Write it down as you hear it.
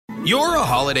You're a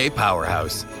holiday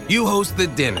powerhouse. You host the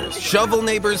dinners, shovel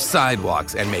neighbors'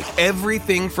 sidewalks, and make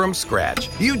everything from scratch.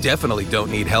 You definitely don't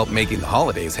need help making the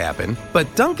holidays happen.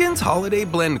 But Dunkin's Holiday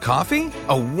Blend Coffee?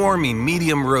 A warming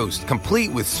medium roast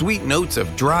complete with sweet notes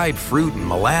of dried fruit and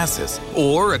molasses.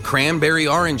 Or a cranberry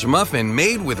orange muffin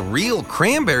made with real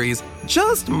cranberries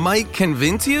just might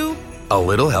convince you? A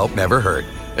little help never hurt.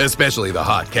 Especially the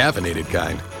hot caffeinated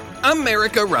kind.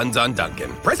 America runs on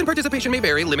Dunkin'. Price and participation may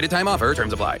vary. Limited time offer.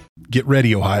 Terms apply. Get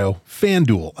ready, Ohio.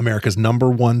 FanDuel, America's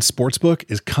 #1 sportsbook,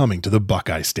 is coming to the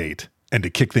Buckeye State. And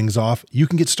to kick things off, you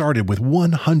can get started with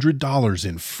 $100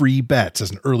 in free bets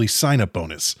as an early sign-up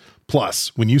bonus.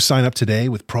 Plus, when you sign up today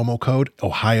with promo code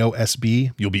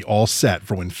OhioSB, you'll be all set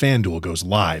for when FanDuel goes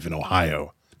live in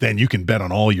Ohio. Then you can bet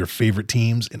on all your favorite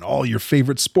teams and all your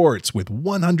favorite sports with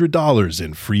 $100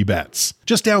 in free bets.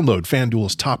 Just download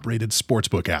FanDuel's top-rated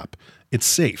sportsbook app. It's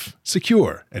safe,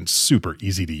 secure, and super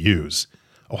easy to use.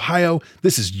 Ohio,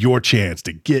 this is your chance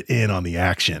to get in on the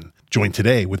action. Join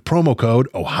today with promo code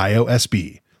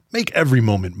OhioSB. Make every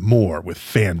moment more with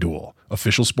FanDuel,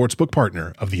 official sportsbook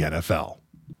partner of the NFL.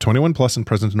 21 plus and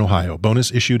present in Ohio.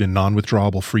 Bonus issued in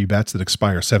non-withdrawable free bets that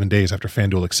expire 7 days after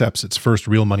FanDuel accepts its first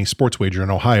real money sports wager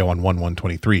in Ohio on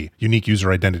 1/1/23. Unique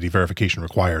user identity verification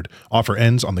required. Offer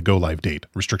ends on the go-live date.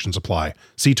 Restrictions apply.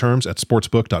 See terms at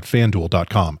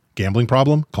sportsbook.fanduel.com. Gambling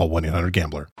problem? Call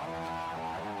 1-800-GAMBLER.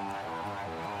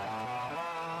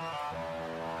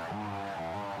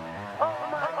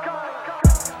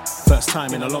 First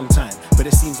time in a long time, but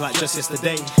it seems like just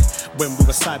yesterday when we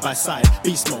were side by side.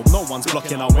 Beast mode, no one's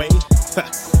blocking our way.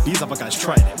 These other guys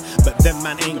tried it, but them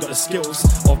man ain't got the skills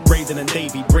of Braden and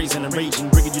Davey, brazen and raging,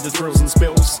 bringing you the thrills and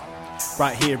spills.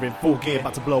 Right here in full gear,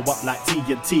 about to blow up like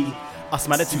TNT. Us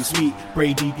man are too sweet,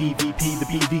 Brady DVP, the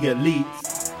BDElite.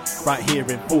 Right here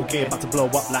in full gear, about to blow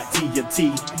up like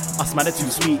TNT. Us man are too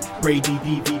sweet, Brady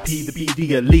DVP, the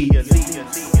BDElite.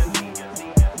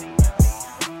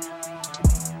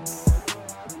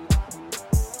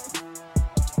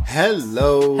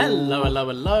 Hello. Hello, hello,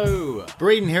 hello.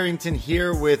 Braden Harrington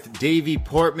here with Davey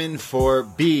Portman for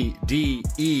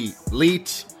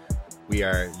BDElite. We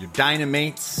are your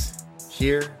Dynamates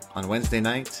here on Wednesday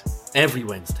night. Every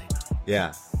Wednesday night.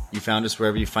 Yeah. You found us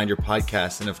wherever you find your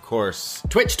podcasts. And of course,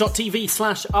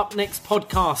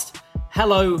 Twitch.tv/UpNextPodcast.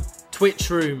 Hello, Twitch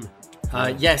room.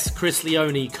 Yes, Chris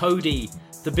Leone, Cody,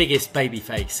 the biggest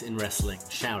babyface in wrestling.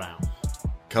 Shout out.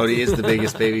 Cody is the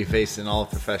biggest baby face in all of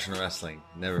professional wrestling.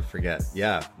 Never forget.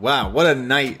 Yeah. Wow. What a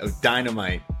night of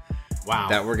dynamite. Wow.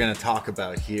 That we're going to talk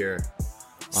about here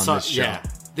on this show. Yeah.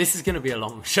 This is going to be a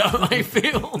long show, I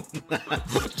feel.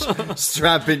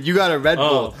 Strap in. You got a Red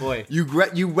Bull. Oh, boy.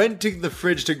 You went to the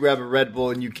fridge to grab a Red Bull,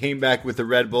 and you came back with a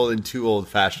Red Bull and 2 old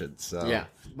fashions. So. Yeah.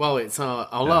 Well, it's our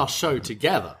last show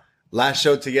together. Last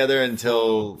show together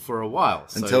until... For a while.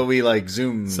 Until we,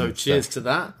 Zoom. So cheers to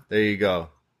that. There you go.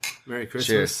 Merry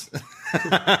Christmas. Cheers.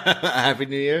 Happy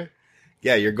New Year.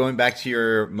 Yeah, you're going back to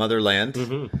your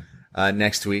motherland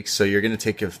next week, so you're going to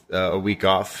take a week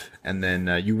off, and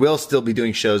then you will still be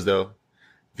doing shows, though,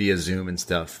 via Zoom and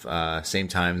stuff, same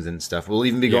times and stuff. We'll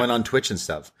even be going on Twitch and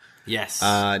stuff. Yes.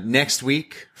 Next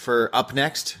week, for Up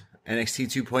Next, NXT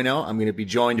 2.0, I'm going to be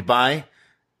joined by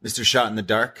Mr. Shot in the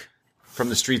Dark, from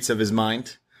the streets of his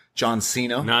mind, John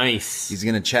Cena. Nice. He's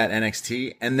going to chat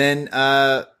NXT, and then...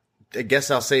 I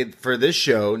guess I'll say for this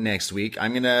show next week, I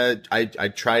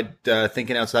tried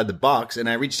thinking outside the box, and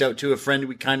I reached out to a friend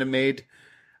we kind of made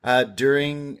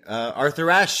during Arthur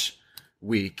Ashe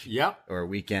week. Yep. Or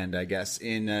weekend, I guess,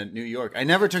 in New York. I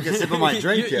never took a sip of my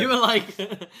drink yet. You were like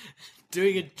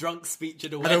doing a drunk speech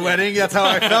at a wedding. At a wedding? That's how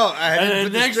I felt.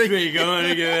 And next week, I'm going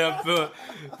to give it up for...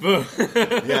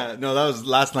 Yeah, no, that was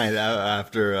last night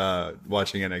after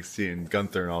watching NXT and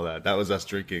Gunther and all that. That was us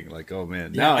drinking. Like, oh,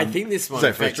 man. Yeah, I think this one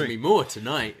affected me more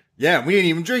tonight. Yeah, we didn't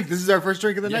even drink. This is our first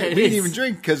drink of the night. We didn't even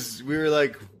drink because we were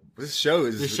like, this show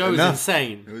is enough.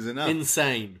 Insane. It was enough.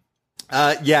 Insane.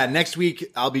 Yeah, next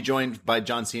week I'll be joined by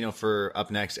John Cena for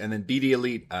Up Next, and then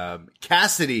BDElite,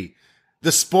 Cassidy,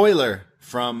 the spoiler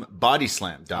from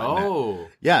bodyslam.net. Oh.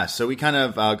 Yeah, so we kind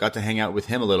of got to hang out with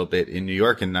him a little bit in New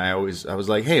York, and I was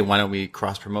like, hey, why don't we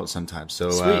cross-promote sometime?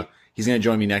 So he's going to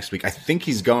join me next week. I think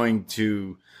he's going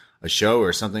to a show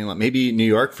or something, like maybe New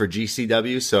York for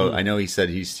GCW, so I know he said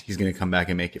he's going to come back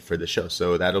and make it for the show,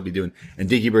 so that'll be doing. And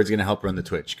Dickie Bird's going to help run the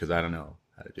Twitch, because I don't know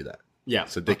how to do that. Yeah.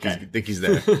 So Dickie's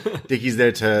there. Dickie's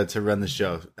there to run the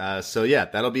show. So yeah,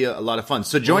 that'll be a lot of fun.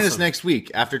 So join us next week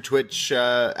after Twitch,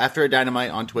 after a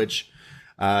Dynamite on Twitch,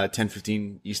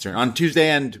 10:15 Eastern on Tuesday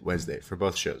and Wednesday for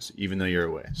both shows, even though you're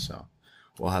away. So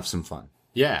we'll have some fun.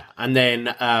 Yeah. And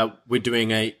then, you're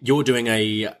doing a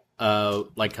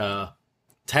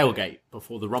tailgate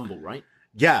before the Rumble, right?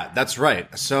 Yeah, that's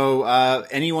right. So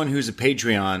anyone who's a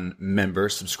Patreon member,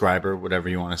 subscriber, whatever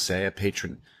you want to say, a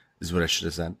patron is what I should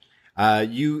have said.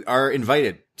 You are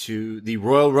invited to the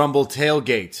Royal Rumble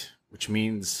tailgate, which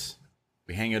means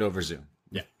we hang it over Zoom.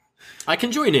 Yeah. I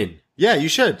can join in. Yeah, you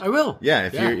should. I will. Yeah,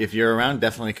 if you're around,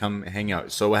 definitely come hang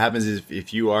out. So what happens is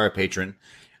if you are a patron,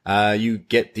 you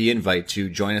get the invite to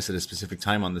join us at a specific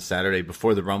time on the Saturday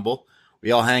before the Rumble.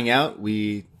 We all hang out.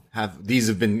 These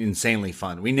have been insanely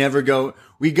fun. We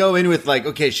go in with like,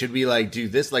 okay, should we like do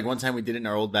this? Like one time we did it in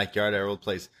our old backyard, our old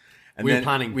place. And we were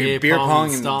planning beer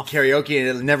pong and stuff. Karaoke,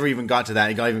 and it never even got to that.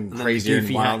 It got even crazier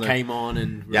and wilder. Goofy hat came on,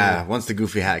 and yeah, once the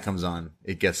goofy hat comes on,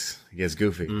 it gets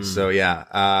goofy. So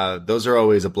yeah, those are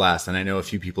always a blast. And I know a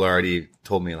few people already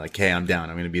told me like, "Hey, I'm down.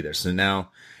 I'm going to be there." So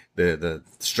now the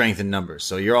strength in numbers.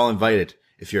 So you're all invited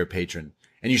if you're a patron,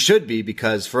 and you should be,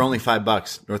 because for only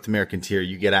 $5 North American tier,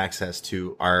 you get access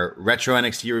to our retro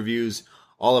NXT reviews,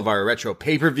 all of our retro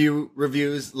pay-per-view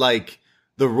reviews, like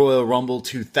the Royal Rumble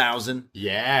 2000.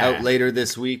 Yeah. Out later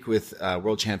this week with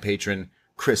World Champ patron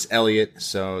Chris Elliott.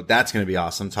 So that's going to be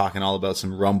awesome. Talking all about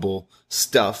some Rumble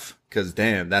stuff. Because,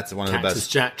 damn, that's one of the best. Cactus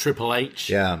Jack, Triple H.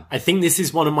 Yeah. I think this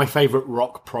is one of my favorite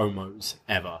Rock promos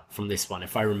ever from this one,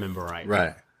 if I remember right.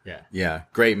 Right. Yeah. Yeah.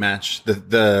 Great match.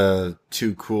 The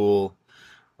Too Cool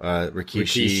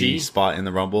Rikishi spot in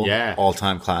the Rumble. Yeah.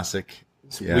 All-time classic.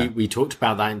 So Yeah. we talked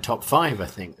about that in top 5, I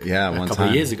think. Yeah, a one couple time.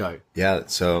 of years ago. Yeah,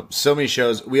 so many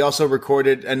shows. We also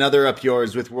recorded another Up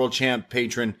Yours with World Champ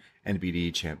patron and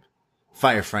BDE champ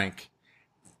Fire Frank.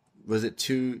 Was it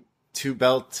two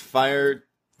belt Fire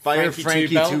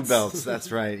Frankie two belts?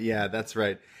 That's right. Yeah, that's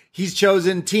right. He's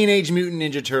chosen Teenage Mutant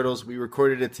Ninja Turtles. We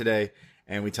recorded it today,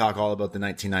 and we talk all about the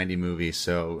 1990 movie.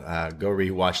 So go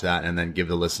rewatch that and then give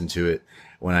a listen to it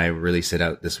when I release it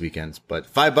out this weekend. But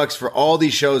 $5 for all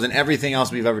these shows and everything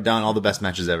else we've ever done, all the best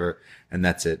matches ever, and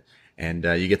that's it. And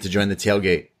you get to join the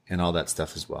tailgate and all that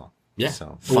stuff as well. Yeah,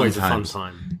 so always times. a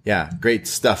fun time. Yeah, great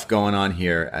stuff going on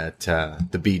here at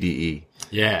the BDE.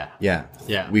 Yeah.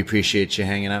 Yeah. We appreciate you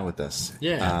hanging out with us.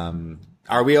 Yeah.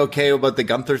 Are we okay about the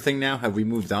Gunther thing now? Have we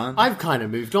moved on? I've kind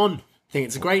of moved on. I think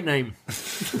it's a great name.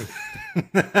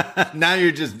 Now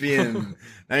you're just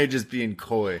being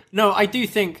coy. No, I do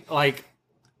think, like,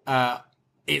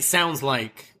 it sounds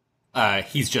like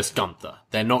he's just Gunther.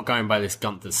 They're not going by this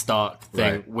Gunther Stark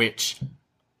thing, Right. which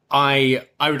I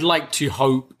would like to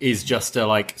hope is just a,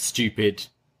 like, stupid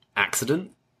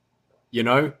accident, you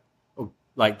know? Or,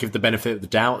 like, give the benefit of the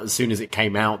doubt. As soon as it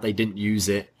came out, they didn't use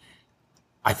it.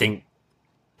 I think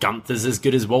Gunther's as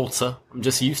good as Walter. I'm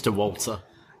just used to Walter.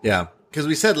 Yeah, because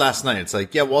we said last night, it's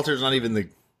like, yeah, Walter's not even the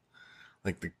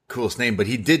coolest name, but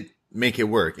he did make it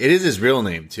work. It is his real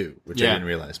name too, which I didn't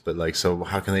realize. But like, so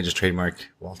how can they just trademark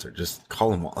Walter? Just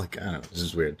call him Walter. Like, I don't know. This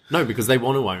is weird. No, because they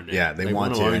want to own it. Yeah, they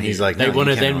want to. own And it. he's like, they no, want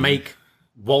to you can't then own make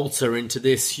Walter into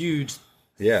this huge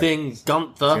thing,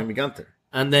 Gunther. It's gonna be Gunther.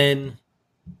 And then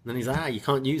he's like, you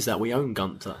can't use that. We own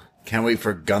Gunther. Can't wait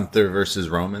for Gunther versus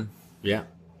Roman. Yeah.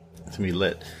 It's gonna be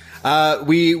lit.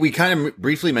 We kind of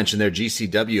briefly mentioned their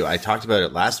GCW. I talked about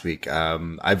it last week.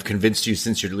 I've convinced you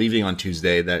since you're leaving on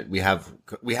Tuesday that we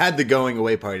had the going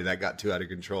away party that got too out of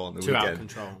control on the weekend. Out of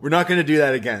control. We're not going to do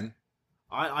that again.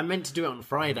 I meant to do it on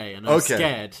Friday and I was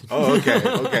scared. Oh, okay.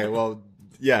 Okay. Well,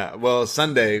 yeah. Well,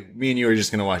 Sunday, me and you are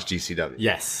just going to watch GCW.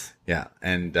 Yes. Yeah.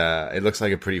 And, it looks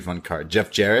like a pretty fun card. Jeff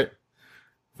Jarrett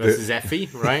versus Effie,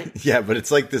 right? Yeah. But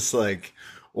it's like this, like,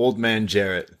 old man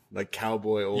Jarrett. Like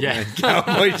cowboy, man,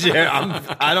 cowboy Jarrett.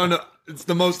 I don't know. It's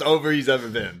the most over he's ever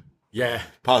been. Yeah.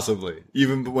 Possibly.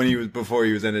 Even before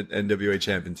he was an NWA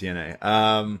champ in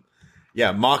TNA.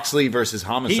 Yeah, Moxley versus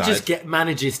Homicide. He just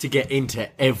manages to get into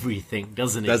everything,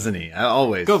 doesn't he? Doesn't he?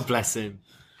 Always. God bless him.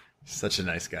 Such a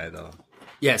nice guy, though.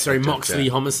 Yeah, sorry, Moxley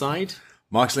Homicide.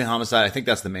 Moxley Homicide. I think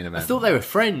that's the main event. I thought they were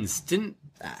friends. Did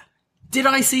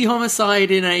I see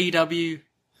Homicide in AEW?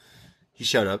 He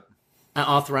showed up. At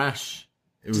Arthur Ashe?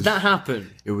 Did that happen?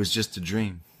 It was just a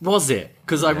dream. Was it?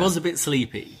 Because I was a bit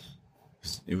sleepy.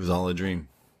 It was all a dream.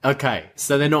 Okay,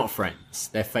 so they're not friends.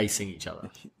 They're facing each other.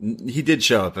 He did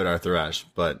show up at Arthur Ashe,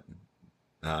 but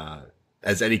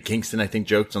as Eddie Kingston, I think,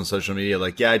 joked on social media,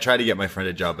 like, yeah, I tried to get my friend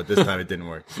a job, but this time it didn't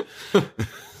work.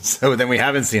 So then we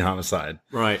haven't seen Homicide.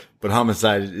 Right. But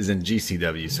Homicide is in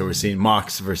GCW, so we're seeing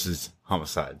Mox versus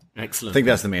Homicide. Excellent. I think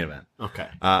that's the main event. Okay.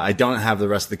 I don't have the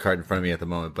rest of the card in front of me at the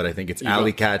moment, but I think it's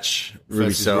Ali Catch,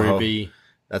 Ruby Soho. Ruby.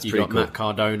 That's you pretty got cool. Matt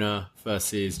Cardona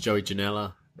versus Joey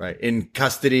Janela. Right. In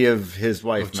custody of his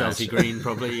wife, Of Chelsea match. Green,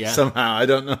 probably, yeah. Somehow. I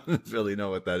don't really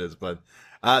know what that is, but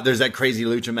there's that crazy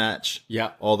lucha match.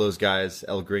 Yeah. All those guys,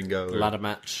 El Gringo. Ladder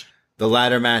match. The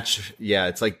ladder match, yeah,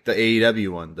 it's like the AEW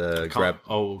one, the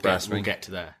We'll brass ring. get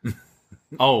to there.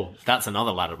 Oh, that's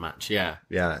another ladder match, yeah.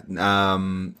 Yeah.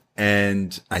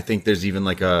 And I think there's even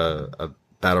like a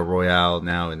battle royale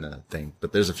now in the thing,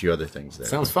 but there's a few other things there.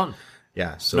 Sounds fun.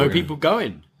 Yeah. So people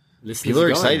going. Listeners people are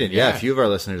going. excited. Yeah. A few of our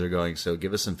listeners are going. So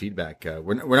give us some feedback.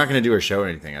 We're not going to do our show or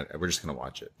anything. We're just going to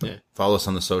watch it. Yeah. Follow us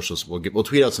on the socials. We'll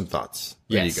tweet out some thoughts.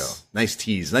 There you go. Nice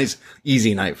tease. Nice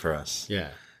easy night for us. Yeah.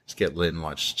 Just get lit and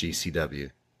watch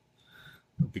GCW.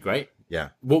 Would be great. Yeah.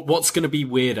 What's going to be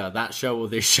weirder, that show or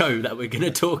this show that we're going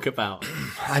to talk about?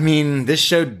 I mean, this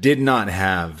show did not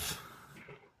have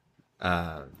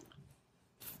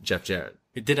Jeff Jarrett.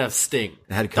 It did have Sting.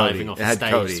 It had Cody. Diving off It a had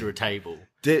stage Cody. through a table.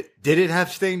 Did it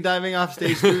have Sting diving off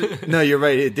stage? No, you're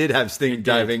right. It did have Sting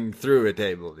diving through a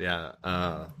table. Yeah.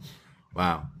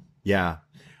 Wow. Yeah.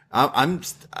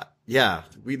 Yeah.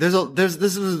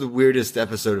 This was the weirdest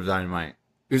episode of Dynamite.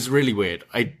 It was really weird.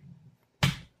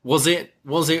 Was it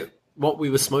what we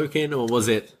were smoking, or was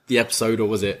it the episode, or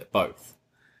was it both?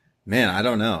 Man, I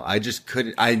don't know. I just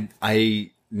couldn't.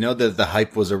 I know that the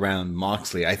hype was around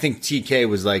Moxley. I think TK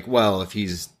was like, well, if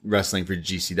he's wrestling for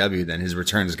GCW, then his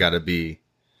return has got to be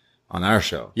on our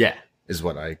show. Yeah. Is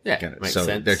what I get it. Makes so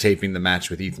sense. They're taping the match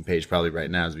with Ethan Page probably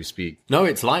right now as we speak. No,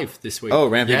 it's live this week. Oh,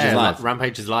 Rampage is live.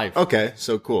 Rampage is live. Okay,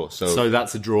 so cool. So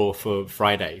that's a draw for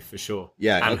Friday for sure.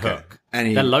 Yeah, and okay. Hook.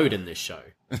 And they're loading this show.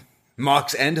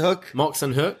 Mox and Hook? Mox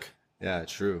and Hook. Yeah,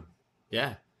 true.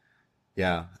 Yeah.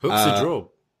 Yeah. Hook's a draw.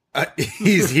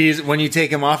 He's when you take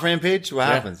him off Rampage, what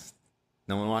happens?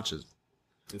 No one watches.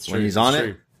 It's when true. he's on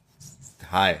it,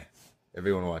 hi.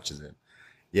 Everyone watches it.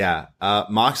 Yeah.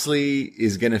 Moxley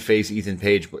is going to face Ethan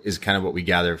Page is kind of what we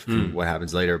gather from what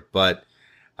happens later. But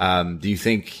do you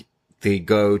think they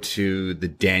go to the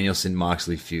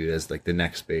Danielson-Moxley feud as like the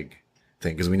next big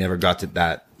thing? Because we never got to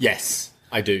that. Yes,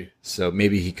 I do. So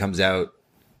maybe he comes out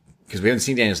because we haven't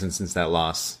seen Danielson since that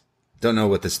loss. Don't know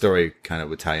what the story kind of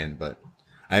would tie in, but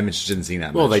I'm interested in seeing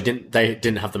that. Well, match. they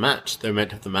didn't have the match. They were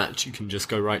meant to have the match. You can just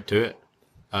go right to it.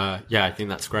 Yeah, I think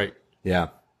that's great. Yeah.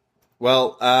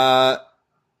 Well,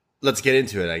 let's get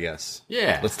into it, I guess.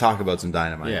 Yeah. Let's talk about some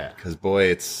Dynamite. Yeah. Because, boy,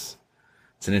 it's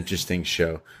an interesting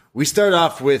show. We start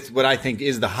off with what I think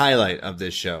is the highlight of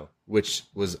this show, which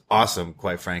was awesome,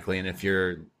 quite frankly. And if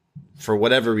you're, for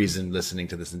whatever reason, listening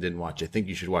to this and didn't watch it, I think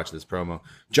you should watch this promo.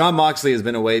 John Moxley has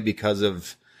been away because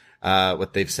of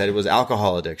what they've said it was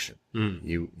alcohol addiction.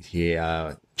 He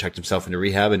checked himself into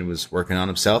rehab and was working on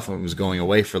himself and was going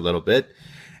away for a little bit.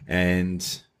 And,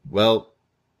 well,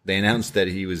 they announced that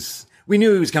we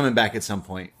knew he was coming back at some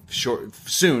point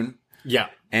soon. Yeah.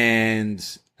 And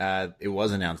it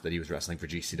was announced that he was wrestling for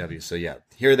GCW. So, yeah,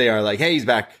 here they are like, hey, he's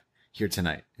back here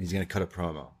tonight. And he's going to cut a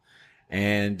promo.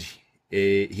 And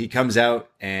he comes out,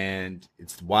 and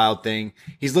it's the wild thing.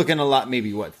 He's looking a lot,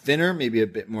 maybe, thinner, maybe a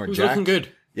bit more He's jacked. looking good.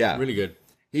 Yeah. Really good.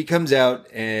 He comes out,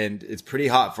 and it's pretty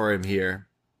hot for him here.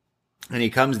 And he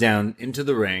comes down into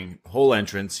the ring, whole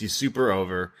entrance. He's super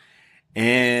over.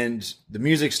 And the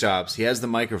music stops. He has the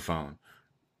microphone.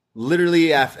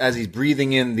 Literally, as he's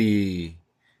breathing in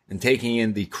and taking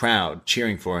in the crowd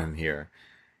cheering for him here,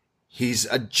 he's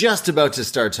just about to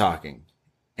start talking.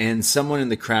 And someone in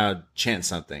the crowd chants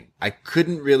something. I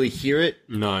couldn't really hear it.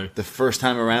 No. The first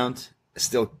time around. I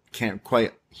still can't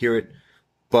quite hear it.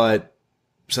 But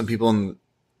some people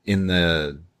in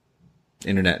the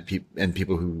internet and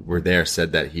people who were there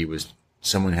said that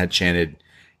someone had chanted,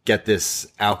 "Get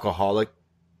this alcoholic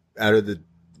out of the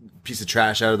piece of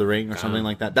trash out of the ring," or something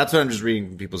like that. That's what I'm just reading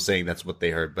from people saying that's what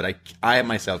they heard. But I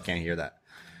myself can't hear that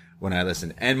when I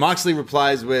listen. And Moxley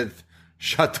replies with,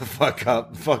 "Shut the fuck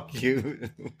up. Fuck you.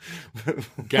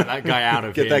 Get that guy out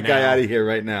of here. Get that guy out of here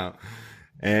right now."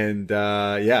 And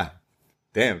yeah.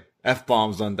 Damn.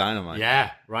 F-bombs on Dynamite.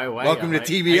 Yeah, right away. Welcome to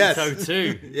TBS. So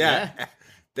too. Yeah.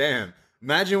 Damn.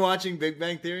 Imagine watching Big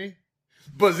Bang Theory.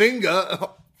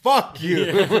 Bazinga. Fuck you.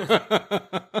 Yeah.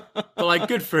 But like,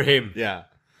 good for him. Yeah.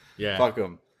 Yeah. Fuck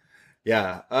him.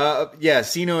 Yeah. Yeah.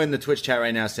 Sino in the Twitch chat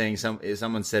right now saying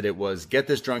someone said it was, "Get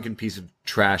this drunken piece of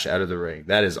trash out of the ring."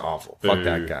 That is awful. Boo. Fuck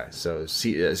that guy. So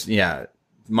yeah,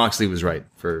 Moxley was right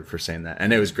for saying that.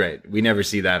 And it was great. We never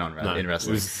see that in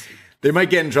wrestling. They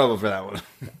might get in trouble for that one.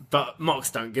 But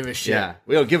Mox don't give a shit. Yeah.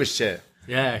 We don't give a shit.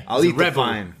 Yeah. I'll eat the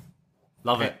fine.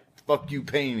 Love it. Fuck you,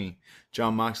 pay me.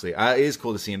 John Moxley. It is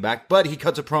cool to see him back. But he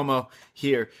cuts a promo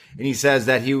here, and he says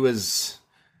that he was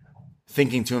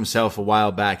thinking to himself a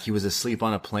while back. He was asleep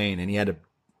on a plane, and he had a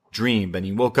dream, and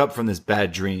he woke up from this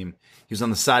bad dream. He was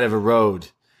on the side of a road,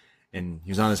 and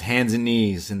he was on his hands and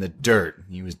knees in the dirt.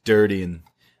 He was dirty, and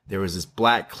there was this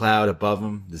black cloud above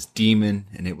him, this demon,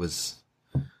 and it was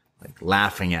like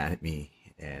laughing at me.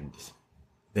 And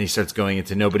then he starts going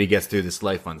into nobody gets through this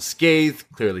life unscathed,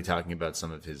 clearly talking about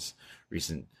some of his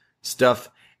recent stuff.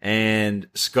 And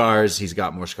scars, he's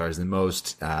got more scars than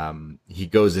most. He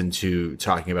goes into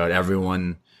talking about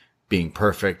everyone being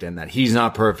perfect and that he's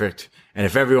not perfect. And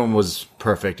if everyone was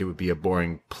perfect, it would be a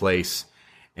boring place.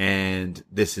 And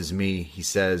this is me. He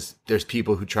says, there's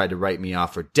people who tried to write me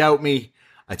off or doubt me.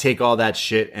 I take all that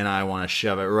shit and I want to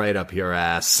shove it right up your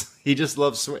ass. He just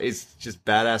loves, it's just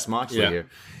badass Moxley here.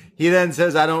 He then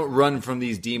says, I don't run from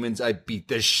these demons. I beat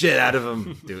the shit out of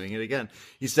them. Doing it again.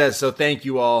 He says, so thank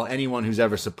you all, anyone who's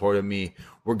ever supported me.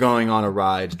 We're going on a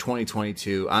ride,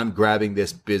 2022. I'm grabbing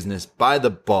this business by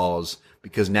the balls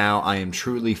because now I am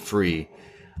truly free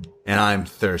and I'm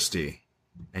thirsty.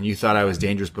 And you thought I was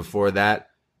dangerous before that?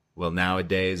 Well,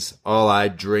 nowadays, all I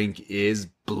drink is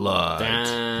blood.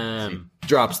 Damn. He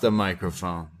drops the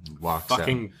microphone, walks out.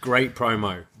 Fucking great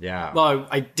promo. Yeah. Well,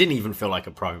 I didn't even feel like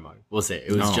a promo, was it?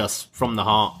 It was just from the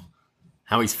heart,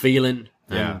 how he's feeling.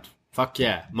 And fuck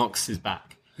yeah, Mox is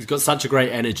back. He's got such a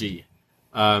great energy.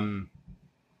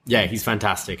 Yeah, he's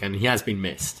fantastic. And he has been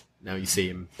missed. Now you see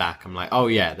him back. I'm like, oh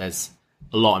yeah, there's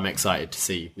a lot I'm excited to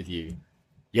see with you.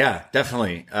 Yeah,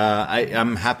 definitely.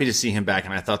 I'm happy to see him back,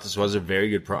 and I thought this was a very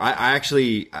good pro.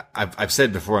 I've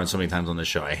said before on so many times on this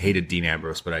show, I hated Dean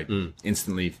Ambrose, but I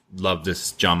instantly loved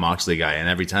this Jon Moxley guy, and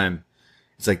every time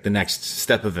it's like the next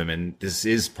step of him, and this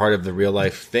is part of the real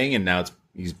life thing, and now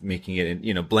he's making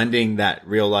it, blending that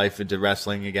real life into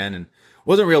wrestling again, and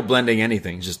wasn't real blending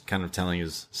anything, just kind of telling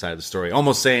his side of the story,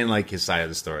 almost saying like his side of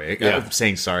the story,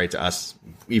 saying sorry to us,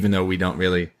 even though we don't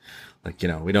really. Like,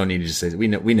 we don't need to just say, we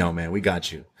know, man, we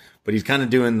got you. But he's kind of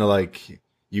doing the,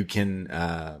 you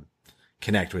can,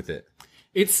 connect with it.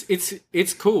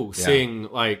 It's cool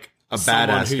seeing, like, a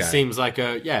someone badass who guy. seems like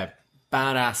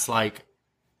badass, like,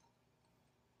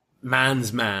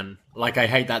 man's man. Like, I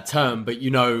hate that term, but,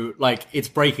 like, it's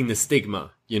breaking the stigma,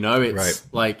 It's right.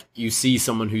 like, you see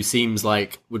someone who seems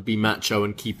like would be macho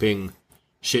and keeping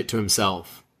shit to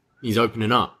himself. He's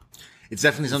opening up. It's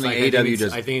definitely something like, AEW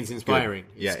does. I think it's inspiring.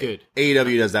 Good. It's good.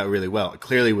 AEW does that really well.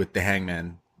 Clearly with the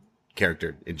Hangman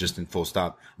character, it just in full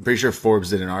stop. I'm pretty sure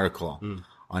Forbes did an article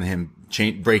on him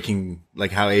breaking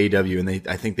like how AEW, and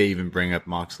I think they even bring up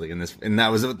Moxley in this, and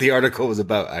that was what the article was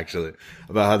about actually,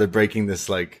 about how they're breaking this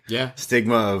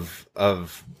stigma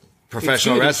of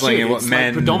professional wrestling and what it's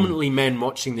men predominantly men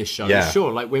watching this show. Yeah.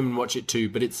 Sure, like women watch it too,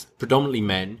 but it's predominantly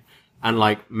men, and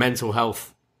like mental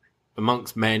health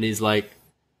amongst men is like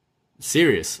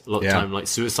serious a lot of time. Like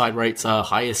suicide rates are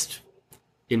highest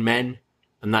in men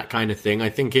and that kind of thing. I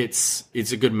think it's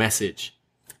a good message.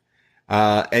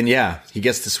 And he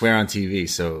gets to swear on TV,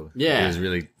 so Yeah. it was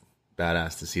really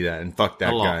badass to see that. And fuck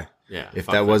that A lot. guy. Yeah, if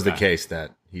fuck that was that the guy. case,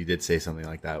 that he did say something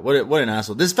like that. What an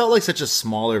asshole. This felt like such a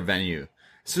smaller venue.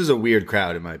 This was a weird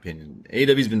crowd, in my opinion.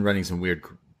 AEW's been running some weird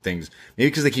things. Maybe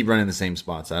because they keep running the same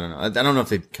spots. I don't know. I don't know if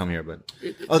they'd come here, but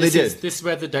they did. This is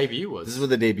where the debut was. This is what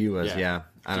the debut was. Yeah. Yeah.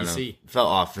 I don't know. DC. It felt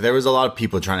off. There was a lot of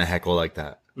people trying to heckle like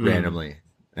that randomly.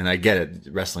 And I get it,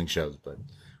 wrestling shows, but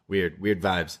weird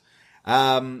vibes.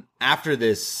 After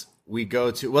this, we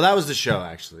go to, that was the show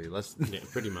actually. Yeah,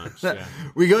 pretty much. Yeah.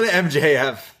 We go to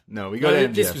MJF. No, we go to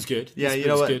MJF. This was good. Yeah, This you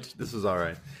know was what? good. This was all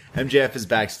right. MJF is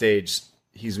backstage.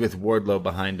 He's with Wardlow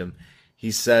behind him. He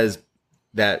says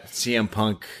that CM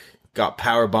Punk got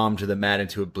powerbombed to the mat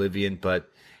into oblivion, but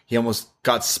he almost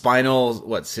got spinal,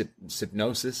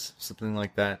 hypnosis, something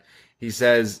like that. He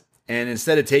says, and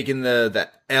instead of taking the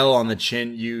L on the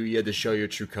chin, you had to show your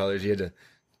true colors. You had to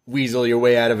weasel your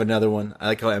way out of another one. I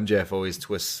like how MJF always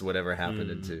twists whatever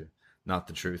happened into not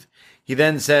the truth. He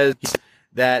then says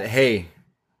that, hey,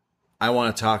 I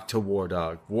want to talk to War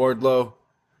Dog. Wardlow,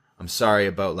 I'm sorry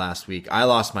about last week. I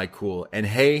lost my cool. And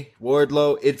hey,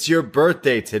 Wardlow, it's your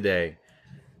birthday today.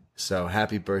 So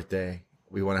happy birthday.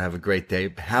 We want to have a great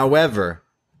day. However,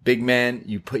 big man,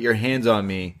 you put your hands on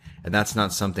me, and that's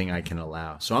not something I can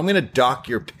allow. So I'm going to dock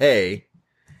your pay.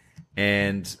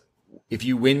 And if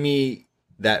you win me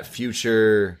that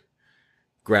future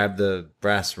grab the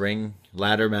brass ring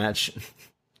ladder match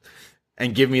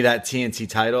and give me that TNT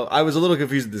title, I was a little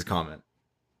confused with this comment.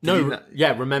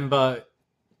 Remember,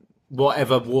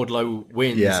 whatever Wardlow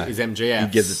wins is MJF.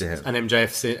 He gives it to him. And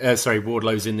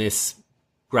Wardlow's in this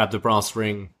grab the brass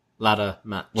ring ladder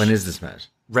match. When is this match?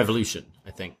 Revolution, I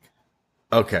think.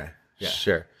 Okay. Yeah.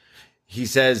 Sure. He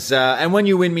says, and when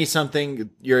you win me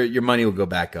something, your money will go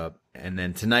back up. And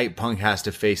then tonight, Punk has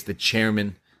to face the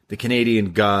chairman, the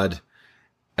Canadian God,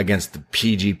 against the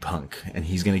PG Punk. And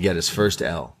he's going to get his first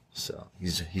L. So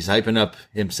he's hyping up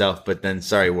himself. But then,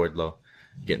 sorry, Wardlow.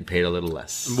 getting paid a little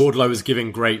less. Wardlow was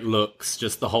giving great looks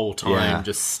just the whole time,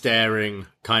 just staring,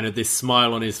 kind of this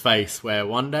smile on his face where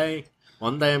one day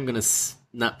I'm going to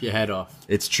snap your head off.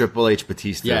 It's Triple H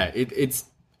Batista. Yeah,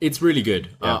 it's really good.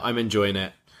 Yeah. I'm enjoying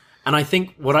it. And I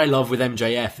think what I love with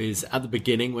MJF is at the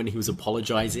beginning when he was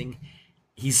apologizing,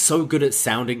 he's so good at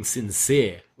sounding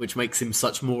sincere, which makes him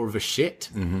such more of a shit.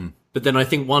 Mm-hmm. But then I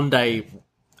think one day,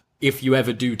 if you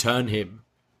ever do turn him,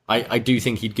 I do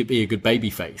think he'd be a good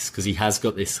babyface because he has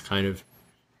got this kind of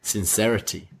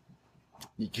sincerity.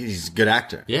 He's a good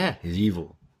actor. Yeah. He's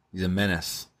evil. He's a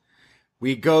menace.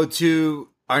 We go to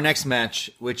our next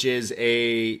match, which is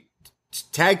a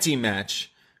tag team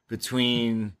match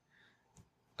between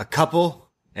a couple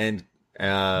and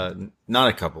not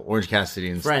a couple. Orange Cassidy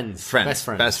and friends.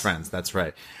 Best friends. That's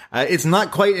right. It's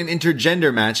not quite an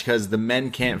intergender match because the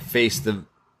men can't face the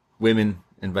women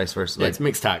and vice versa. Yeah, it's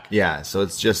mixed tag. Yeah, so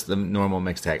it's just the normal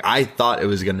mixed tag. I thought it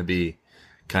was going to be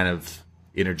kind of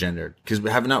intergendered because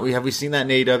have we seen that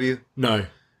in AEW? No,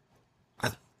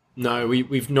 no,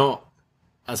 we've not.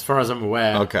 As far as I'm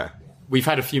aware, okay, we've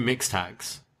had a few mixed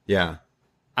tags. Yeah.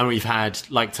 And we've had,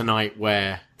 like tonight,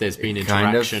 where there's been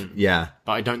interaction. Kind of, yeah.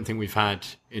 But I don't think we've had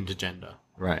intergender.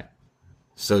 Right.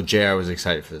 So JR was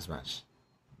excited for this match.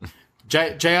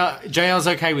 JR's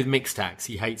okay with mixed tags.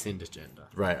 He hates intergender.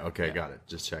 Right, okay, yeah. Got it.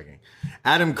 Just checking.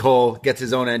 Adam Cole gets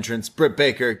his own entrance. Britt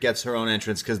Baker gets her own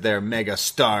entrance because they're mega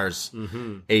stars.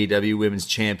 Mm-hmm. AEW Women's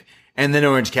Champ. And then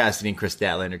Orange Cassidy and Chris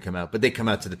Statlander come out. But they come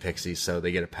out to the Pixies, so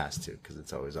they get a pass too because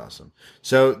it's always awesome.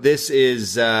 So this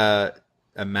is...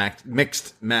 a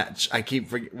mixed match. I keep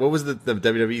forgetting. What was the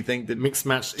WWE thing? Mixed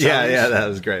match challenge? Yeah, that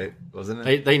was great. Wasn't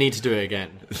it? They need to do it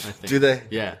again, I think. Do they?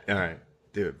 Yeah. All right.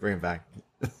 Do it. Bring it back.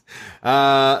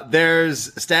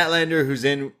 There's Statlander who's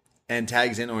in and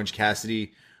tags in Orange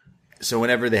Cassidy. So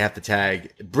whenever they have to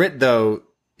tag, Britt, though,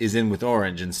 is in with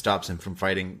Orange and stops him from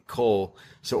fighting Cole.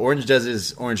 So Orange does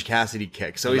his Orange Cassidy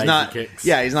kick. So he's not... Kicks.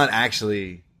 Yeah, he's not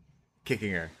actually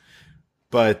kicking her.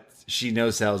 But... she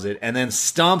no-sells it and then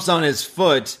stomps on his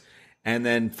foot. And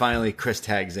then finally Chris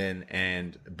tags in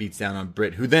and beats down on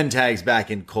Britt, who then tags back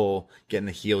in Cole, getting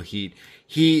the heel heat.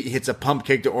 He hits a pump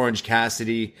kick to Orange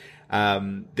Cassidy.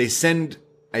 They send,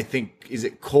 I think, is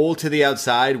it Cole to the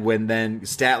outside when then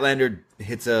Statlander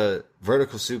hits a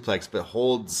vertical suplex but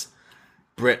holds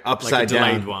Britt upside down.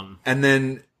 Like a delayed one. And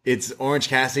then it's Orange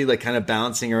Cassidy like kind of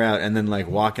balancing her out and then like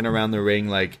walking around the ring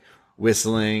like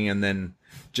whistling and then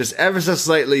just ever so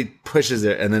slightly pushes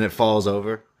it, and then it falls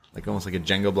over, like almost like a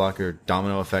Jenga block or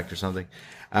domino effect or something.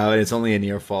 And it's only a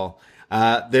near fall.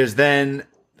 There's then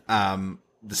the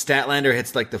Statlander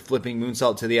hits like the flipping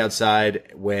moonsault to the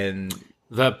outside when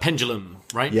the pendulum,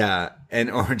 right? Yeah, and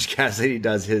Orange Cassidy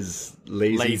does his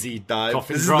lazy dive.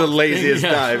 This is drop the laziest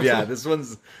thing. dive. Yeah, this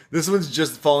one's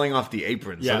just falling off the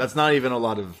apron, so that's not even a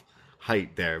lot of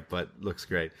height there, but looks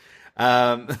great.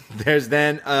 There's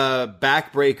then a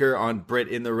backbreaker on Britt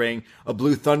in the ring, a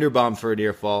blue thunder bomb for a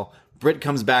near fall. Britt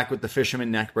comes back with the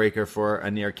fisherman neckbreaker for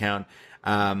a near count.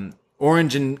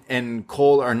 Orange and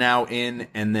Cole are now in,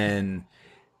 and then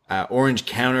Orange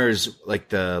counters like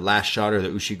the last shot or the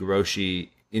Ushigoroshi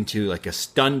into like a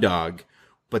stun dog.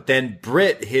 But then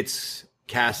Britt hits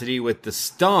Cassidy with the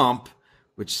stomp,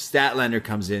 which Statlander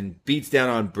comes in, beats down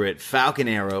on Britt, Falcon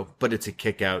Arrow, but it's a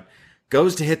kick out.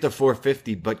 Goes to hit the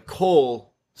 450, but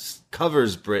Cole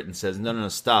covers Britt and says, no,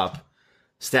 stop.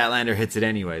 Statlander hits it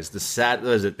anyways.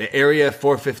 The Area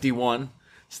 451,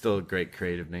 still a great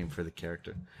creative name for the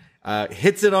character,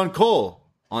 hits it on Cole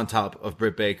on top of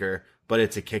Britt Baker, but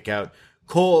it's a kick out.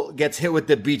 Cole gets hit with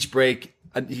the beach break.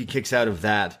 He kicks out of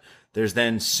that. There's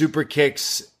then super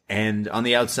kicks, and on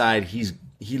the outside,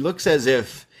 he looks as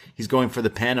if he's going for the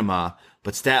Panama,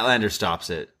 but Statlander stops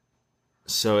it.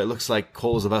 So it looks like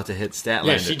Cole's about to hit Statlander.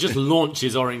 Yeah, she just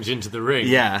launches Orange into the ring.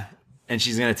 Yeah, and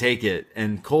she's going to take it.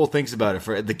 And Cole thinks about it.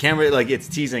 For the camera, like, it's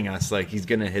teasing us, like, he's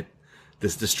going to hit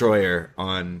this destroyer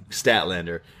on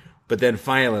Statlander. But then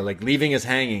finally, like, leaving us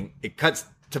hanging, it cuts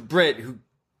to Britt, who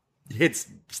hits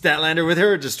Statlander with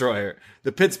her destroyer,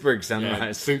 the Pittsburgh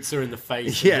Sunrise. Yeah, boots her in the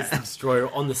face. Yeah. And hits the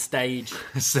destroyer on the stage.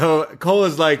 So Cole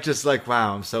is just like,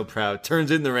 wow, I'm so proud.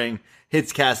 Turns in the ring,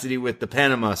 hits Cassidy with the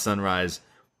Panama Sunrise.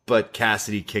 But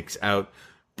Cassidy kicks out.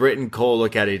 Britt and Cole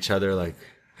look at each other like,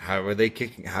 how are they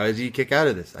kicking? How did he kick out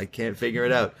of this? I can't figure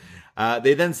it out.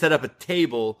 They then set up a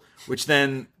table, which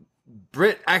then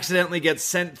Britt accidentally gets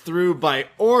sent through by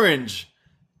Orange.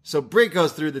 So Britt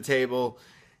goes through the table.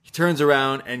 He turns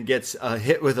around and gets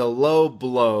hit with a low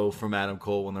blow from Adam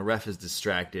Cole when the ref is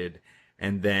distracted.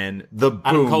 And then the boom.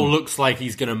 Adam Cole looks like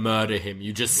he's going to murder him.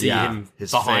 You just see him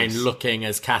behind face. looking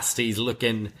as Cassidy's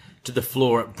looking to the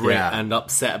floor at Britt and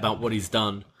upset about what he's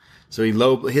done. So he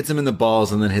hits him in the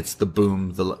balls and then hits the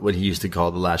boom, what he used to call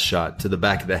the last shot, to the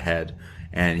back of the head.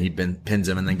 And he pins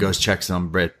him and then goes checks on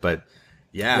Britt. But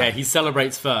yeah, he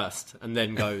celebrates first and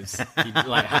then goes. He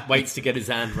waits to get his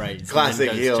hand raised. Classic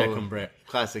and then goes heel. check on Britt.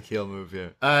 Classic heel move.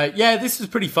 Yeah. Yeah, this was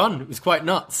pretty fun. It was quite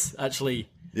nuts, actually.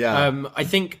 Yeah. I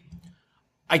think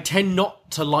I tend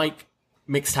not to like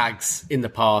mixed tags in the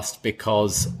past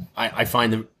because I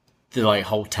find the like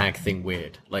whole tag thing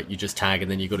weird. Like you just tag and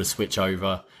then you got to switch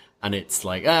over, and it's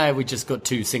like we just got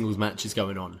 2 singles matches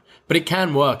going on. But it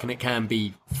can work and it can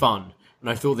be fun. And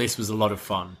I thought this was a lot of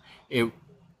fun. It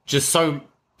just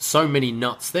so many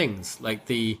nuts things, like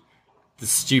the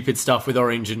stupid stuff with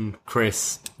Orange and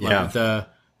Chris. Like the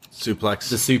suplex.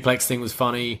 The suplex thing was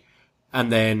funny,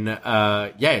 and then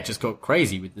it just got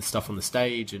crazy with the stuff on the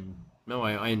stage. And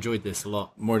I enjoyed this a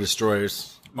lot. More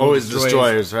destroyers. Always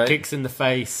destroyers, right? Kicks in the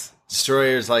face.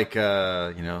 Destroyers, like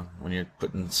when you're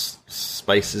putting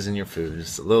spices in your food,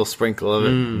 just a little sprinkle of it,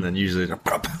 and then usually.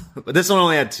 But this one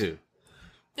only had 2.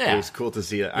 Yeah, it was cool to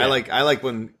see that. Yeah. I like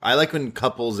when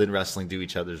couples in wrestling do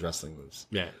each other's wrestling moves.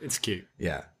 Yeah, it's cute.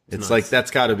 Yeah, it's nice. like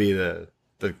that's got to be the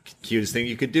cutest thing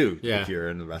you could do if you're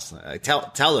in the wrestling. Like,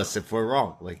 tell us if we're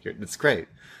wrong. Like it's great.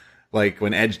 Like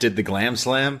when Edge did the Glam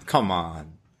Slam. Come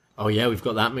on. Oh yeah, we've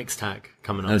got that mixed tag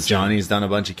coming up. Johnny's done a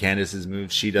bunch of Candice's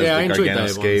moves. She does the the Gargano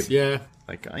escape. Yeah,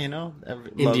 like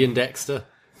Indian Dexter.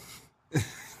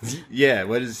 Yeah,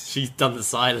 what is she's done the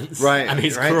silence, right? And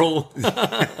his crawl.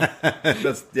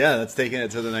 That's taking it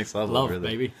to the next level. Love,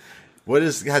 really.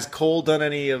 baby. Has Cole done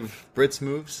any of Britt's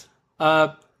moves?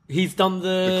 He's done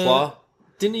the claw.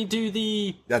 Didn't he do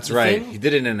the? That's the right. thing? He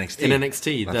did it in NXT. In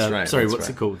NXT, that's right. Sorry, that's what's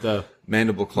it called? The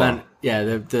mandible claw.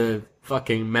 The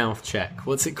fucking mouth check.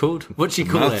 What's it called? What'd she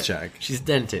call it? Mouth check. She's a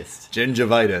dentist.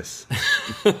 Gingivitis.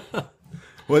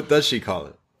 What does she call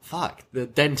it? Fuck, the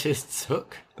dentist's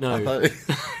hook. No,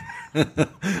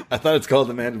 I thought it's called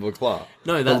the mandible claw.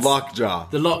 No, that's the lockjaw.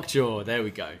 The lockjaw. There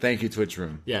we go. Thank you, Twitch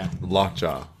Room. Yeah, the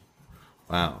lockjaw.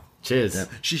 Wow. Cheers. Damn.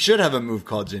 She should have a move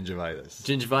called gingivitis.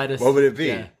 Gingivitis. What would it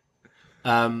be?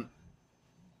 Yeah.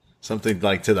 Something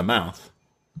like to the mouth.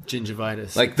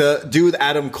 Gingivitis. Like the dude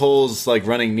Adam Cole's like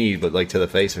running knee, but like to the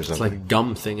face or something. It's like a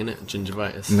gum thing, isn't it?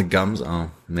 Gingivitis. And the gums?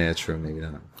 Oh, yeah, true. Maybe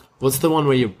not. What's the one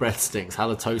where your breath stinks?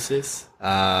 Halitosis?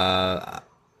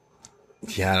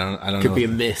 Yeah, I don't know. Could be a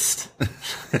mist.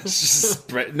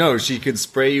 No, she could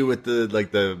spray you with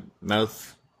the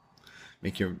mouth,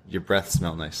 make your breath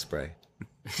smell nice spray.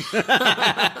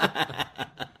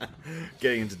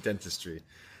 Getting into dentistry.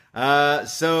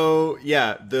 So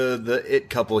yeah, the it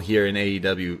couple here in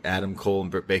AEW, Adam Cole and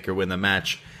Britt Baker win the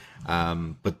match.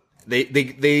 But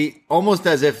they almost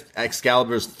as if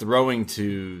Excalibur's throwing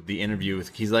to the interview.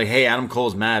 He's like, "Hey, Adam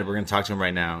Cole's mad. We're going to talk to him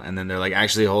right now." And then they're like,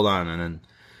 "Actually, hold on." And then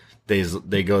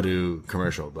they go to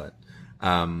commercial. But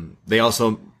they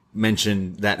also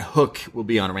mentioned that Hook will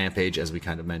be on Rampage, as we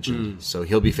kind of mentioned. So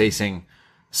he'll be facing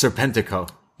Serpentico.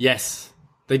 Yes.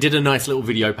 They did a nice little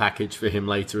video package for him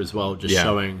later as well, just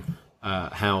showing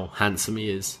how handsome he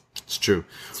is. It's true.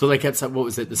 So they kept saying, what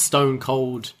was it?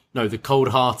 The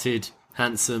cold-hearted,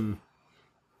 handsome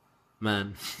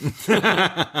man.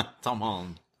 Tom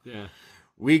Holland. Yeah.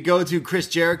 We go to Chris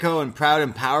Jericho and Proud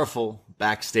and Powerful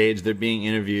backstage. They're being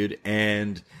interviewed,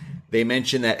 and they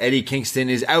mention that Eddie Kingston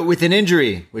is out with an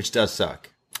injury, which does suck.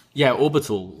 Yeah,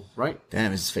 orbital, right?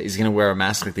 Damn, he's going to wear a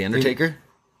mask like The Undertaker?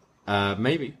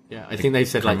 Maybe. Yeah, I think they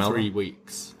said Carmella? like 3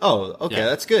 weeks. Oh, okay, Yeah.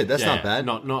 that's good. That's not bad.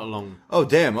 Not long. Oh,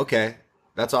 damn, okay.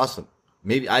 That's awesome.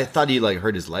 Maybe I thought he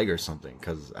hurt his leg or something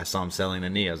because I saw him selling a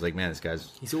knee. I was like, man, this guy's...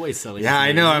 He's always selling. Yeah,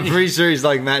 I know. I'm pretty sure he's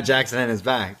like Matt Jackson and his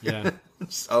back. Yeah.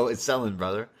 Oh, it's selling,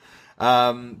 brother.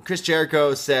 Chris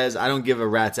Jericho says, I don't give a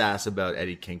rat's ass about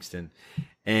Eddie Kingston.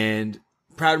 And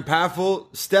Proud and Powerful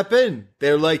step in.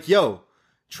 They're like, yo,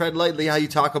 tread lightly how you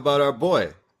talk about our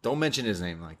boy. Don't mention his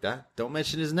name like that. Don't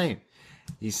mention his name.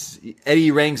 Eddie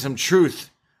rang some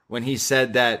truth when he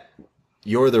said that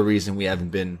you're the reason we haven't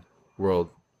been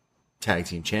world tag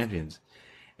team champions.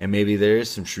 And maybe there is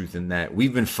some truth in that.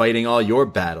 We've been fighting all your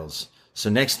battles.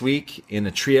 So next week in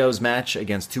the trios match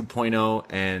against 2.0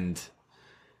 and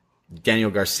Daniel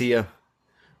Garcia,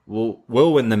 we'll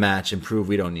win the match and prove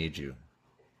we don't need you.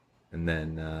 And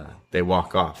then they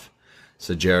walk off.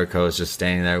 So Jericho is just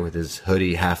standing there with his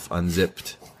hoodie half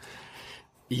unzipped.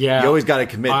 Yeah. You always got to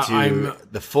commit to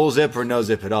the full zip or no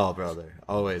zip at all, brother.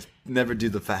 Always. Never do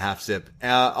the half zip.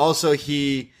 Also,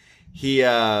 he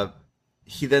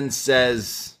then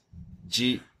says,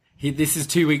 this is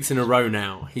 2 weeks in a row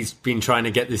now. He's been trying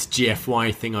to get this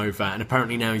GFY thing over, and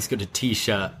apparently now he's got a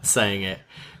T-shirt saying it.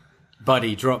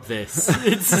 Buddy, drop this.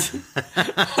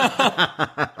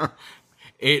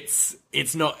 it's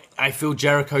not. I feel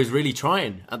Jericho's really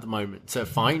trying at the moment to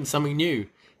find something new.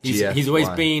 He's always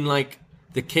been like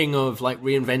the king of like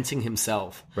reinventing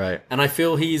himself, right? And I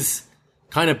feel he's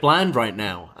kind of bland right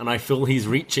now, and I feel he's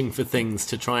reaching for things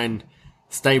to try and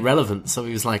stay relevant. So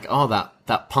he was like, "Oh,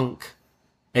 that Punk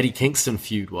Eddie Kingston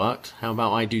feud worked. How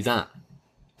about I do that?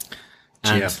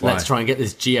 And GFY. let's try and get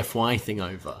this GFY thing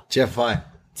over GFY.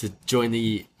 to join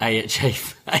the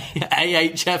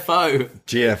AHFO.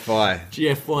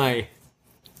 GFY.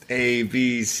 A,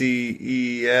 B, C,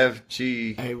 E, F,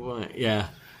 G. AY, yeah.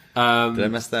 Did I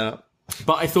mess that up?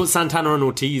 But I thought Santana and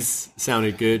Ortiz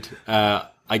sounded good.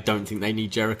 I don't think they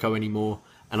need Jericho anymore.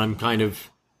 And I kind of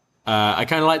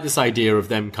like this idea of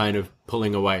them kind of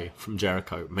pulling away from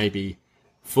Jericho. Maybe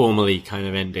formally kind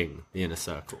of ending the Inner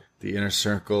Circle. The Inner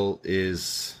Circle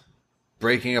is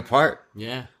breaking apart.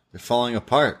 Yeah. They're falling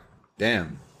apart.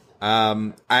 Damn.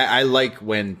 I like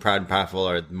when Proud and Powerful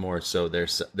are more so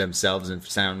themselves and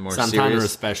sound more Santana serious.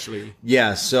 especially.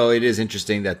 Yeah, so it is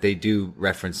interesting that they do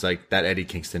reference like that Eddie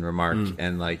Kingston remark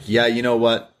and like, yeah, you know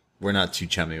what? We're not too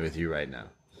chummy with you right now.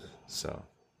 So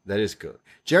that is good.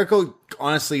 Jericho,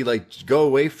 honestly, like go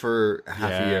away for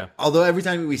half a year. Although every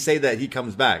time we say that, he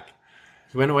comes back.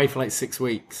 He went away for like 6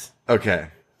 weeks. Okay.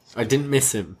 I didn't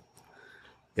miss him.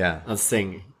 Yeah. That's the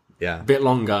thing. Yeah. A bit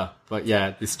longer. But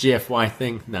yeah, this GFY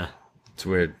thing, nah. It's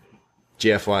weird.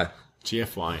 GFY.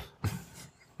 GFY.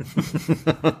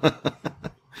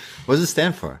 What does it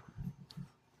stand for?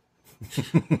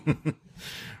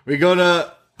 We go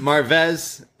to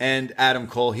Marvez and Adam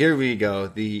Cole. Here we go.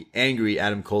 The angry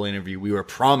Adam Cole interview we were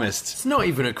promised. It's not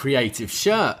even a creative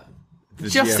shirt. It The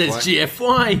just says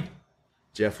GFY.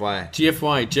 GFY.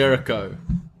 GFY, Jericho.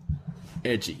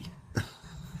 Edgy.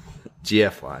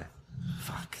 GFY.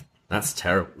 Fuck. That's a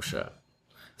terrible shirt.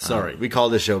 Sorry. We call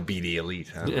this show BDElite.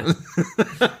 Huh? Yeah.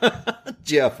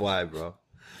 GFY, bro.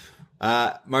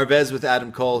 Marvez with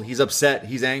Adam Cole. He's upset.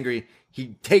 He's angry.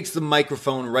 He takes the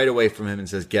microphone right away from him and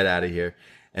says, "Get out of here."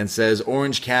 And says,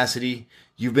 "Orange Cassidy,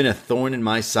 you've been a thorn in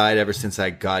my side ever since I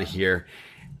got here.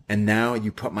 And now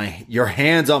you put your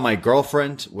hands on my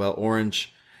girlfriend. Well,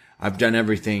 Orange, I've done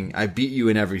everything. I beat you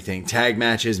in everything. Tag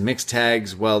matches, mixed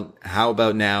tags. Well, how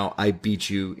about now I beat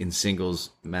you in singles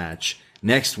match?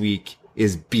 Next week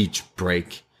is beach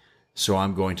break. So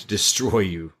I'm going to destroy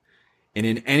you in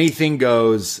an anything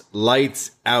goes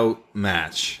lights out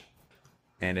match."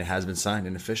 And it has been signed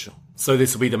and official. So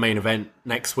this will be the main event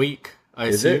next week, I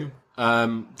assume.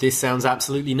 This sounds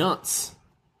absolutely nuts.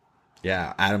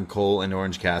 Yeah, Adam Cole and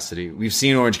Orange Cassidy. We've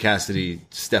seen Orange Cassidy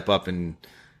step up in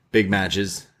big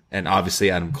matches, and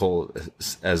obviously Adam Cole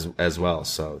as well.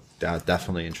 So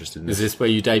definitely interested in this. Is this where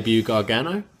you debut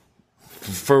Gargano?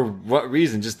 For what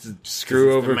reason? Just to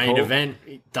screw over the main Cole? event.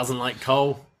 He doesn't like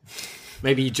Cole.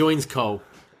 Maybe he joins Cole.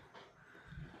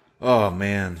 Oh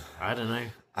man, I don't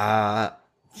know.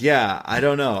 yeah, I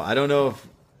don't know. I don't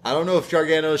know if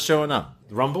Gargano is showing up.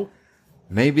 The Rumble?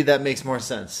 Maybe that makes more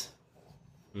sense.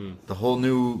 The whole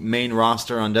new main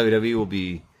roster on WWE will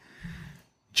be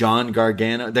John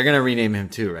Gargano. They're going to rename him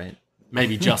too, right?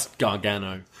 Maybe just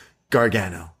Gargano.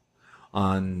 Gargano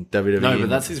on WWE. No, but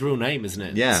that's his real name, isn't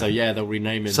it? Yeah. So yeah, they'll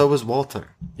rename him. So was Walter.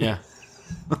 Yeah.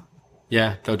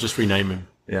 Yeah, they'll just rename him.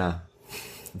 Yeah.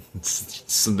 It's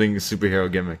something superhero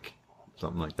gimmick.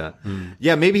 Something like that.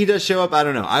 Yeah, maybe he does show up. I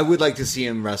don't know. I would like to see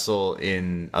him wrestle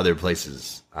in other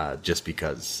places just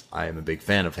because I am a big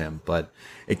fan of him. But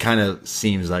it kind of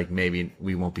seems like maybe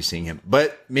we won't be seeing him.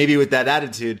 But maybe with that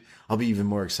attitude, I'll be even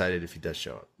more excited if he does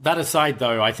show up. That aside,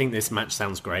 though, I think this match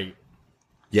sounds great.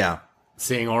 Yeah.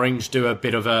 Seeing Orange do a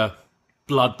bit of a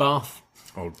bloodbath.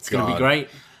 Oh, It's going to be great.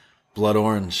 Blood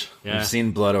Orange. Yeah. We've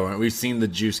seen Blood Orange. We've seen the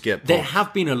juice get pulled. There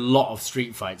have been a lot of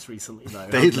street fights recently, though.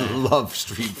 They haven't there? love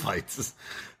street fights.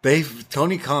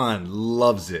 Tony Khan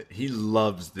loves it. He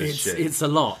loves this shit. It's a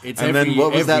lot. It's And then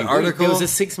what was that article? There was a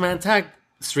 6-man tag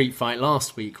street fight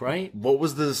last week, right? What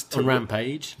was this? On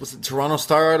Rampage. Was it Toronto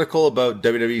Star article about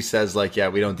WWE says like, yeah,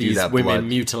 we don't do These that women blood.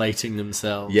 mutilating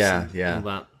themselves. Yeah, and yeah. all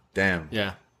that. Damn.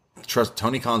 Yeah. Trust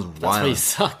Tony Khan's That's why you wild.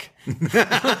 suck.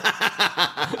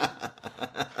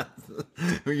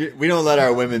 We don't let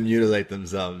our women mutilate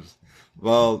themselves.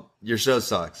 Well, your show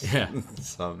sucks. Yeah.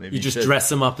 So maybe You just should. dress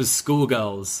them up as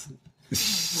schoolgirls.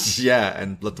 Yeah,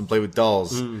 and let them play with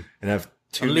dolls and have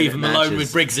 2 And leave them minute alone matches.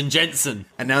 with Briggs and Jensen.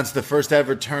 Announce the first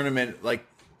ever tournament, like,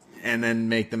 and then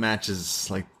make the matches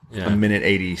like Yeah. a minute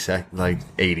 80 like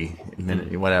 80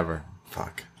 minute whatever.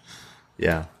 Fuck.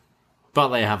 Yeah, But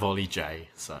they have Ollie J,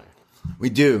 so. we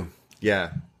do.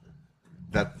 Yeah.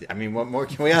 I mean, what more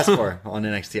can we ask for on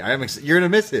NXT? You're gonna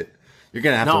miss it. You're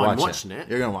gonna have No, to I'm watch watching it.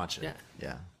 You're gonna watch it. Yeah.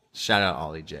 Yeah. Shout out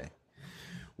Ollie J.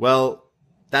 Well,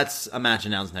 that's a match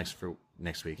announced next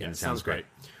week. Yeah, and it sounds great.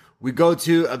 We go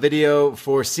to a video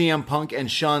for CM Punk and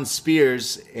Shawn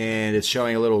Spears, and it's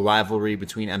showing a little rivalry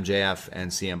between MJF and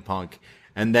CM Punk.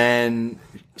 And then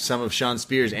some of Shawn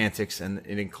Spears' antics, and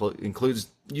it includes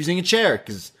using a chair,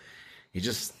 because he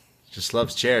just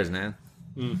loves chairs, man.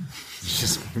 He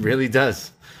just really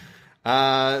does.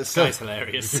 This guy's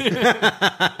hilarious.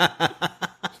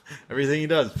 Everything he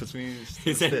does puts me in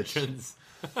His entrance.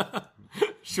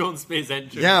 Shawn Spears'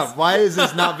 entrance. Yeah, why has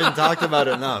this not been talked about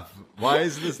enough? Why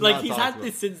is this like not he's talked had about?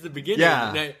 this since the beginning.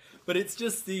 Yeah. You know, but it's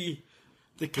just the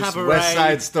This cabaret. West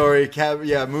Side Story,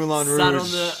 Moulin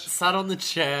Rouge. Sat on the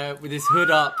chair with his hood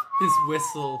up, his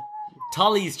whistle.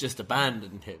 Tully's just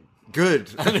abandoned him. Good.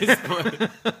 At this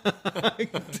point.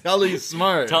 Tully's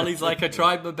smart. Tully's like, I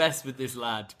tried my best with this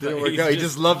lad. But Didn't work out. He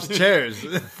just loves chairs.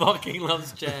 fucking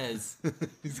loves chairs.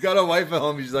 He's got a wife at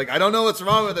home. He's like, I don't know what's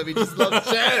wrong with him. He just loves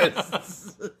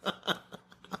chairs.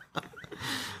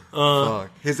 Fuck.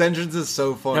 His entrance is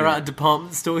so funny. They're at a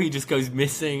department store. He just goes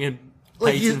missing, and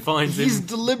Peyton finds him. He's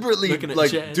deliberately looking at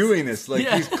like chairs. doing this. Like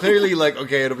he's clearly like,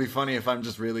 okay, it'll be funny if I'm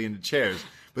just really into chairs.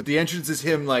 But the entrance is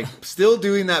him like still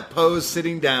doing that pose,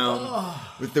 sitting down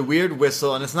with the weird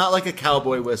whistle, and it's not like a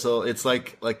cowboy whistle. It's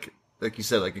like you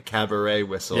said, like a cabaret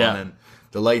whistle, Yeah. and then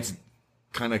the lights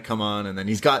kind of come on, and then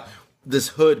he's got this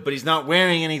hood, but he's not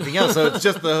wearing anything else, so it's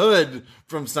just the hood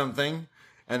from something.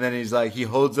 And then he's like, he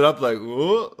holds it up like,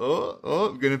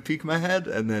 I'm gonna peek my head,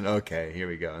 and then okay, here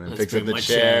we go, and then Let's picks up put the my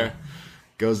chair, chair.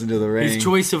 goes into the ring. His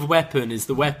choice of weapon is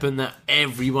the weapon that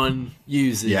everyone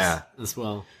uses. Yeah. As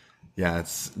well. Yeah,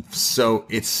 it's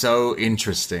so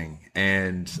interesting,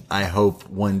 and I hope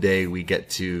one day we get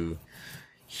to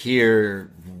hear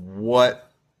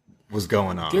what was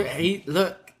going on.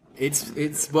 Look,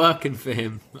 it's working for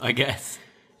him, I guess.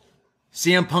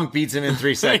 CM Punk beats him in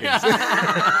 3 seconds.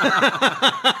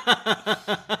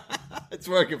 It's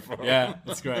working for him. Yeah,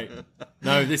 it's great.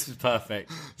 No, this was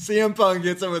perfect. CM Punk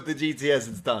hits him with the GTS.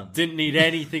 It's done. Didn't need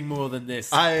anything more than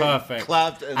this. I Perfect.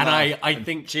 clapped and I laughed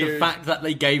think cheered. the fact that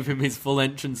they gave him his full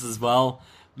entrance as well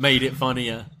made it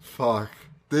funnier. Fuck,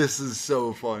 this is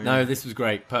so funny. No, this was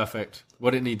great. Perfect.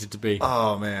 What it needed to be.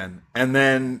 Oh man! And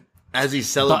then as he's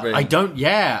But celebrating, I don't.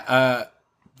 Yeah,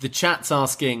 the chat's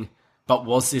asking. But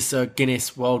was this a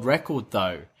Guinness World Record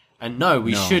though? And no,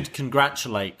 we should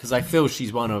congratulate because I feel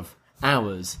she's one of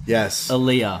ours. Yes,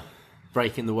 Aaliyah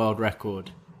breaking the world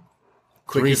record.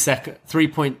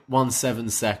 3.17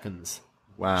 seconds.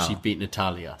 Wow, She beat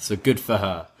Natalia, so good for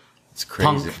her. it's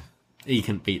crazy. Punk, he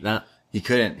couldn't beat that. He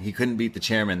couldn't beat the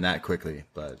chairman that quickly,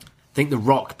 but I think The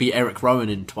Rock beat Eric Rowan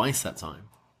in twice that time.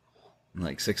 in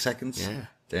like 6 seconds. Yeah.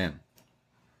 Damn.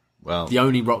 Well, The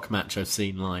only Rock match I've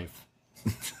seen live.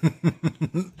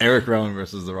 Eric Rowan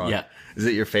versus The Rock. Yeah. Is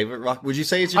it your favorite Rock? Would you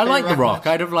say it's your I favorite like The Rock.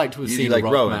 match? I'd have liked to have You seen like a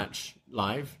Rock Rowan? match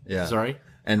live. Yeah. Sorry.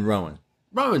 And Rowan.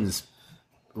 Rowan's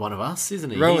one of us,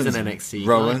 isn't he? Rowan's He's an NXT.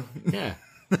 Rowan. guy.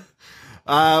 Yeah.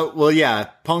 Well, yeah.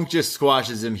 Punk just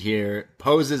squashes him here,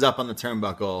 poses up on the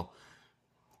turnbuckle.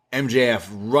 MJF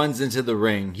runs into the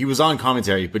ring. He was on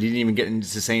commentary, but he didn't even get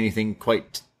to say anything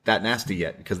quite that nasty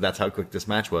yet because that's how quick this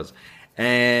match was.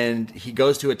 And he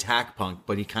goes to attack Punk,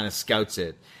 but he kind of scouts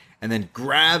it and then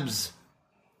grabs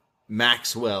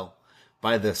Maxwell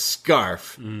by the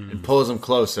scarf and pulls him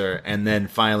closer. And then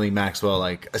finally Maxwell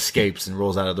like escapes and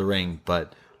rolls out of the ring,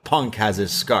 but Punk has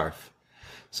his scarf.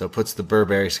 So puts the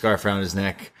Burberry scarf around his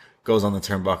neck, goes on the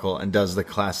turnbuckle and does the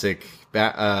classic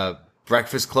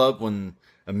Breakfast Club when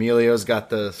Emilio's got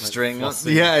the string on.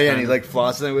 flossing. Yeah, and he's like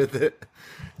flossing with it.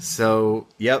 So,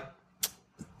 yep.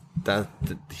 That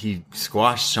he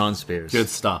squashed Shawn Spears. Good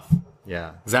stuff.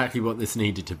 Yeah. Exactly what this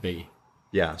needed to be.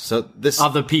 Yeah. So this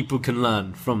Other people can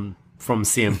learn from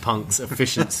CM Punk's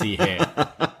efficiency here.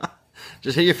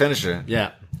 just hit your finisher.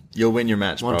 Yeah. You'll win your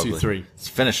match. 1, 2, probably. 3. It's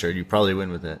finisher. You probably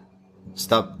win with it.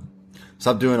 Stop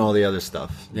doing all the other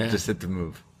stuff. Yeah. Just hit the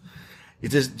move.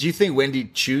 Do you think Wendy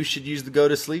Chu should use the go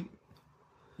to sleep?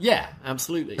 Yeah,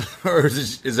 absolutely. Or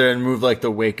is there a move like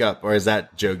the wake up? Or is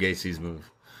that Joe Gacy's move?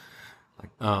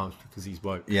 Oh, because he's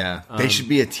woke. Yeah. They should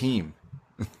be a team.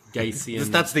 Gacy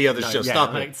and... That's the other show. yeah,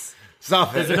 Stop like, it.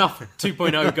 Stop There's it. enough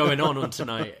 2.0 going on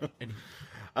tonight.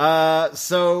 Is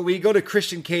So we go to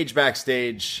Christian Cage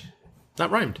backstage.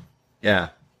 that rhymed? Yeah.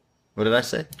 What did I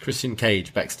say? Christian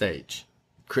Cage backstage.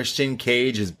 Christian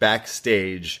Cage is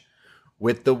backstage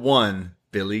with the one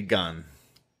Billy Gunn.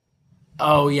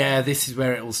 Oh, yeah, this is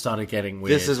where it all started getting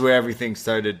weird. This is where everything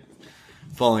started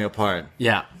falling apart,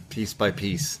 Yeah. piece by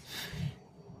piece.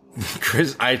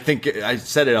 Chris, I think I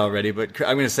said it already, but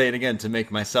I'm going to say it again to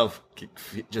make myself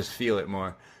just feel it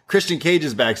more. Christian Cage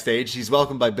is backstage. He's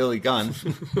welcomed by Billy Gunn,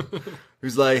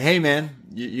 who's like, "Hey, man,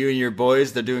 you and your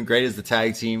boys, they're doing great as the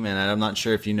tag team. And I'm not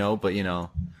sure if you know, but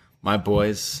my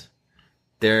boys,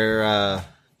 they're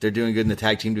doing good in the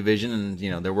tag team division,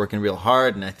 and they're working real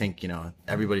hard. And I think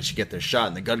everybody should get their shot,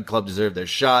 and the Gun Club deserve their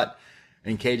shot."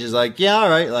 And Cage is like, "Yeah, all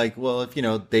right. Like, well, if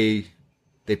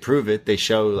they prove it, they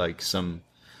show like some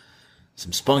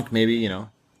spunk, maybe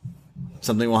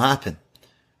something will happen."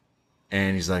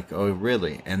 And he's like, "Oh,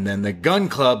 really?" And then the Gun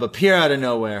Club appear out of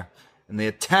nowhere, and they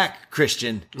attack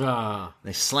Christian.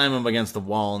 They slam him against the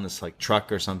wall in this like truck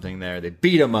or something there. They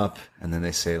beat him up, and then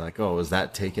they say like, "Oh, was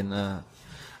that taking a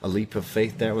leap of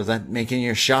faith there? Was that making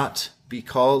your shot be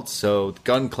called?" So the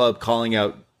Gun Club calling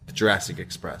out the Jurassic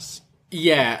Express.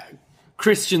 Yeah,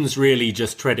 Christian's really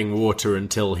just treading water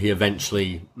until he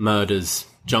eventually murders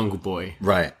Jungle Boy.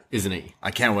 Right. Isn't he?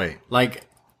 I can't wait. Like,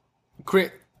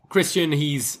 Christian,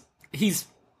 he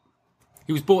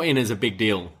was brought in as a big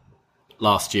deal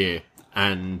last year,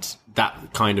 and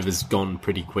that kind of has gone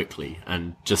pretty quickly.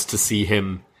 And just to see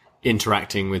him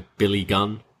interacting with Billy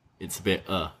Gunn, it's a bit,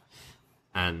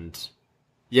 And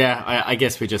yeah, I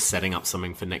guess we're just setting up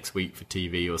something for next week for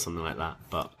TV or something like that.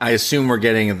 But I assume we're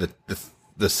getting the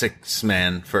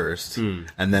 6-man first, and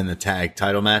then the tag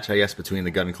title match, I guess, between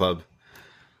the Gun Club.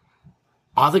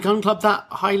 Are the Gun Club that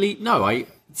highly? No,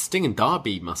 Sting and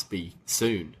Darby must be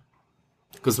soon.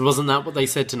 Because wasn't that what they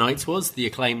said tonight's was? The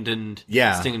Acclaimed and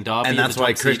Sting and Darby, and that's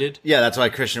why that's why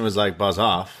Christian was like, "Buzz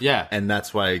off." Yeah, and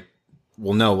that's why.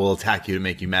 Well, no, we'll attack you to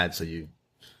make you mad, so you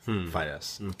fight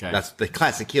us. Okay, that's the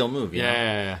classic heel move.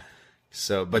 Yeah.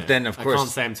 So, but then of course, I can't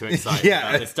say I'm too excited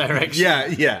about this direction.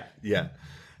 Yeah.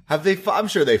 Have they? I'm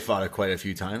sure they fought quite a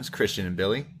few times, Christian and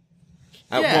Billy.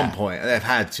 At one point, they've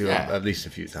had to at least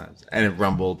a few times, and at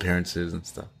Rumble appearances and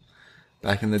stuff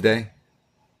back in the day.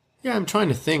 Yeah, I'm trying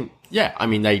to think. Yeah, I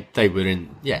mean, they were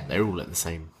in... Yeah, they were all at the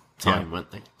same time, weren't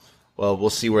they? Well,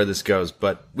 we'll see where this goes.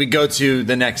 But we go to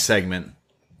the next segment.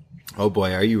 Oh,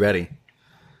 boy, are you ready?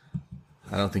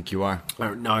 I don't think you are.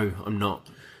 Oh, no, I'm not.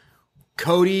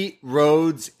 Cody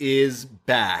Rhodes is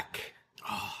back.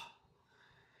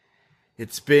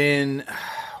 It's been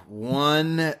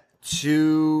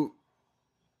 1-2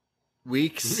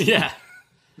 weeks. Yeah.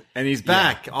 And he's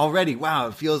back already. Wow,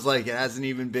 it feels like it hasn't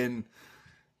even been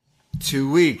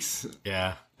 2 weeks.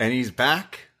 Yeah. And he's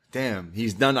back? Damn.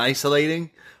 He's done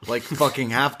isolating like fucking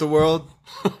half the world.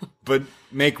 But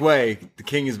make way. The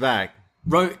king is back.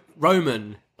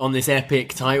 Roman, on this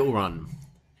epic title run,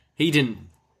 he didn't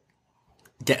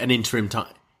get an interim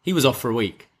title. He was off for a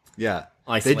week. Yeah.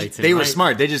 Isolating. They were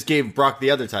smart. They just gave Brock the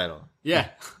other title. Yeah.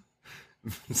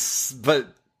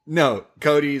 But no,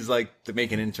 Cody's like to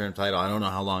make an interim title. I don't know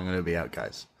how long it'll be out,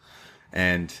 guys.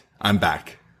 And I'm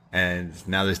back. And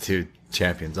now there's 2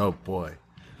 champions. Oh, boy.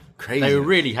 Crazy. They were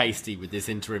really hasty with this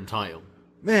interim title.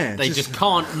 Man. They just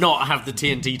can't not have the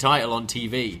TNT title on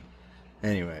TV.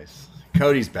 Anyways,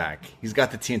 Cody's back. He's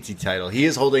got the TNT title. He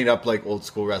is holding it up like old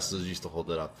school wrestlers used to hold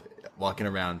it up. Walking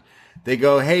around. They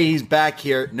go, "Hey, he's back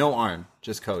here." No Arn,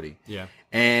 just Cody. Yeah.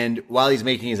 And while he's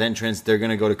making his entrance, they're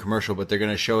going to go to commercial, but they're going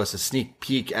to show us a sneak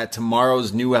peek at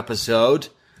tomorrow's new episode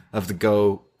of the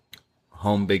Go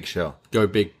Home Big Show. Go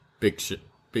Big Show.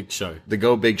 The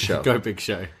Go Big Show. Go Big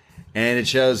Show. And it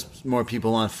shows more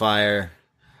people on fire,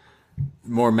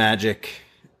 more magic,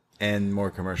 and more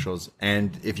commercials.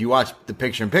 And if you watch the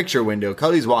picture-in-picture window,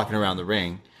 Cody's walking around the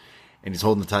ring, and he's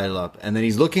holding the title up, and then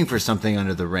he's looking for something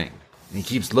under the ring. And he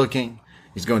keeps looking.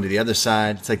 He's going to the other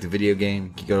side. It's like the video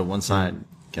game. You go to one side,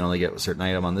 you can only get a certain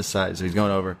item on this side. So he's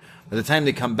going over. By the time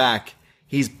they come back,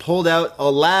 he's pulled out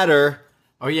a ladder.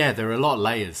 Oh, yeah, there are a lot of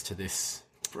layers to this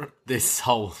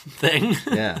whole thing.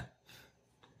 Yeah.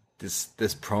 This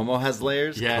promo has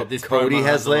layers. Yeah, this Cody promo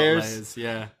has a lot of layers.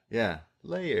 Yeah. Yeah,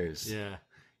 layers. Yeah.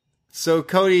 So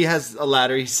Cody has a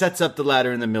ladder. He sets up the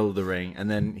ladder in the middle of the ring,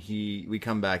 and then we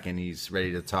come back and he's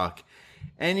ready to talk.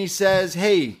 And he says,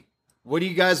 "Hey, what do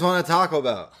you guys want to talk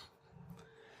about?"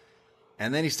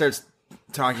 And then he starts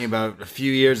talking about a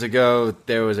few years ago,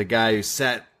 there was a guy who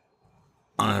sat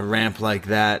on a ramp like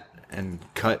that and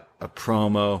cut a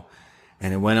promo,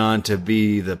 and it went on to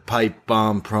be the pipe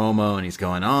bomb promo, and he's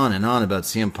going on and on about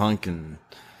CM Punk and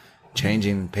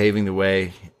paving the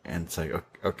way, and it's like,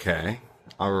 okay,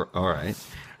 all right.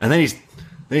 And then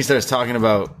he starts talking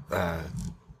about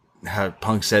how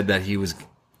Punk said that he was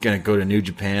going to go to New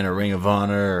Japan or Ring of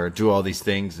Honor or do all these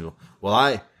things. Well,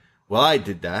 I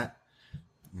did that.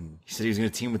 And he said he was going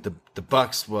to team with the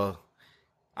Bucks. Well,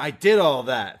 I did all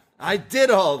that.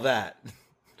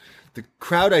 The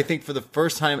crowd, I think, for the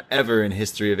first time ever in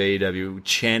history of AEW,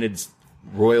 chanted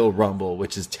Royal Rumble,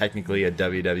 which is technically a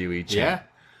WWE chant.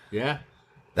 Yeah.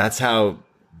 That's how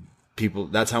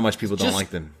much people don't like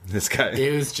them. This guy.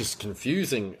 It was just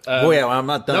confusing. Oh yeah, well, I'm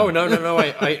not done. No.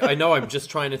 I know. I'm just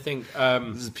trying to think.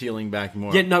 This is peeling back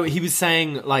more. Yeah, no. He was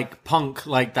saying like Punk,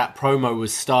 like that promo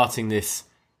was starting this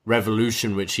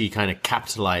revolution, which he kind of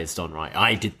capitalized on. Right,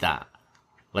 I did that.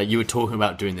 Like you were talking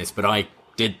about doing this, but I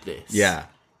did this. Yeah.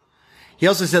 He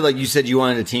also said, like, you said you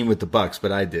wanted a team with the Bucks,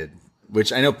 but I did.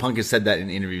 Which I know Punk has said that in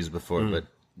interviews before, but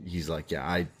he's like,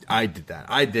 yeah, I did that.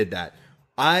 I did that.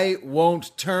 I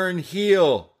won't turn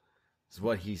heel, is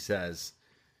what he says.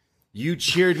 You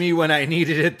cheered me when I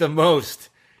needed it the most.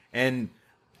 And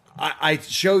I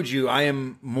showed you I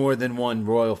am more than one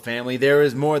royal family. There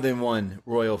is more than one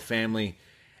royal family.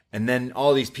 And then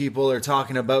all these people are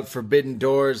talking about forbidden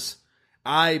doors.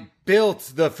 I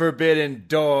built the forbidden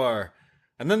door.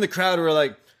 And then the crowd were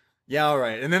like, yeah, all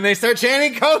right. And then they start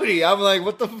chanting Cody. I'm like,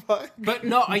 what the fuck? But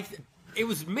no, it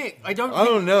was Mick. I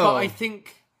don't know. But I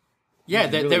think, yeah,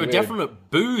 there were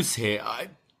definite boos here.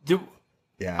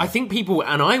 Yeah. I think people,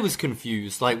 and I was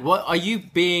confused. Like, what are you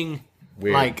being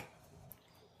weird, like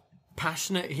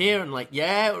passionate here and like,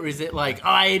 yeah, or is it like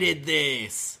I did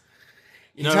this?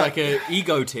 You know, like an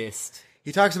egotist.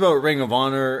 He talks about Ring of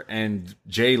Honor and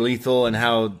Jay Lethal and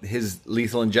how his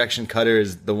lethal injection cutter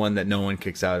is the one that no one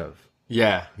kicks out of.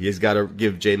 Yeah. He's got to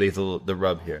give Jay Lethal the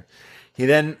rub here. He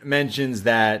then mentions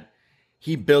that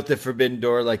he built the Forbidden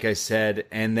Door, like I said,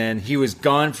 and then he was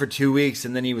gone for 2 weeks,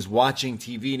 and then he was watching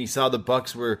TV, and he saw the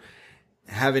Bucks were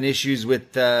having issues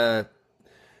with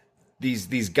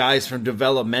these guys from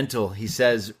developmental. He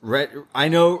says, I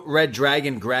know Red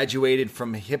Dragon graduated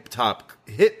from hip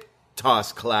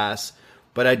toss class,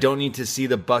 but I don't need to see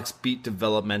the Bucks beat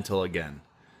developmental again.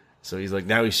 So he's like,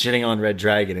 now he's shitting on Red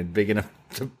Dragon and bigging up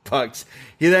the Bucks.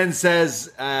 He then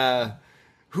says,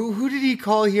 who did he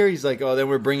call here? He's like, oh, then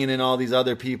we're bringing in all these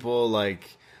other people like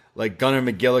Gunnar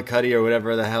McGillicuddy or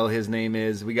whatever the hell his name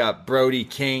is. We got Brody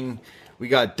King. We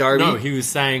got Darby. No, he was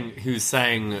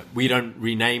saying we don't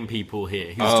rename people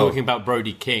here. He was talking about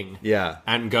Brody King. Yeah.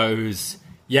 And goes,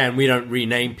 yeah, and we don't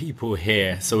rename people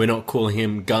here, so we're not calling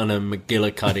him Gunnar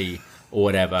McGillicuddy or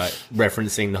whatever,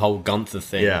 referencing the whole Gunther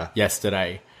thing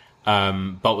yesterday.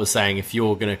 But was saying if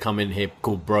you're going to come in here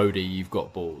called Brody, you've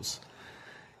got balls.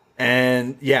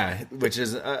 And yeah, which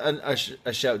is a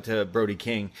shout to Brody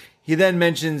King. He then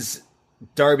mentions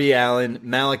Darby Allin,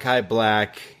 Malachi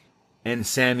Black, and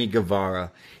Sammy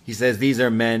Guevara. He says these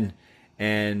are men,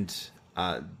 and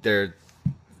they're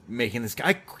making this guy.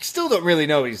 I still don't really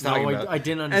know what he's talking about. I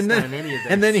didn't understand any of this.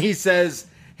 And then he says,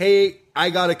 hey, I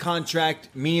got a contract,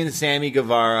 me and Sammy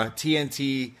Guevara,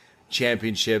 TNT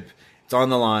Championship. It's on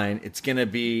the line. It's going to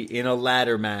be in a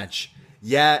ladder match.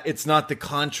 Yeah, it's not the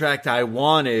contract I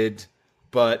wanted,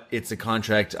 but it's a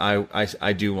contract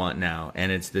I do want now,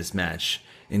 and it's this match.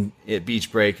 At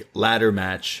Beach Break, ladder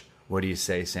match. What do you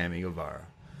say, Sammy Guevara?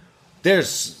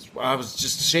 I was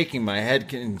just shaking my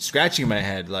head and scratching my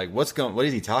head, like, what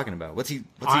is he talking about? What's he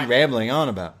rambling on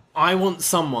about? I want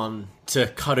someone to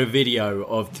cut a video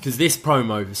of, because this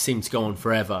promo seemed to go on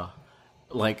forever,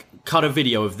 like, cut a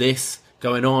video of this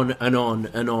going on and on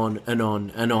and on and on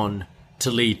and on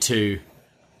to lead to,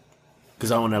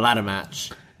 because I want a ladder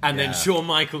match. And then Shawn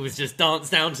Michaels just dance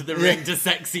down to the ring to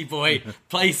Sexy Boy,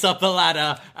 place up a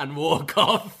ladder, and walk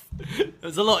off. It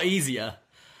was a lot easier.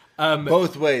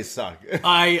 Both ways suck.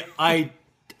 I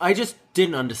just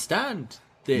didn't understand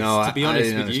this, to be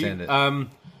honest with you. It.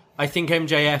 I think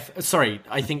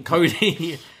I think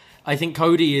Cody I think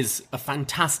Cody is a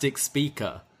fantastic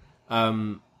speaker.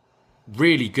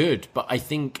 Really good, but I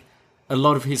think a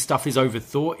lot of his stuff is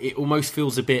overthought. It almost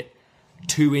feels a bit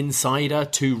too insider,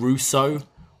 too Russo,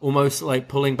 almost like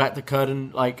pulling back the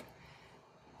curtain, like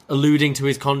alluding to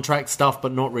his contract stuff,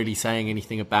 but not really saying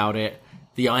anything about it.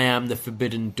 The I am the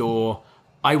forbidden door.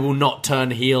 I will not turn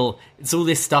heel. It's all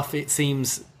this stuff, it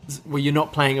seems, where you're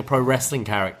not playing a pro wrestling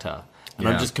character. And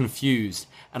I'm just confused.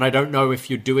 And I don't know if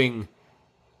you're doing...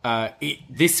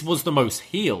 this was the most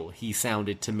heel he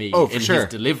sounded to me in his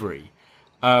delivery.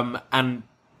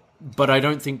 But I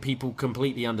don't think people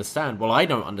completely understand. Well, I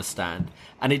don't understand.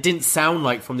 And it didn't sound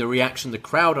like from the reaction the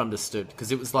crowd understood.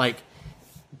 Because it was like,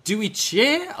 do we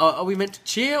cheer? Are we meant to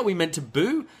cheer? Are we meant to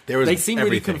boo? They seem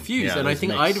really confused. And I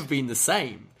think I'd have been the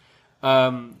same.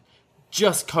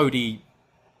 Just Cody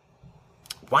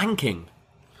wanking.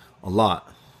 A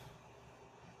lot.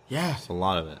 Yeah. It's a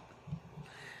lot of it.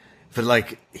 But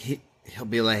like, he'll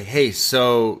be like, hey,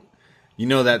 so... You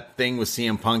know that thing with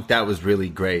CM Punk? That was really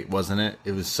great, wasn't it?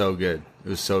 It was so good. It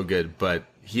was so good. But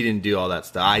he didn't do all that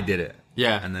stuff. I did it.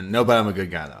 Yeah. And then, no, but I'm a good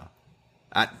guy,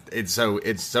 though. It's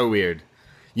so weird.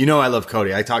 You know I love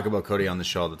Cody. I talk about Cody on the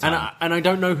show all the time. And I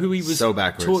don't know who he was so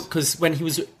backwards because when he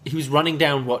was running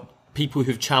down what people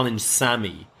who've challenged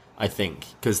Sammy, I think,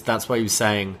 because that's why he was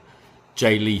saying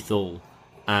Jay Lethal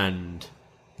and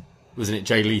wasn't it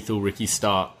Jay Lethal, Ricky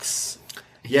Starks?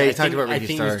 Yeah, he talked about Ricky Starks. I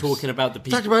think he was talking about the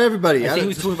people. Talked about everybody. I think he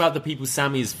was talking about the people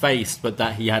Sammy has faced, but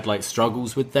that he had like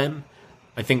struggles with them.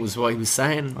 I think was what he was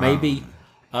saying. Maybe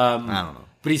I don't know.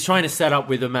 But he's trying to set up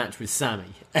with a match with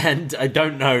Sammy, and I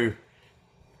don't know.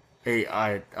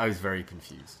 I was very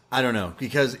confused. I don't know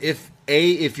because if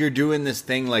you're doing this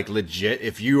thing like legit,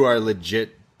 if you are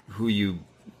legit who you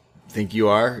think you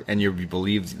are, and you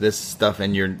believe this stuff,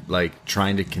 and you're like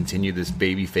trying to continue this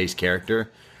babyface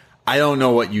character, I don't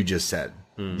know what you just said.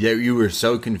 Yeah, you were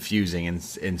so confusing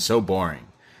and so boring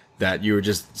that you were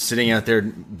just sitting out there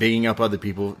bigging up other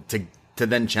people to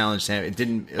then challenge Sam. It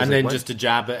didn't. It was and then just a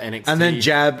jab at NXT. And then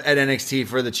jab at NXT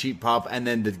for the cheap pop. And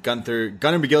then the Gunner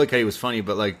McGillicuddy was funny,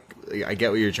 but like, I get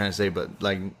what you're trying to say, but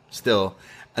like, still.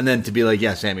 And then to be like,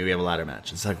 yeah, Sammy, we have a ladder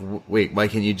match. It's like, wait, why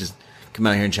can't you just come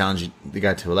out here and challenge the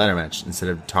guy to a ladder match instead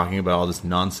of talking about all this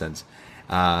nonsense?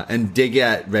 And dig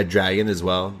at Red Dragon as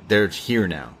well. They're here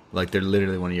now. Like, they're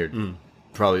literally one of your...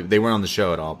 Probably they weren't on the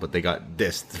show at all, but they got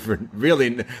dissed for really.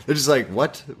 They're just like,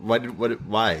 what?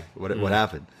 Why? What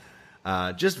happened?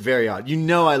 Just very odd. You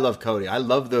know, I love Cody. I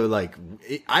love the like.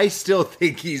 I still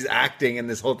think he's acting, and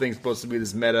this whole thing's supposed to be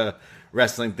this meta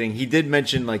wrestling thing. He did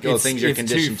mention like, things are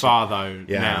conditioned. It's too far though.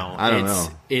 Yeah, now I don't know.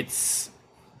 It's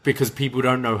because people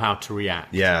don't know how to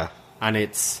react. Yeah, and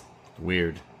it's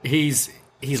weird. He's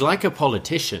like a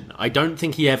politician. I don't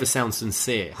think he ever sounds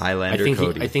sincere. Highlander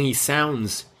Cody. I think he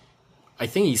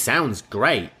sounds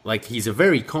great. Like, he's a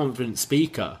very confident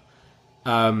speaker.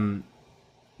 But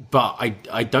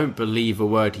I don't believe a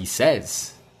word he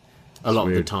says a lot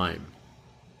of the time.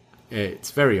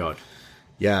 It's very odd.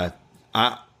 Yeah.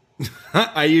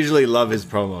 I usually love his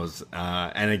promos.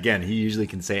 And again, he usually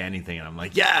can say anything. And I'm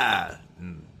like, yeah.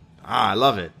 I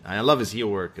love it. I love his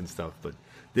heel work and stuff. But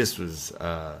this was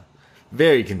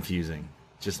very confusing.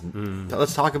 Just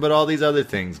let's talk about all these other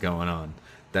things going on.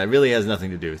 That really has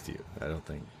nothing to do with you, I don't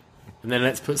think. And then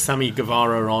let's put Sammy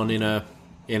Guevara on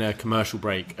in a commercial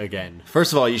break again.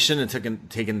 First of all, you shouldn't have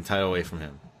taken the title away from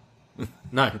him.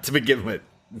 No. To begin with.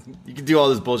 You can do all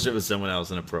this bullshit with someone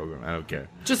else in a program. I don't care.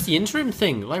 Just the interim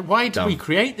thing. Like, why did we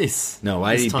create this? No,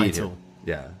 why did he beat title? him?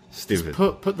 Yeah, stupid.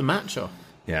 Just put the match off.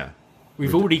 Yeah.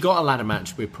 We've already got a ladder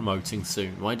match we're promoting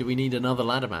soon. Why do we need another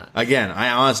ladder match? Again,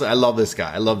 I love this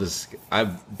guy. I'm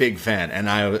a big fan,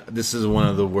 and this is one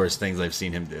of the worst things I've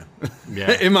seen him do.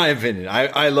 Yeah. In my opinion.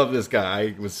 I love this guy.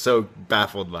 I was so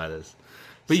baffled by this.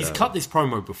 But he's cut this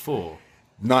promo before.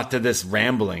 Not to this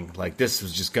rambling. Like, this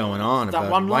was just going on. That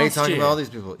about one why are you last talking year. about all these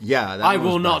people? Yeah. I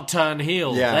will not turn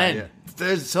heel then. Yeah.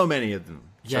 There's so many of them.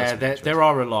 There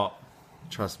are a lot.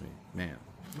 Trust me, man.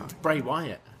 Bray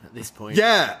Wyatt. At this point.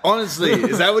 Yeah, honestly,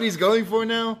 is that what he's going for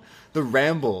now? The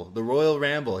Ramble, the Royal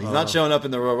Ramble. He's not showing up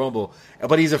in the Royal Rumble,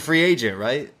 but he's a free agent,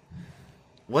 right?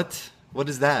 What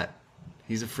is that?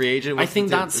 He's a free agent? I think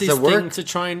that's his thing to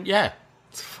try and,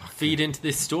 feed into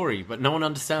this story, but no one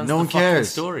understands the fucking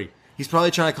story. He's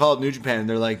probably trying to call up New Japan, and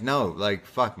they're like, no, like,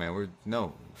 fuck, man,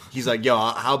 no. He's like, yo,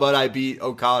 how about I beat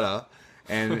Okada?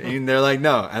 And they're like,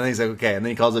 no. And then he's like, okay. And then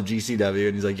he calls up GCW,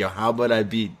 and he's like, yo, how about I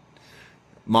beat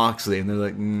Moxley? And they're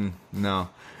like, no.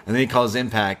 And then he calls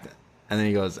Impact, and then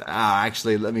he goes,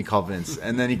 actually, let me call Vince.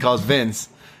 And then he calls Vince,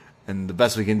 and the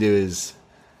best we can do is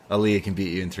Aaliyah can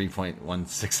beat you in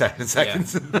 3.16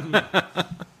 seconds. Yeah.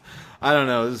 I don't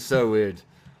know. This is so weird.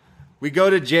 We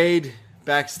go to Jade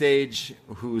backstage,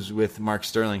 who's with Mark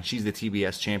Sterling. She's the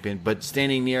TBS champion, but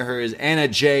standing near her is Anna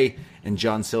Jay and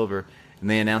John Silver. And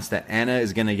they announced that Anna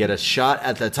is going to get a shot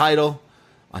at the title,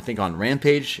 I think on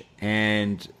Rampage,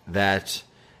 and that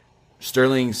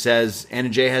Sterling says Anna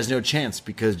Jay has no chance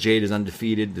because Jade is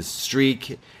undefeated, the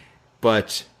streak,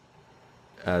 but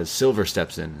Silver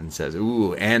steps in and says,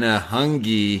 ooh, Anna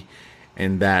Hungy,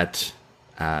 and that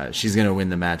she's going to win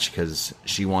the match because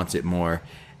she wants it more.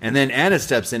 And then Anna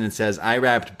steps in and says, I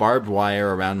wrapped barbed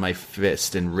wire around my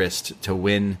fist and wrist to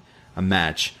win a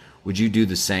match. Would you do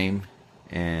the same?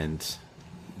 And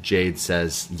Jade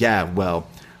says, yeah, well,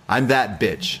 I'm that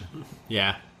bitch.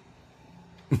 Yeah.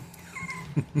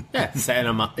 Yeah, setting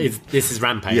them up. This is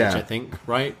Rampage, I think,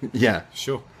 right? Yeah.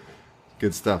 Sure.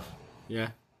 Good stuff. Yeah.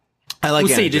 I like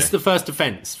We'll Anna see. Jay. This is the first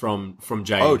defense from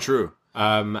Jade. Oh, true.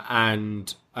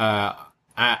 And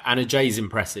Anna Jay's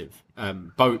impressive.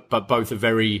 Both are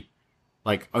very,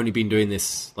 like, only been doing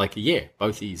this like a year.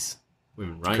 Both these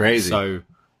women, right? Crazy. So,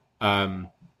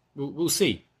 we'll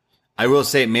see. I will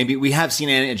say maybe we have seen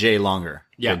Anna Jay longer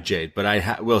than Yeah. Jade, but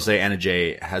I will say Anna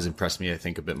Jay has impressed me, I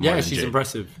think, a bit more. Yeah, than she's Jade.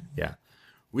 impressive. Yeah.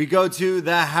 We go to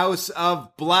the House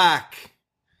of Black,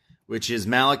 which is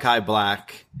Malachi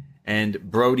Black and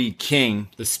Brody King.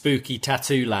 The spooky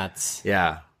tattoo lads.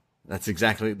 Yeah. That's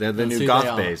exactly, they're the That's new who goth they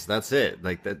are. base. That's it.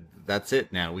 Like that's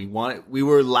it now. We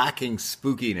were lacking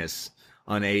spookiness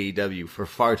on AEW for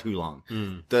far too long.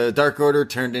 The Dark Order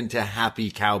turned into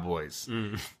happy cowboys.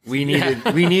 We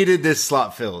needed this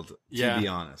slot filled, to be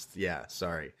honest. Yeah,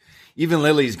 sorry. Even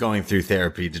Lily's going through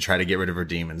therapy to try to get rid of her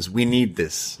demons. We need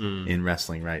this in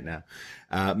wrestling right now.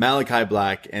 Malachi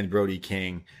Black and Brody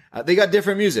King. They got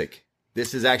different music.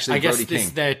 This is actually I guess Brody this King.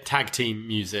 is their tag team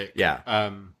music. Yeah.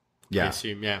 I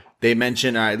assume, yeah. They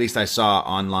mention, or at least I saw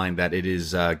online, that it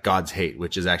is God's Hate,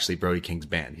 which is actually Brody King's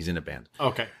band. He's in a band.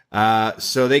 Okay.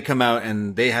 So they come out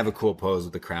and they have a cool pose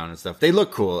with the crown and stuff. They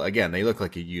look cool. Again, they look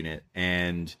like a unit.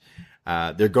 And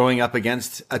they're going up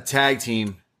against a tag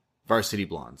team, Varsity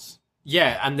Blondes.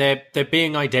 Yeah, and they're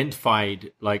being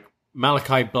identified like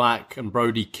Malachi Black and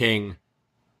Brody King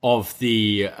of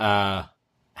the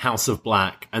House of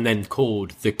Black, and then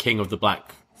called the King of the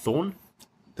Black Thorn?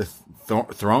 The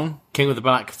throne? King of the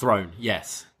Black Throne,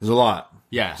 yes. There's a lot.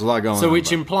 Yeah. There's a lot going on. So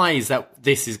which implies that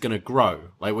this is going to grow.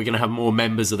 Like, we're going to have more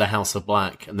members of the House of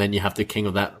Black, and then you have the King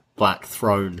of that Black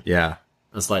Throne Yeah.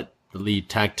 as, like, the lead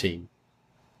tag team,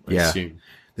 I Yeah. assume.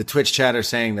 The Twitch chat are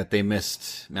saying that they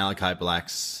missed Malachi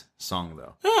Black's song,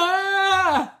 though.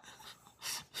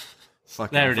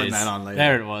 Fuck, There I'm it putting is. that on later.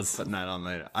 There it was. Putting that on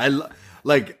later.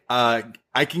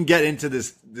 I can get into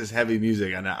this heavy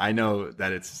music, and I know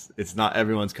that it's not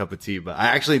everyone's cup of tea, but I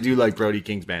actually do like Brody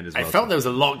King's band as well. I felt there was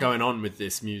a lot going on with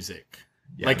this music.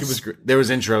 Yeah, like, it was there was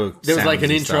intro. There was like sounds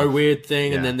an and intro stuff. weird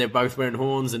thing, Yeah. and then they're both wearing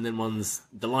horns, and then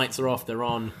the lights are off, they're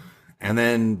on. And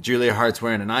then Julia Hart's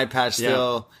wearing an eye patch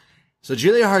still. So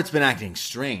Julia Hart's been acting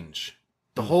strange.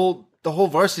 The whole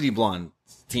Varsity Blonde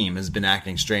team has been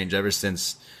acting strange ever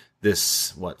since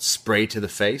this spray to the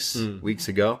face weeks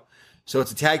ago. So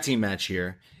it's a tag team match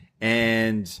here,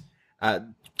 and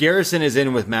Garrison is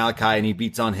in with Malachi, and he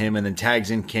beats on him, and then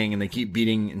tags in King, and they keep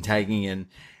beating and tagging in,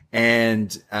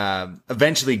 and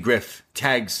eventually Griff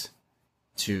tags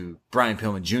to Brian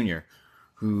Pillman Jr.,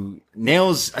 who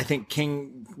nails, I think,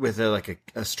 King with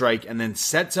a strike, and then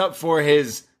sets up for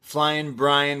his Flying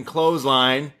Brian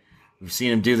clothesline. We've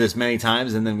seen him do this many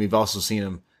times, and then we've also seen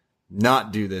him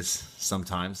not do this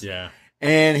sometimes. Yeah.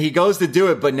 And he goes to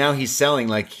do it, but now he's selling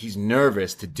like he's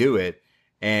nervous to do it,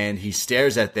 and he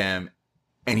stares at them,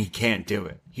 and he can't do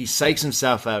it. He psychs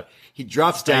himself out. He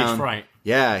drops Stage down. fright.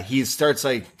 Yeah, he starts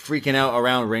like freaking out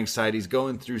around ringside. He's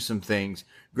going through some things.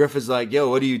 Griff is like, yo,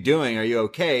 what are you doing? Are you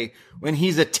okay? When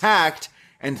he's attacked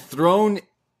and thrown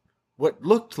what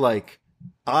looked like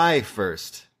eye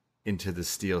first into the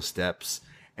steel steps.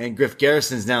 And Griff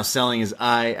Garrison's now selling his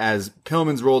eye as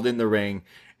Pillman's rolled in the ring.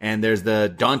 And there's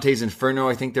the Dante's Inferno,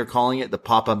 I think they're calling it, the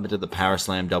pop-up into the Power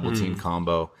Slam double team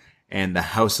combo. And the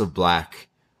House of Black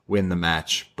win the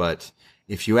match. But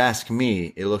if you ask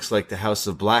me, it looks like the House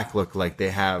of Black look like they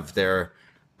have their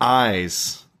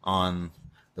eyes on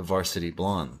the Varsity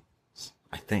Blondes.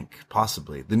 I think,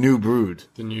 possibly. The New Brood.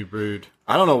 The New Brood.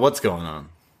 I don't know what's going on.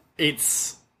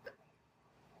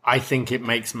 I think it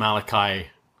makes Malachi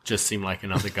just seem like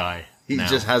another guy. He now.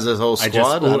 just has his whole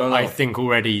squad? I don't know. I think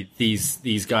already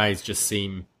these guys just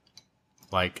seem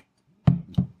like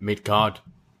mid-card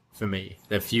for me.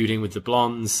 They're feuding with the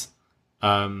Blondes.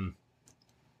 I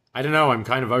don't know. I'm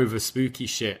kind of over spooky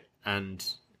shit. And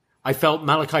I felt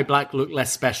Malachi Black looked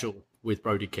less special with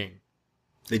Brody King.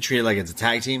 They treat it like it's a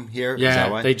tag team here? Is that Yeah,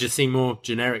 why? they just seem more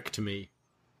generic to me.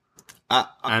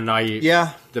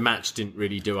 Yeah. The match didn't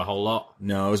really do a whole lot.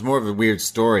 No, it was more of a weird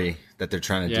story that they're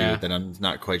trying to Yeah. do that I'm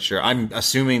not quite sure. I'm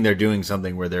assuming they're doing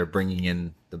something where they're bringing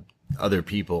in the other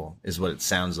people, is what it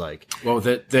sounds like. Well,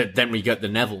 then we get the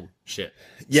Neville shit.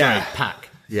 Yeah. Sorry, Pac.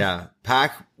 Yeah.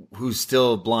 Pac, who's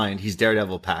still blind, he's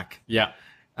Daredevil Pac. Yeah.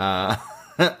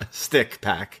 Stick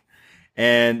Pac.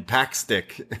 And Pac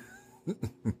Stick.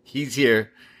 He's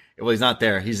here. Well, he's not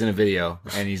there. He's in a video.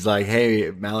 And he's like, hey,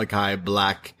 Malachi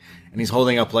Black. And he's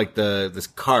holding up like this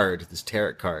card, this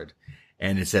tarot card.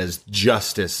 And it says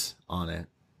justice on it.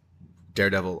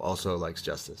 Daredevil also likes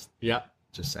justice. Yeah.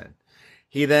 Just saying.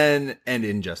 And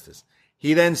injustice.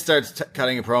 He then starts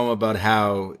cutting a promo about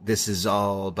how this is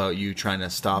all about you trying to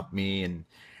stop me, and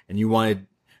you wanted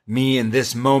me in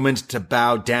this moment to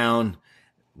bow down.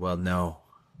 Well, no.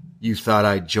 You thought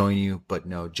I'd join you, but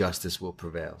no, justice will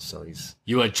prevail. So he's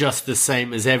You are just the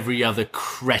same as every other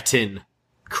cretin.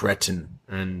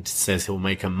 And says he'll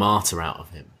make a martyr out of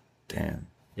him. Damn.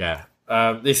 Yeah.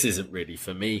 This isn't really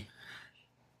for me.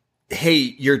 hey,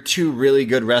 you're two really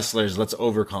good wrestlers. Let's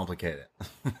overcomplicate it.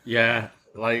 Yeah,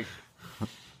 like,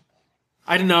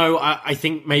 I don't know. I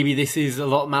think maybe this is a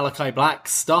lot of Malachi Black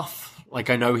stuff. Like,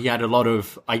 I know he had a lot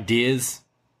of ideas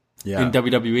in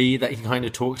WWE that he kind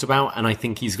of talked about, and I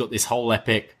think he's got this whole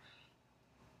epic,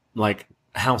 like,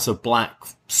 House of Black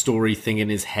story thing in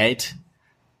his head,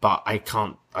 but I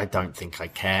don't think I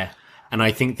care. And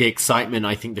I think the excitement,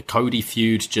 I think the Cody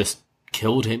feud just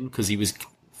killed him, because he was,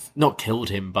 not killed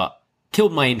him, but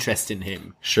killed my interest in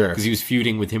him. Sure. Because he was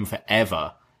feuding with him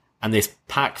forever. And this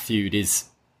Pac feud is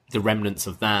the remnants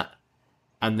of that.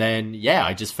 And then, yeah,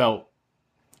 I just felt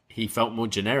he felt more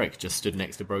generic, just stood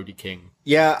next to Brody King.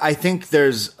 Yeah, I think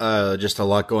there's just a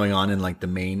lot going on in like the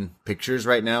main pictures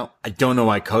right now. I don't know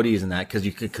why Cody is in that, because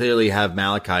you could clearly have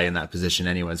Malachi in that position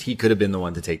anyways. He could have been the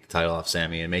one to take the title off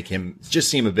Sammy and make him just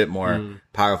seem a bit more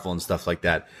powerful and stuff like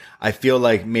that. I feel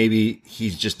like maybe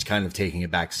he's just kind of taking a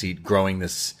back seat, growing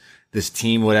this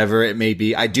team, whatever it may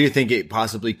be. I do think it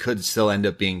possibly could still end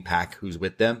up being Pac who's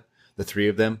with them, the three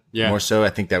of them. Yeah. More so. I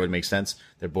think that would make sense.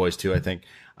 They're boys too, I think.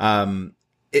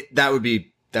 That would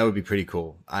be pretty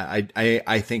cool.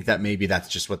 I think that maybe that's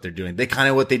just what they're doing. They kind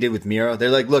of what they did with Miro.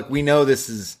 They're like, look, we know this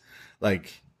is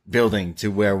like building to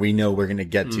where we know we're going to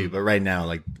get to, but right now,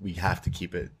 like, we have to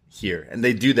keep it here. And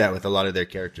they do that with a lot of their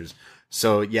characters.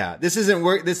 So yeah, this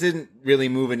didn't really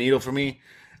move a needle for me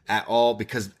at all,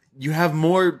 because you have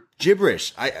more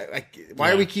gibberish.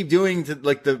 Why do we keep doing to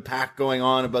like the Pac going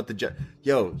on about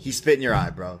yo, he spit in your eye,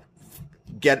 bro.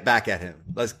 Get back at him.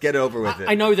 Let's get over with it.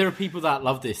 I know there are people that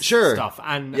love this stuff,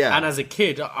 and as a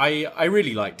kid, I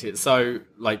really liked it. So,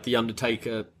 like the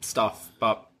Undertaker stuff,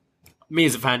 but me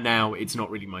as a fan now, it's not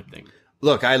really my thing.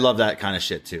 Look, I love that kind of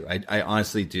shit too. I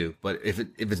honestly do. But if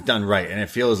it's done right, and it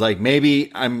feels like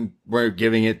maybe we're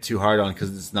giving it too hard on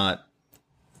because it's not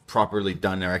properly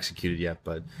done or executed yet.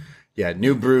 But yeah,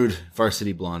 New Brood,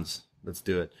 Varsity Blondes. Let's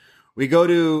do it. We go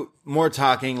to more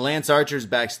talking. Lance Archer's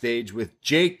backstage with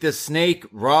Jake the Snake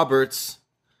Roberts.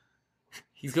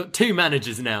 He's got two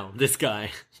managers now, this guy.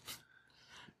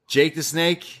 Jake the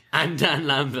Snake. And Dan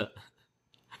Lambert.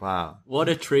 Wow. What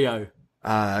a trio.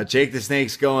 Jake the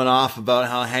Snake's going off about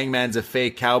how Hangman's a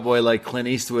fake cowboy like Clint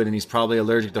Eastwood, and he's probably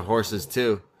allergic to horses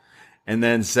too. And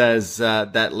then says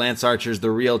that Lance Archer's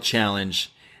the real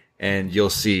challenge, and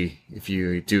you'll see if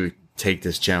you do take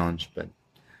this challenge. But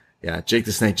yeah, Jake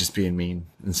the Snake just being mean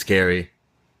and scary.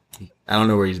 I don't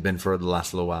know where he's been for the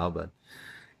last little while, but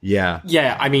yeah.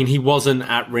 Yeah, I mean, he wasn't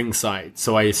at ringside,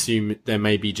 so I assume they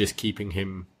may be just keeping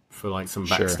him for like some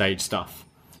backstage stuff.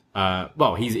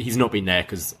 Well, he's not been there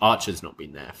because Archer's not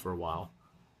been there for a while.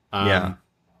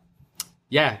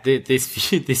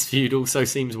 This feud also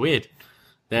seems weird.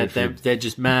 They're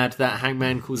just mad that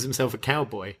Hangman calls himself a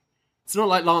cowboy. It's not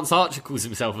like Lance Archer calls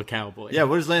himself a cowboy. Yeah,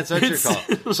 what does Lance Archer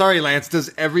call? Sorry, Lance, does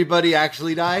everybody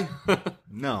actually die?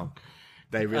 No,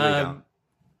 they really don't.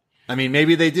 I mean,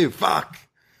 maybe they do. Fuck.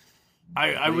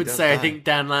 I would say die. I think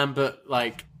Dan Lambert,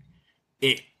 like,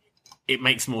 it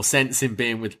makes more sense in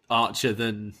being with Archer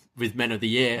than with Men of the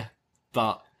Year.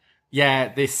 But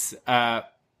yeah, this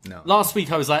last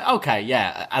week I was like, okay,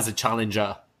 yeah, as a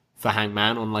challenger for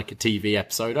Hangman on like a TV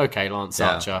episode, okay, Lance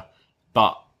Archer.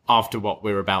 But after what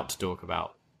we're about to talk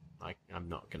about, like, I'm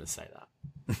not going to say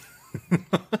that.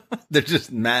 They're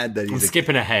just mad that he's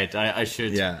skipping ahead. I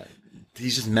should. Yeah,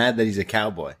 he's just mad that he's a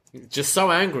cowboy. Just so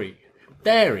angry.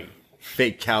 Dairy.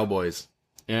 Fake cowboys.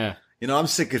 Yeah. You know, I'm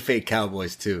sick of fake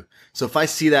cowboys too. So if I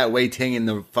see that Wei Ting in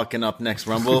the fucking Up Next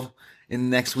Rumble in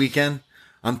next weekend,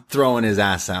 I'm throwing his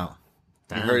ass out.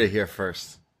 Damn. You heard it here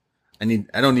first. I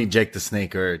don't need Jake the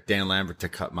Snake or Dan Lambert to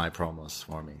cut my promos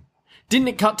for me. Didn't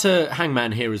it cut to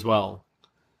Hangman here as well?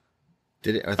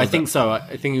 Did it? I think so.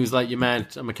 I think he was like, "You're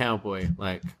mad, I'm a cowboy."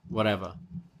 Like, whatever.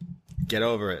 Get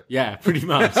over it. Yeah, pretty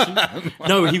much.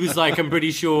 No, he was like, I'm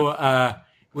pretty sure...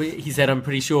 he said, I'm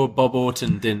pretty sure Bob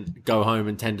Orton didn't go home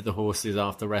and tend to the horses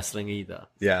after wrestling either.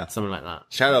 Yeah. Something like that.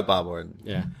 Shout out Bob Orton.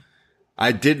 Yeah.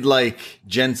 I did like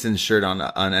Jensen's shirt on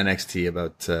NXT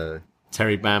about...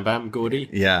 Terry Bam Bam Gordy.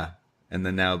 Yeah. And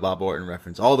then now Bob Orton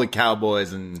reference. All the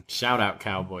Cowboys and... Shout out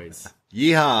Cowboys.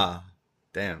 Yeehaw.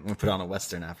 Damn, I'm going to put on a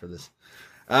Western after this.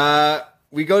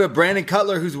 We go to Brandon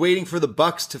Cutler, who's waiting for the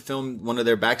Bucks to film one of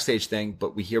their backstage thing.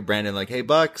 But we hear Brandon like, hey,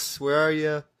 Bucks, where are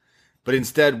you? But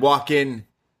instead walk in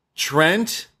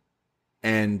Trent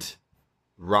and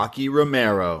Rocky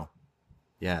Romero.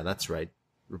 Yeah, that's right.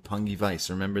 Roppongi Vice.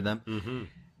 Remember them? Mm-hmm.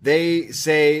 They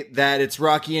say that it's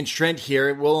Rocky and Trent here.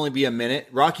 It will only be a minute.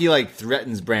 Rocky, like,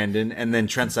 threatens Brandon, and then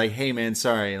Trent's like, hey, man,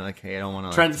 sorry. And like, hey, I don't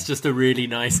want to... Trent's just a really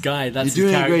nice guy. That's You're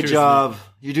doing a great job.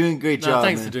 You're doing a great job,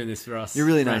 thanks man. for doing this for us. You're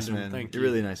really nice, Brandon. man. Thank You're you.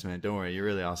 really nice, man. Don't worry. You're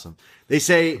really awesome. They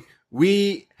say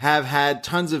We have had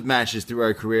tons of matches through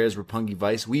our careers, Roppongi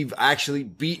Vice. We've actually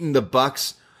beaten the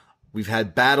Bucks. We've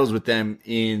had battles with them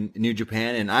in New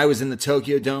Japan, and I was in the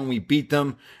Tokyo Dome. We beat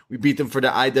them. We beat them for the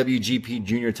IWGP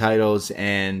Junior titles,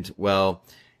 and, well,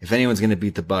 if anyone's going to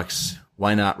beat the Bucks,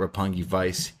 why not Roppongi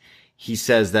Vice? Rocky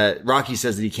says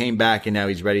that he came back, and now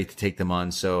he's ready to take them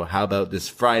on, so how about this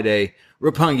Friday,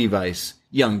 Roppongi Vice,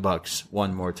 Young Bucks,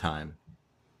 one more time.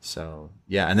 So,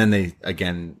 yeah, and then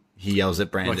he yells at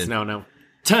Brandon. No.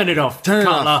 Turn it off. Turn it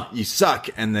Cutler. off. You suck.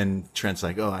 And then Trent's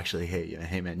like, oh, actually,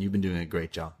 hey, man, you've been doing a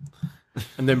great job.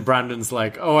 And then Brandon's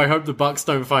like, oh, I hope the Bucks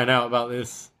don't find out about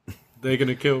this. They're going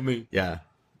to kill me. Yeah.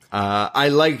 I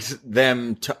liked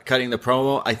them cutting the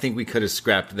promo. I think we could have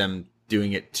scrapped them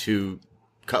doing it to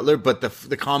Cutler, but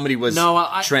the comedy was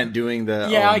Trent doing the...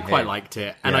 Yeah, I quite liked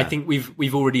it. And I think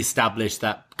we've already established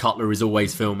that Cutler is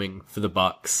always filming for the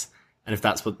Bucks. And if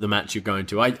that's what the match you're going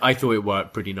to, I thought it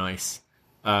worked pretty nice.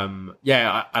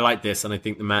 I like this, and I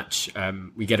think the match,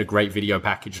 we get a great video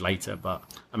package later, but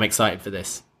I'm excited for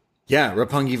this. Yeah,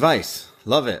 Roppongi Vice.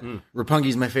 Love it.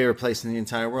 Roppongi's my favorite place in the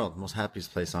entire world. Most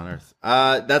happiest place on earth.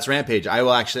 That's Rampage. I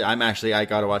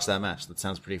gotta watch that match. That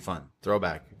sounds pretty fun.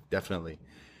 Throwback. Definitely.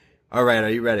 All right. Are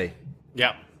you ready?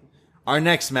 Yeah. Our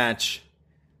next match.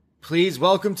 Please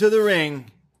welcome to the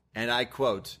ring. And I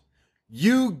quote,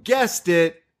 you guessed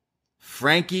it,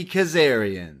 Frankie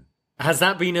Kazarian. Has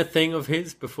that been a thing of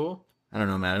his before? I don't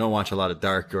know, man. I don't watch a lot of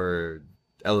Dark or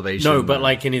Elevation. No, but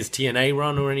like in his TNA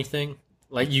run or anything?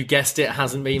 Like, you guessed it,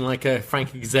 hasn't been like a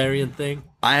Frankie Kazarian thing?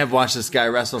 I have watched this guy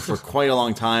wrestle for quite a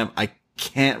long time. I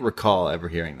can't recall ever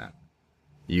hearing that.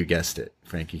 You guessed it,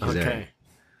 Frankie Kazarian. Okay.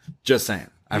 Just saying.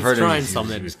 I've heard trying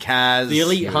something. He was Kaz. The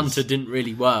Elite Hunter didn't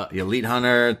really work. The Elite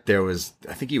Hunter.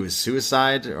 I think he was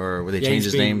Suicide, or would they change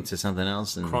his name to something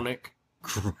else? And Chronic.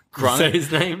 Chronic? Say his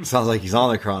name? Sounds like he's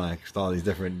on the Chronic with all these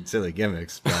different silly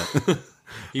gimmicks. But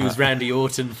he was Randy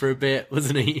Orton for a bit,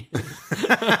 wasn't he?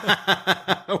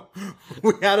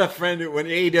 We had a friend when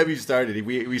AEW started.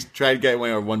 We tried to get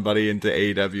one buddy into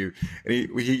AEW,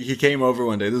 and he came over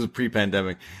one day. This was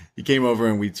pre-pandemic. He came over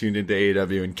and we tuned into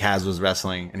AEW, and Kaz was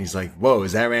wrestling, and he's like, "Whoa,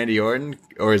 is that Randy Orton,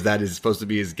 or is that supposed to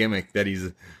be his gimmick that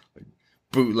he's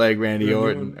bootleg Randy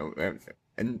Orton?"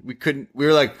 And we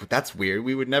were like, that's weird.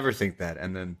 We would never think that.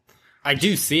 And then I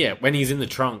do see it when he's in the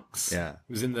trunks. Yeah.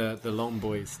 He was in the Long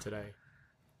Boys today.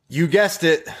 You guessed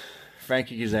it,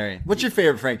 Frankie Kazarian. What's your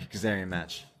favorite Frankie Kazarian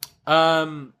match?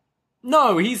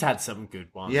 No, he's had some good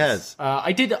ones. Yes.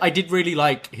 I did really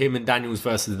like him and Daniels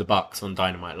versus the Bucks on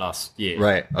Dynamite last year.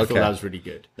 Right. Okay. I thought that was really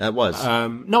good. That was.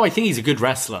 No, I think he's a good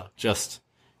wrestler. Just,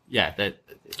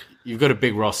 you've got a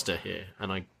big roster here,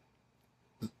 and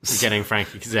we're getting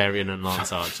Frankie Kazarian and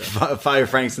Lance Archer. Fire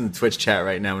Frank's in the Twitch chat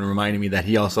right now and reminding me that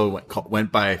he also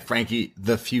went by Frankie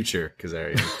the Future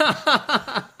Kazarian.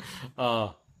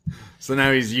 Oh. So now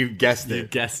you guessed it. You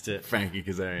guessed it. Frankie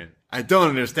Kazarian. I don't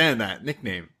understand that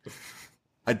nickname.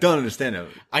 I don't understand it.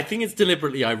 I think it's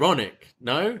deliberately ironic,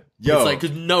 no? Yo. It's like,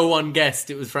 because no one guessed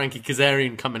it was Frankie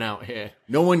Kazarian coming out here.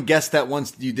 No one guessed that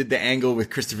once you did the angle with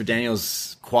Christopher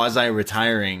Daniels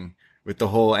quasi-retiring with the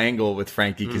whole angle with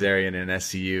Frankie Kazarian and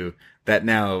SCU, that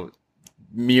now,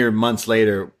 mere months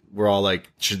later, we're all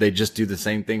like, should they just do the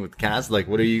same thing with Kaz? Like,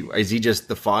 is he just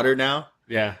the fodder now?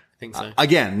 Yeah, I think so.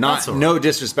 Again, no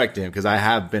disrespect to him, because I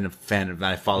have been a fan of him.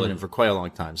 I followed him for quite a long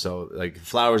time. So, like,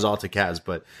 flowers all to Kaz,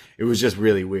 but it was just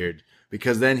really weird.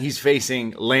 Because then he's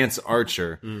facing Lance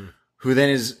Archer, who then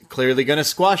is clearly going to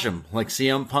squash him, like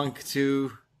CM Punk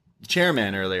to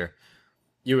Chairman earlier.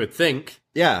 You would think.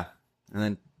 Yeah. And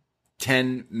then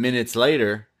 10 minutes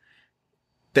later,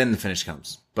 then the finish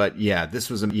comes. But yeah,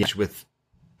 this was a match with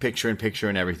picture-in-picture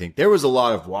and everything. There was a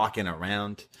lot of walking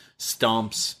around,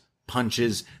 stomps,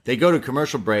 punches. They go to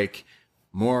commercial break,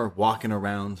 more walking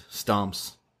around,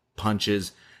 stomps,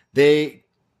 punches.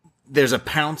 There's a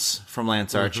pounce from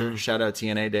Lance Archer. Shout out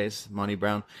TNA days, Monty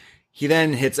Brown. He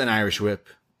then hits an Irish whip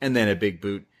and then a big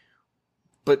boot.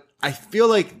 But I feel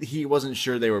like he wasn't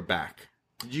sure they were back.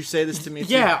 Did you say this to me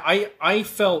too? Yeah, I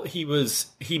felt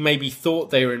he maybe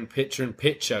thought they were in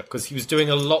picture because he was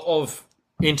doing a lot of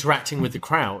interacting with the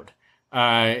crowd.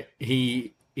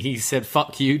 He said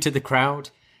 "fuck you" to the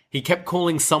crowd. He kept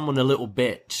calling someone a little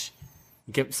bitch.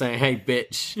 He kept saying, "Hey,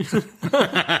 bitch."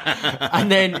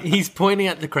 And then he's pointing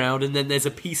at the crowd, and then there's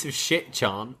a piece of shit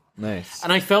chant. Nice.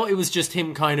 And I felt it was just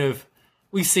him kind of...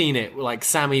 We've seen it. Like,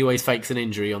 Sammy always fakes an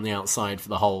injury on the outside for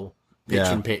the whole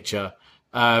picture-in-picture.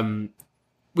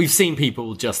 We've seen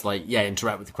people just,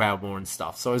 interact with the crowd more and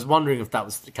stuff. So I was wondering if that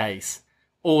was the case.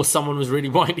 Or someone was really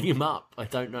winding him up. I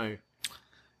don't know.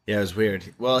 Yeah, it was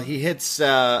weird. Well, he hits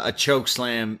a choke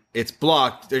slam. It's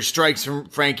blocked. There's strikes from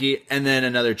Frankie, and then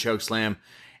another choke slam,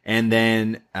 and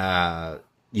then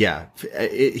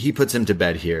he puts him to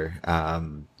bed here.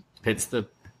 Hits the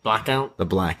blackout. The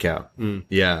blackout.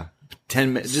 Yeah,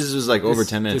 10 minutes. This was like over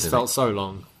 10 minutes. This felt so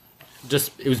long.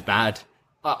 It was bad.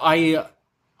 I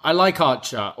like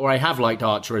Archer, or I have liked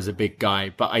Archer as a big guy,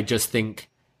 but I just think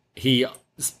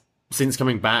since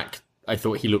coming back, I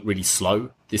thought he looked really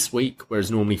slow this week,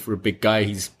 whereas normally for a big guy,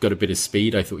 he's got a bit of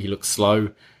speed. I thought he looked slow.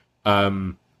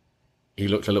 He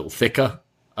looked a little thicker.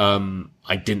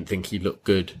 I didn't think he looked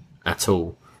good at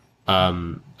all.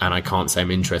 And I can't say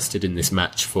I'm interested in this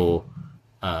match for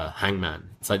Hangman.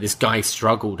 It's like this guy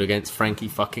struggled against Frankie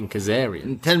fucking Kazarian.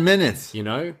 In 10 minutes. You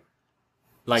know?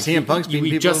 Like, CM Punk's beating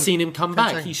we've people just seen him come back.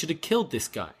 seconds. He should have killed this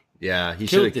guy. Yeah, he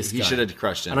Killed should have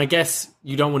crushed him. And I guess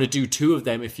you don't want to do two of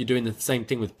them if you're doing the same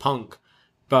thing with Punk.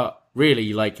 But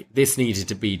really, like, this needed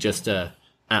to be just a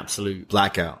absolute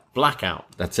blackout.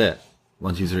 That's it.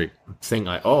 1, 2, 3. Think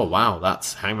like, oh wow,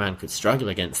 that's Hangman could struggle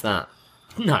against that.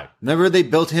 No. Remember they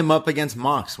built him up against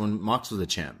Mox when Mox was a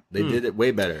champ. They did it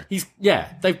way better.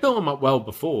 They've built him up well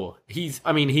before. He's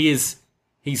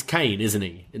Kane, isn't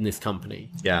he, in this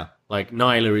company? Yeah. Like,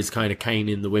 Nyla is kind of Kane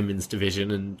in the women's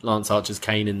division, and Lance Archer's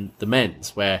Kane in the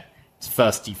men's, where it's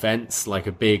first defense, like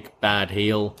a big, bad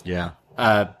heel. Yeah.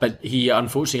 But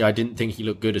unfortunately, I didn't think he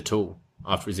looked good at all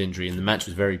after his injury, and the match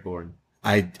was very boring.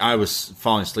 I was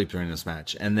falling asleep during this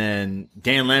match. And then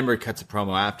Dan Lambert cuts a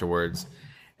promo afterwards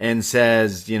and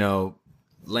says,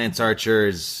 Lance Archer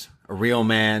is a real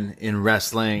man in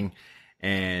wrestling,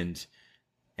 and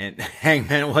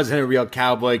Hangman wasn't a real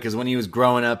cowboy because when he was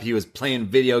growing up, he was playing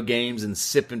video games and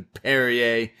sipping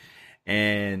Perrier,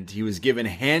 and he was giving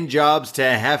hand jobs to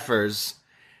heifers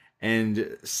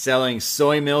and selling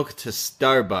soy milk to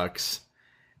Starbucks.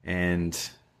 And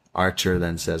Archer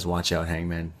then says, watch out,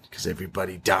 Hangman, because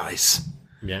everybody dies.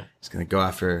 Yeah. He's going to go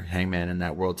after Hangman in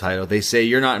that world title. They say,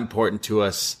 you're not important to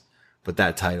us, but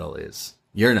that title is.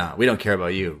 You're not. We don't care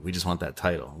about you. We just want that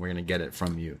title. We're going to get it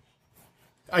from you.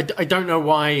 I don't know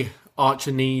why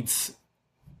Archer needs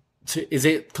to. Is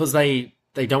it because they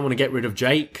don't want to get rid of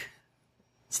Jake?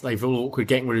 So they feel awkward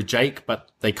getting rid of Jake,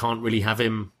 but they can't really have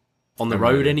him on the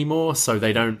road anymore, so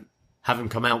they don't have him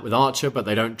come out with Archer, but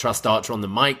they don't trust Archer on the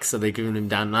mic, so they're giving him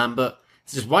Dan Lambert.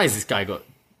 It's just, why has this guy got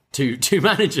two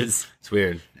managers? It's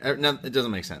weird. No, it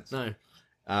doesn't make sense. No.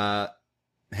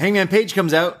 Hangman Page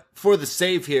comes out for the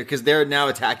save here because they're now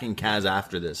attacking Kaz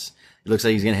after this. It looks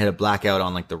like he's going to hit a blackout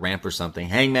on like the ramp or something.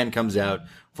 Hangman comes out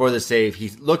for the save. He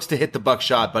looks to hit the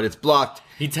buckshot, but it's blocked.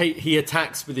 He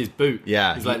attacks with his boot.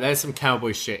 Yeah. He's like, there's some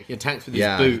cowboy shit. He attacks with his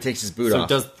boot. Yeah, he takes his boot off.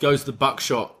 So goes the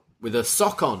buckshot with a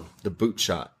sock on. The boot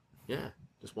shot. Yeah,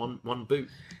 just one boot.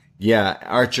 Yeah,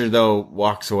 Archer, though,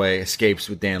 walks away, escapes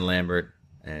with Dan Lambert,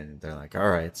 and they're like, all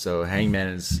right, so Hangman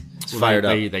is fired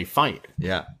up. They fight.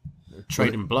 Yeah. They're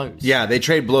trading blows. Yeah, they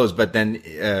trade blows, but then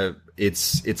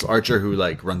it's Archer who,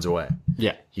 like, runs away.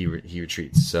 Yeah. He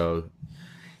retreats, so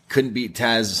couldn't beat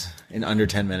Taz in under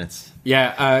 10 minutes.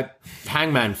 Yeah,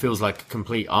 Hangman feels like a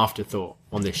complete afterthought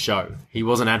on this show. He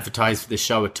wasn't advertised for this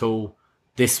show at all.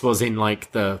 This was in,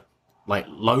 like, the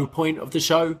low point of the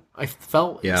show, I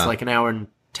felt. Yeah. It's like an hour and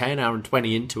 10, hour and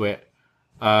 20 into it.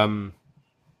 Yeah,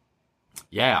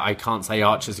 I can't say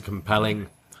Archer's a compelling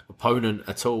opponent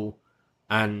at all.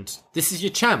 And this is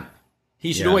your champ.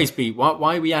 He should always be.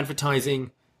 Why are we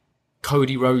advertising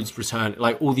Cody Rhodes' return?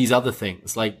 Like all these other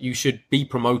things. Like you should be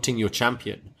promoting your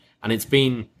champion. And it's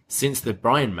been since the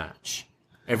Bryan match.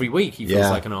 Every week he feels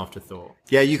like an afterthought.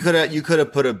 Yeah, you could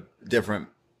have put a different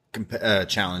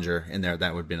challenger in there.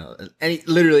 That would have been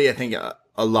literally, I think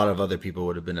a lot of other people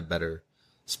would have been a better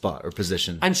spot or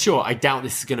position. And sure, I doubt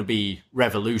this is going to be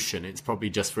Revolution. It's probably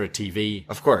just for a TV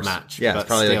match. Yeah, it's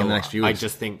probably still, like in the next few weeks.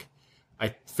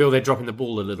 I feel they're dropping the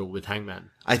ball a little with Hangman.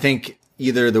 I think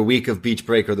either the week of Beach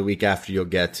Break or the week after you'll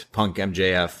get Punk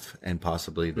MJF and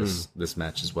possibly this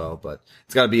match as well. But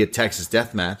it's got to be a Texas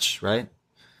death match, right?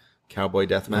 Cowboy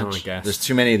death match. I guess. There's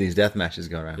too many of these death matches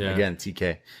going around. Yeah. Again,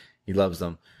 TK. He loves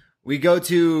them. We go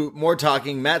to more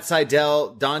talking. Matt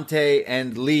Sydal, Dante,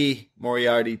 and Lee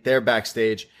Moriarty. They're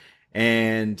backstage.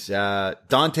 And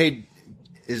Dante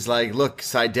is like, look,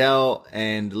 Sydal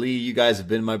and Lee, you guys have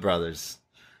been my brothers.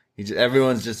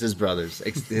 Everyone's just his brothers.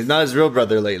 He's not his real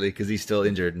brother lately because he's still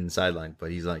injured and sidelined. But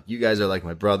he's like, you guys are like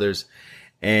my brothers.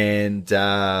 And they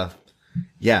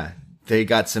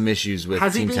got some issues with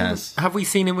Team Taz. Have we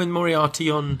seen him with Moriarty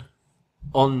on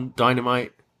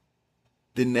Dynamite?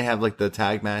 Didn't they have like the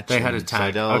tag match? They had a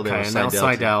tag. Sydal, okay, and now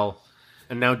Sydal.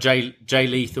 And now Jay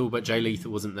Lethal, but Jay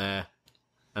Lethal wasn't there.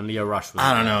 And Leo Rush was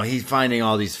I don't know. He's finding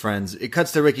all these friends. It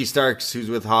cuts to Ricky Starks, who's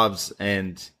with Hobbs,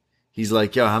 and he's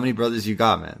like, yo, how many brothers you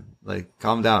got, man? Like,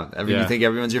 calm down. You think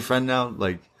everyone's your friend now?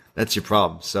 Like, that's your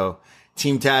problem. So,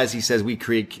 Team Taz, he says, we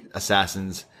create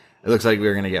assassins. It looks like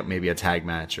we're going to get maybe a tag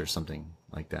match or something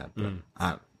like that.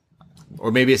 But,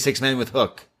 or maybe a 6-man with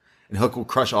Hook. And Hook will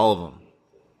crush all of them.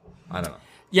 I don't know.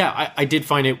 Yeah, I did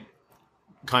find it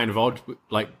kind of odd.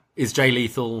 Like, is Jay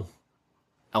Lethal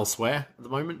elsewhere at the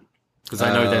moment? Because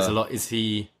I know there's a lot. Is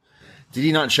he? Did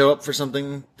he not show up for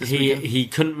something this weekend? He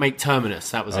couldn't make Terminus.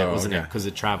 That was it, wasn't it? Because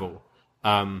of travel.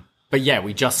 But yeah,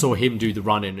 we just saw him do the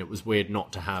run-in. It was weird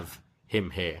not to have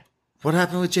him here. What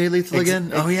happened with Jay Lethal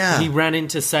again? Oh, yeah. He ran in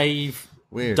to save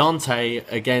Dante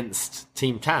against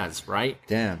Team Taz, right?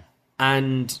 Damn.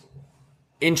 And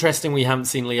interesting, we haven't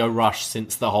seen Leo Rush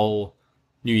since the whole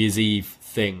New Year's Eve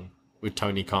thing with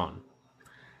Tony Khan.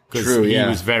 Because he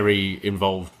was very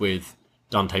involved with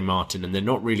Dante Martin, and they're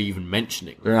not really even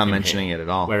mentioning They're not mentioning it at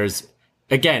all. Whereas,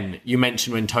 again, you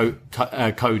mentioned when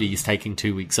Cody's taking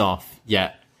 2 weeks off,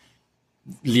 yet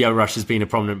Leo Rush has been a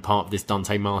prominent part of this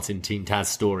Dante Martin Team Taz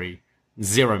story.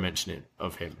 Zero mentioning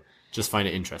of him. Just find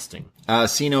it interesting.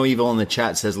 See No Evil in the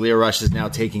chat says Leo Rush is now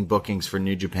taking bookings for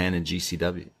New Japan and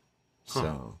GCW.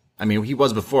 So, I mean, he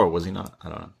was before, was he not? I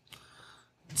don't know.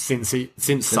 Since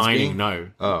signing, no.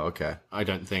 Oh, okay. I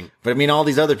don't think. But I mean, all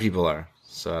these other people are.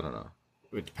 So I don't know.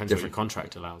 It depends what your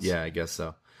contract allows. Yeah, I guess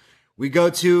so. We go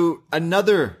to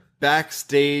another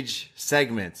backstage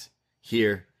segment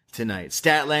here tonight.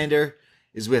 Statlander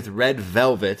is with Red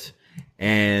Velvet,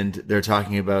 and they're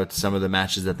talking about some of the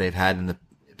matches that they've had in the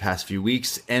past few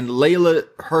weeks. And Layla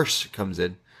Hirsch comes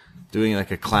in, doing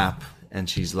like a clap, and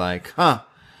she's like,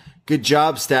 good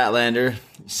job, Statlander.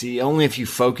 See, only if you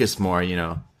focus more,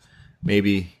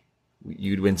 maybe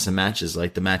you'd win some matches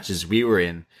like the matches we were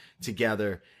in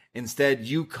together. Instead,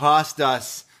 you cost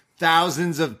us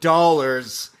thousands of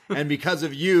dollars, and because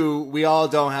of you, we all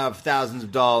don't have thousands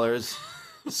of dollars.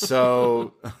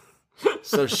 So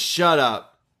shut up.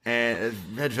 And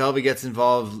Red Velvet gets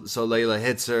involved, so Layla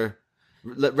hits her.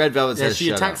 Red Velvet says,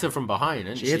 she attacks her from behind,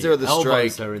 and she hits her with a strike.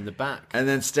 Elbows her in the back. And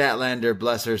then Statlander,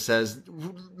 bless her, says,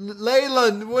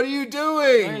 Layla, what are you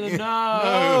doing? Layla,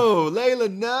 no. No,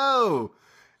 Layla, no.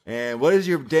 And what is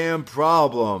your damn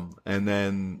problem? And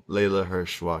then Layla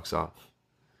Hirsch walks off.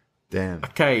 Damn.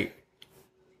 Okay.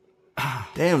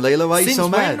 Damn, Layla, why are you so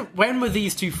mad? When were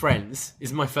these two friends,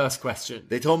 is my first question.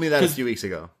 They told me that a few weeks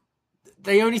ago.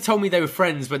 They only told me they were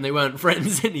friends when they weren't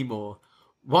friends anymore.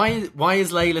 Why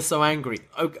is Layla so angry?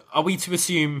 Are we to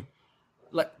assume,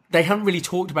 like, they haven't really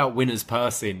talked about winner's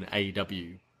purse in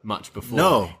AEW much before?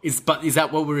 No. Is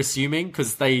that what we're assuming?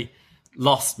 Because they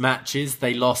lost matches.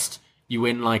 They lost, you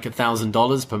win like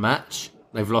 $1,000 per match.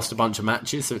 They've lost a bunch of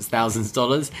matches, so it's thousands of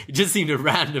dollars. It just seemed a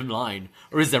random line.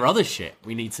 Or is there other shit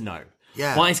we need to know?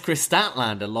 Yeah. Why is Chris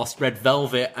Statlander lost Red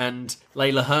Velvet and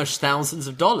Layla Hirsch thousands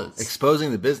of dollars?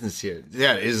 Exposing the business here.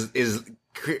 Yeah, is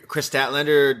Chris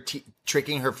Statlander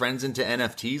tricking her friends into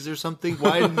NFTs or something?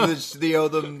 Why did they owe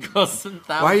them? Why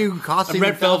are you costing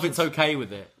them? Red Velvet's okay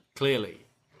with it, clearly.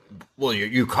 Well,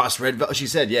 you cost Red Velvet. She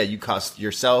said, yeah, you cost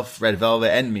yourself, Red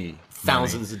Velvet, and me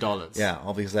thousands of dollars. Yeah,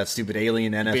 all because of that stupid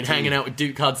alien NFT. Been hanging out with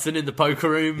Duke Hudson in the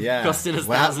poker room, costing us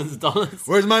thousands of dollars.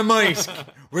 Where's my money?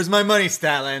 Where's my money,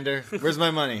 Statlander? Where's my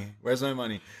money? Where's my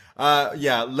money?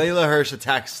 Layla Hirsch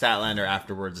attacks Statlander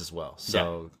afterwards as well.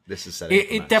 So this is setting.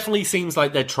 It definitely seems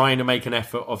like they're trying to make an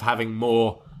effort of having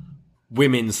more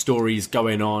women's stories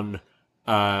going on.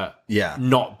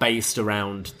 Not based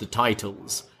around the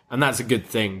titles, and that's a good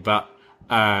thing. But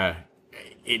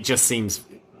it just seems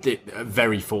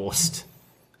very forced.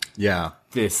 Yeah.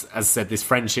 This, as I said, this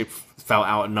friendship fell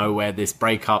out of nowhere. This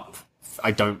breakup,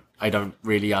 I don't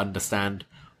really understand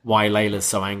why Layla's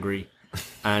so angry.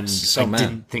 And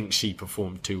didn't think she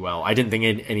performed too well. I didn't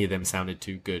think any of them sounded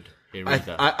too good here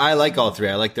either. I like all three.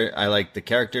 I like the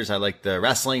characters. I like the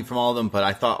wrestling from all of them. But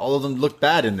I thought all of them looked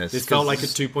bad in this. This felt like a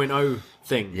 2.0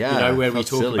 thing. Yeah, where we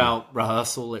talk about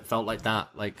rehearsal. It felt like that,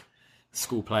 like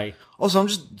school play. Also,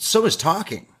 so much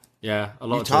talking. Yeah, a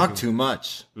lot. You talk too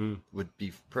much. Would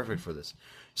be perfect for this.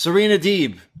 Serena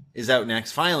Deeb is out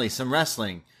next. Finally, some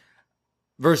wrestling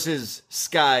versus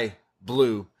Sky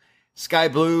Blue. Sky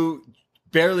Blue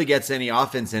barely gets any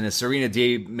offense in as Serena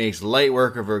Deeb makes light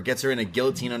work of her, gets her in a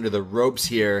guillotine under the ropes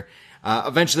here.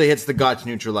 Eventually hits the Gotch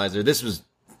neutralizer. This was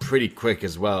pretty quick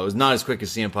as well. It was not as quick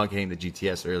as CM Punk hitting the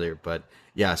GTS earlier, but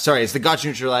yeah, sorry, it's the Gotch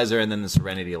neutralizer and then the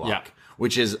Serenity Lock,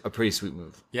 which is a pretty sweet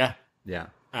move. Yeah. Yeah.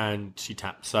 And she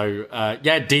tapped. So,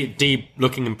 Deeb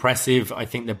looking impressive. I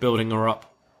think they're building her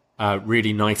up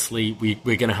really nicely.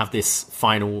 We're going to have this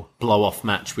final blow-off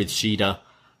match with Shida.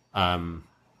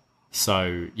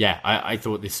 So, yeah, I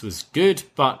thought this was good,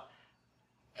 but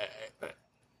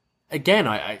again,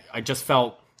 I just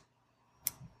felt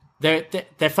there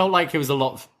felt like it was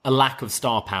a lack of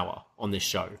star power on this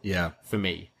show. Yeah. For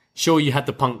me. Sure, you had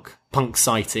the punk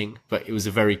sighting, but it was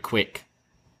a very quick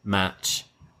match.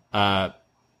 The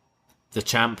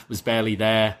champ was barely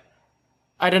there.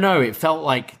 I don't know, it felt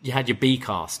like you had your B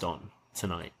cast on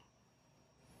tonight.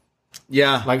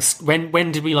 Yeah. Like,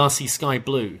 when did we last see Sky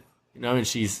Blue? You know, and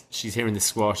she's here in the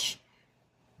squash.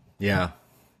 Yeah.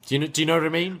 Do you know what I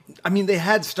mean? I mean, they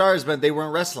had stars, but they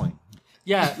weren't wrestling.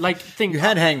 Yeah, like, You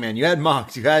had Hangman, you had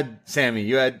Mox, you had Sammy,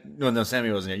 you had... No,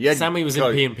 Sammy wasn't here. You had Sammy was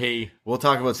Cody. in P&P. We'll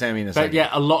talk about Sammy in a second. But yeah,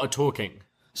 a lot of talking.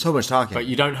 So much talking. But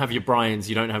you don't have your Bryans,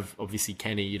 you don't have, obviously,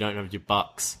 Kenny, you don't have your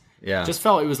Bucks. Yeah. Just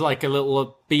felt it was like a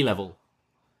little B-level.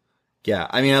 Yeah,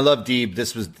 I mean, I love Deeb.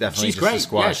 This was definitely She's just great. a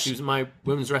squash. Yeah, she was my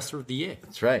Women's Wrestler of the Year.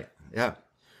 That's right. Yeah.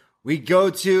 We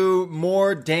go to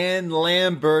more Dan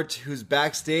Lambert, who's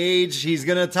backstage. He's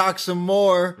going to talk some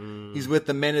more. He's with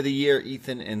the Men of the Year,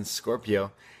 Ethan and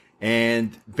Scorpio.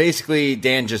 And basically,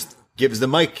 Dan just gives the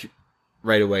mic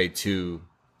right away to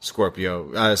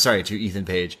to Ethan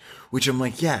Page, which I'm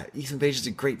like, yeah, Ethan Page is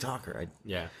a great talker.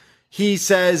 Yeah. He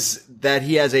says that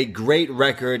he has a great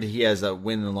record. He has a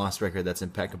win and loss record that's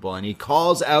impeccable. And he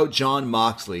calls out Jon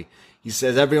Moxley. He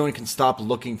says everyone can stop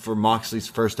looking for Moxley's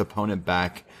first opponent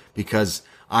back because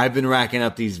I've been racking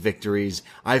up these victories.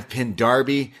 I've pinned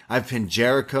Darby. I've pinned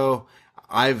Jericho.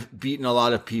 I've beaten a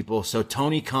lot of people. So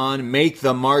Tony Khan, make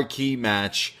the marquee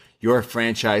match your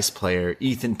franchise player,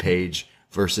 Ethan Page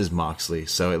versus Moxley.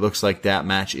 So it looks like that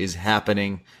match is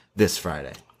happening this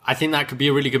Friday. I think that could be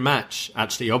a really good match,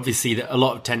 actually. Obviously, a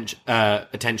lot of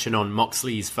attention on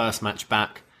Moxley's first match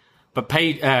back. But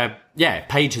Page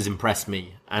has impressed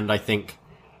me. And I think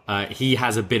he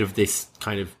has a bit of this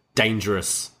kind of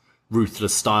dangerous,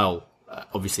 ruthless style.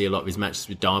 Obviously, a lot of his matches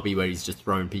with Darby where he's just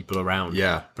throwing people around.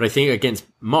 Yeah. But I think against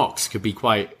Mox could be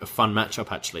quite a fun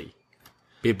matchup, actually.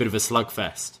 Be a bit of a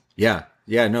slugfest. Yeah.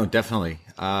 Yeah, no, definitely.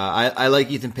 I like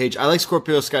Ethan Page. I like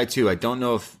Scorpio Sky, too. I don't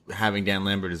know if having Dan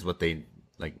Lambert is what they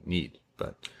need,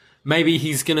 but maybe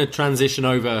he's gonna transition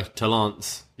over to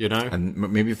Lance, you know, and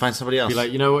maybe find somebody else. Be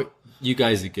like, you know what, you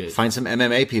guys are good. Find some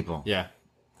MMA people. Yeah,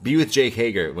 be with Jake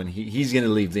Hager when he's gonna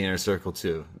leave the inner circle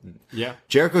too. Yeah,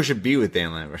 Jericho should be with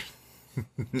Dan Lambert.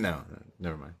 No,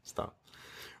 never mind. Stop.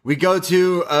 We go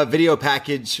to a video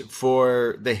package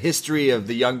for the history of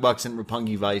the Young Bucks and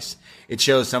Roppongi Vice. It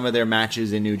shows some of their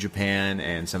matches in New Japan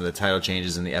and some of the title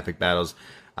changes in the epic battles.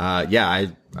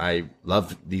 I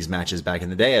loved these matches back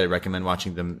in the day. I recommend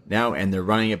watching them now, and they're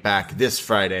running it back this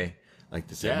Friday, like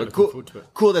this. Yeah, but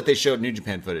cool that they showed New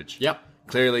Japan footage. Yep.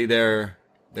 Clearly, they're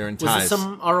in ties. Was there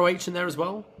some ROH in there as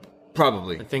well?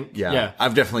 Probably. I think. Yeah.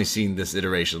 I've definitely seen this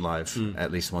iteration live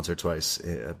at least once or twice.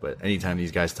 But anytime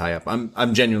these guys tie up,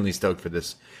 I'm genuinely stoked for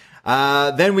this.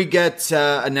 Then we get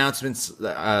announcements.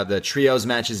 The trios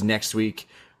matches next week: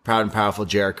 Proud and Powerful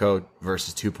Jericho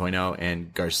versus 2.0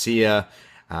 and Garcia.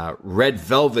 Red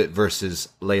Velvet versus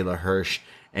Layla Hirsch,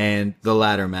 and the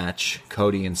ladder match,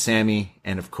 Cody and Sammy,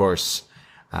 and of course,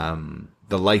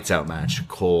 the lights out match,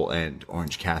 Cole and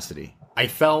Orange Cassidy.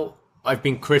 I've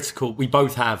been critical, we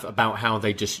both have, about how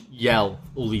they just yell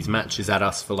all these matches at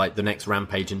us for like the next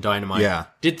Rampage and Dynamite. Yeah.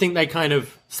 Did think they kind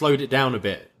of slowed it down a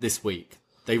bit this week.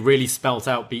 They really spelt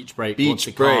out Beach Break, what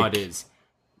the card is,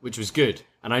 which was good.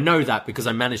 And I know that because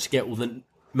I managed to get all the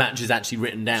matches actually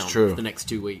written down for the next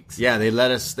 2 weeks. Yeah, they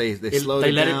let us, they slowed it down.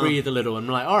 They let it breathe a little. And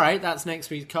I'm like, all right, that's next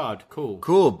week's card. Cool.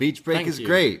 Cool. Beach Break is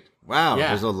great. Wow. Yeah.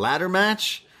 There's a ladder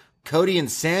match, Cody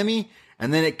and Sammy,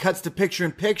 and then it cuts to picture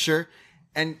in picture.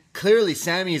 And clearly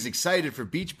Sammy is excited for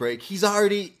Beach Break. He's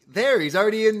already there. He's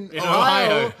already in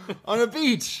Ohio on a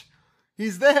beach.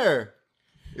 He's there.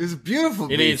 It was a beautiful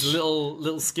beach. It is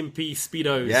little skimpy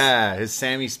Speedos. Yeah, his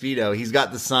Sammy Speedo. He's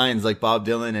got the signs like Bob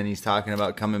Dylan, and he's talking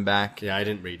about coming back. Yeah, I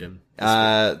didn't read him.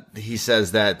 He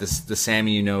says that the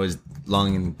Sammy you know is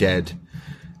long and dead.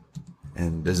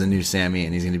 And there's a new Sammy,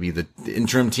 and he's going to be the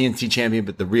interim TNT champion,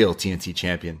 but the real TNT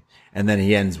champion. And then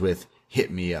he ends with,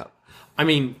 hit me up. I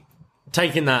mean,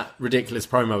 taking that ridiculous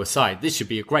promo aside, this should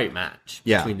be a great match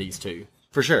between these two.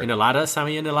 For sure. In a ladder,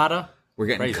 Sammy in a ladder. We're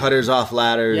getting cutters off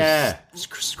ladders. Yeah.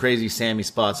 Crazy Sammy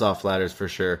spots off ladders for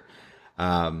sure.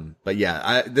 But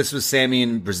yeah, this was Sammy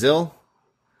in Brazil.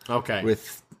 Okay.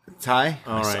 With Ty.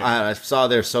 All right. I saw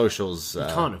their socials. You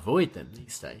can't avoid them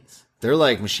these days. They're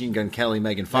like Machine Gun Kelly,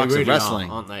 Megan Fox of wrestling.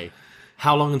 Aren't they?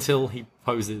 How long until he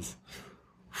poses?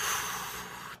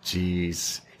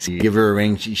 Jeez. So you give her a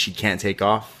ring she can't take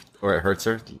off or it hurts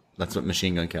her. That's what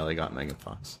Machine Gun Kelly got Megan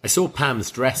Fox. I saw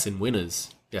Pam's dress in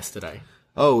Winners yesterday.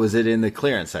 Oh, was it in the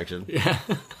clearance section? Yeah.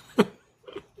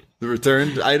 The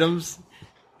returned items?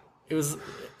 It was,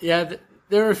 yeah,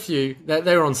 there are a few.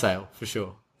 They were on sale, for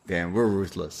sure. Damn, we're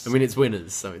ruthless. I mean, it's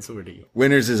Winners, so it's already...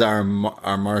 Winners is our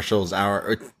Marshalls,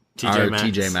 our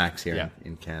TJ Maxx here Yeah.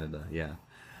 in Canada. Yeah.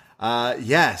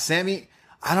 Yeah, Sammy,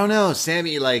 I don't know.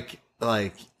 Sammy, like,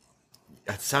 it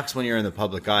sucks when you're in the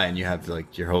public eye and you have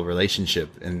like your whole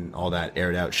relationship and all that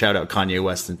aired out. Shout out Kanye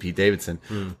West and Pete Davidson.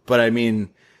 But I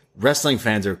mean, wrestling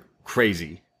fans are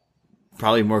crazy.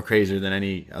 Probably more crazier than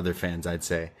any other fans, I'd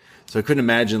say. So I couldn't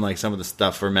imagine like some of the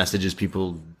stuff or messages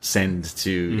people send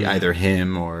to either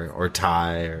him or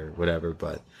Ty or whatever.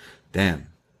 But damn,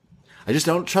 I just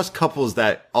don't trust couples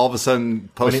that all of a sudden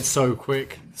post. When it's so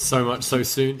quick, so much, so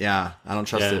soon. Yeah, I don't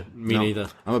trust it. Me neither.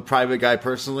 I'm a private guy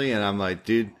personally, and I'm like,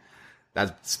 dude,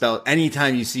 that's spelled.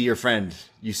 Anytime you see your friend,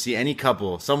 you see any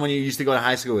couple, someone you used to go to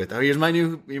high school with. Oh, you're my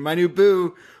new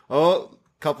boo. Oh,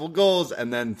 couple goals,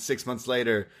 and then 6 months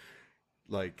later.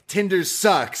 Like, Tinder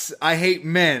sucks. I hate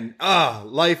men.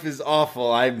 Life is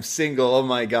awful. I'm single. Oh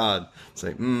my God. It's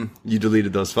like, you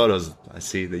deleted those photos. I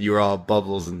see that you were all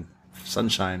bubbles and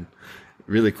sunshine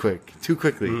really quick. Too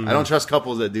quickly. I don't trust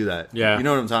couples that do that. Yeah. You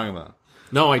know what I'm talking about.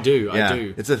 No, I do. Yeah, I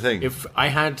do. it's a thing. If I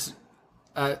had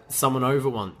someone over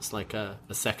once, like a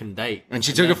second date. And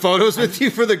she took photos with you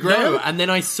for the gram? No, and then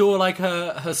I saw like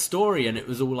her story and it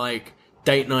was all like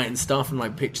date night and stuff and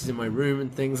like pictures in my room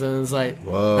and things. And I was like,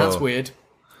 whoa. That's weird.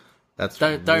 That's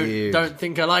weird. Don't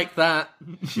think I like that.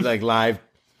 She like live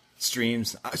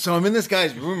streams. So I'm in this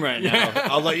guy's room right now. Yeah.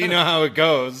 I'll let you know how it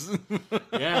goes.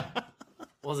 Yeah.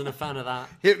 Wasn't a fan of that.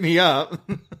 Hit me up.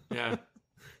 Yeah.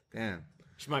 Damn.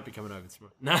 She might be coming over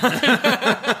tomorrow.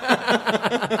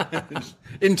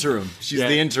 Interim. She's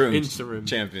the interim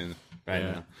champion right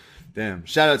now. Damn.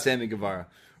 Shout out Sammy Guevara.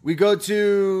 We go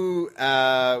to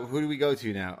who do we go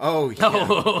to now? Oh,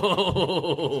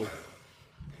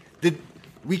 yeah.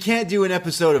 We can't do an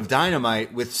episode of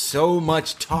Dynamite with so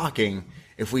much talking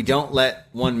if we don't let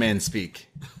one man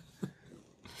speak.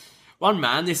 One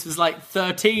man? This was like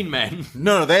 13 men.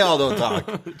 No, they all don't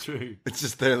talk. True. It's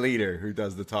just their leader who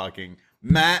does the talking.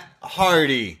 Matt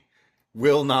Hardy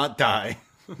will not die.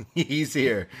 He's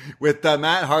here with the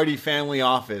Matt Hardy family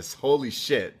office. Holy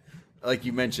shit. Like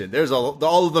you mentioned, there's all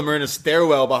of them are in a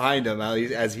stairwell behind him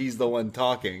as he's the one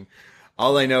talking.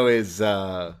 All I know is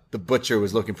the butcher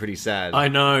was looking pretty sad. I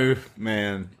know.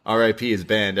 Man, R.I.P. is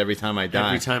banned every time I die.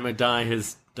 Every time I die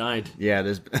has died. Yeah,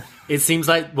 there's... It seems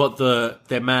like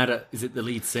they're mad at... Is it the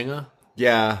lead singer?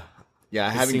 Yeah. I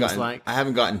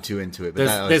haven't gotten too into it.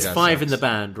 But there's 5 in the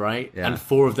band, right? Yeah. And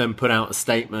 4 of them put out a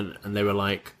statement and they were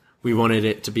like, we wanted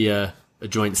it to be a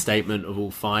joint statement of all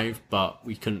 5, but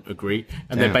we couldn't agree.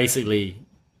 And they're basically,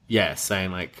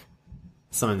 saying like...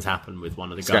 Something's happened with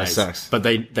one of the guys. Sucks. But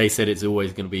they said it's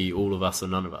always going to be all of us or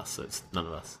none of us, so it's none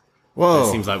of us. Whoa.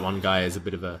 It seems like one guy is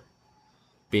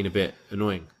being a bit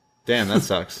annoying. Damn, that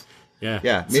sucks.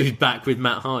 Yeah. So he's back with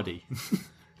Matt Hardy.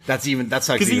 That sucks even more.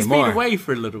 Because he's been away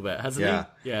for a little bit, hasn't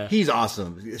he? Yeah. He's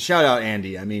awesome. Shout out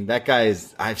Andy. I mean, that guy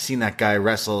I've seen that guy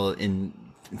wrestle in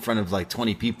front of like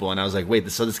 20 people, and I was like, wait,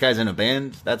 so this guy's in a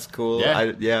band? That's cool.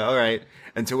 Yeah. All right.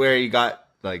 And to where he got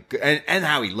like, and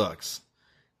how he looks.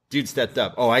 Dude stepped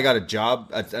up. Oh, I got a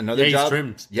job, another job. He's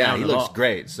trimmed. Yeah, he looks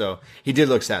great. So he did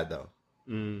look sad though,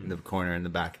 in the corner in the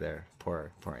back there.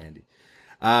 Poor Andy.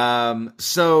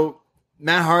 So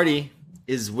Matt Hardy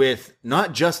is with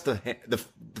not just the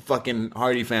fucking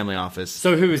Hardy family office.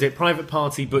 So who is it? Private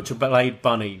Party, Butcher Blade,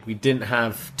 Bunny. We didn't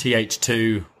have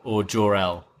TH2 or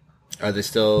Jor-El. Are they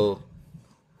still?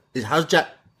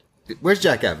 Where's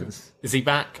Jack Evans? Is he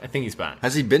back? I think he's back.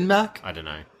 Has he been back? I don't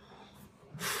know.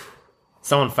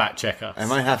 Someone fact check us. I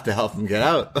might have to help him get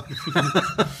out.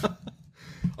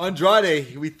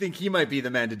 Andrade, we think he might be the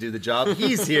man to do the job.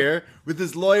 He's here with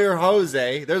his lawyer,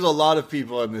 Jose. There's a lot of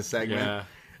people in this segment. Yeah.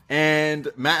 And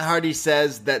Matt Hardy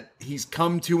says that he's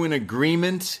come to an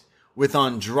agreement with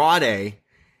Andrade,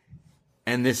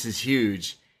 and this is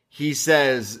huge. He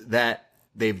says that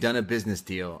they've done a business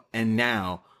deal, and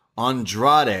now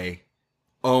Andrade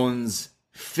owns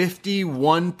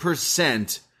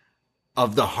 51%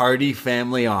 of the Hardy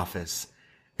family office,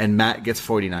 and Matt gets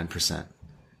 49%.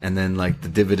 And then like the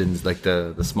dividends, like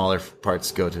the smaller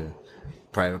parts go to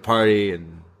Private Party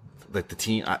and like the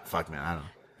team. Fuck man, I don't know.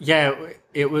 Yeah,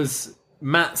 it was,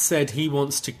 Matt said he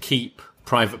wants to keep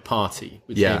Private Party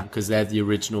with him because they're the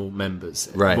original members.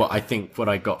 Right. What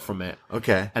I got from it.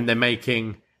 Okay. And they're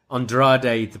making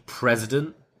Andrade the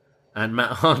president and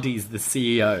Matt Hardy's the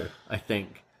CEO, I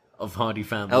think, of Hardy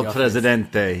Family El Office.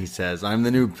 Presidente, he says. I'm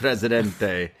the new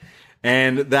Presidente.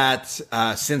 And that,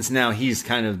 since now he's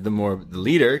kind of the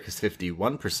leader, because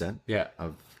 51%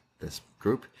 of this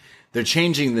group, they're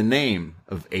changing the name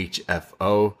of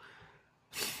HFO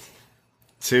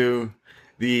to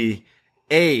the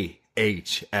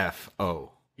AHFO.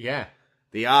 Yeah.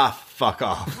 The fuck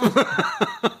off.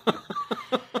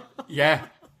 Yeah.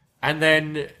 And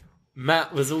then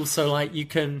Matt was also like,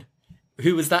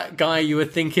 who was that guy you were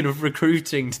thinking of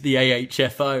recruiting to the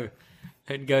AHFO?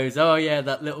 And goes, oh yeah,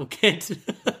 that little kid.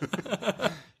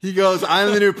 He goes,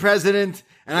 I'm the new president,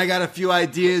 and I got a few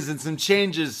ideas and some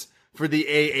changes for the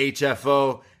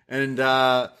AHFO. And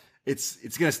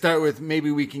it's going to start with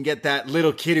maybe we can get that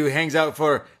little kid who hangs out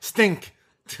for Stink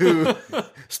to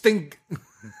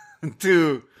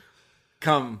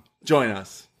come join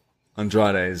us.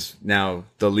 Andrade is now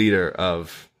the leader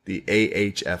of the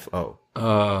AHFO.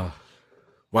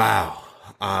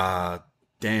 Wow.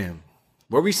 Damn.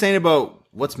 What were we saying about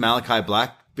what's Malachi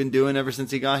Black been doing ever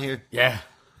since he got here? Yeah.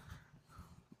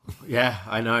 Yeah,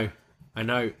 I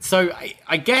know. So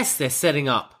I guess they're setting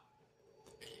up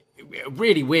a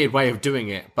really weird way of doing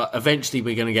it, but eventually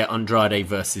we're going to get Andrade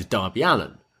versus Darby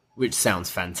Allin, which sounds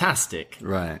fantastic.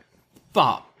 Right.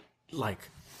 But, like,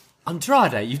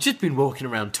 Andrade, you've just been walking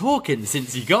around talking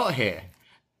since you got here.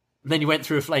 And then you went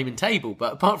through a flaming table.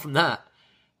 But apart from that,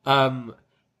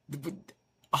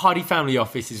 Hardy Family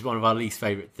Office is one of our least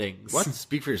favourite things. What?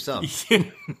 Speak for yourself.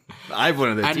 I have one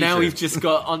of the And t-shirts. now we've just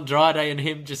got Andrade and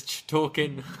him just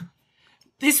talking.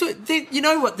 You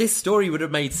know what? This story would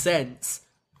have made sense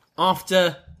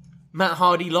after Matt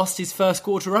Hardy lost his first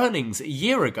quarter earnings a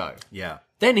year ago. Yeah.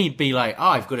 Then he'd be like,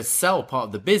 I've got to sell part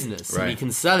of the business. Right. And he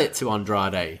can sell it to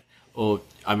Andrade. Or,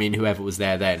 I mean, whoever was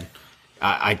there then.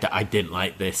 I didn't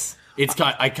like this.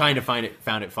 I kind of found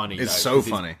it funny. It's though, so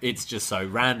funny. It's just so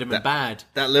random and bad.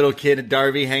 That little kid at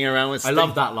Darby hanging around with Sting. I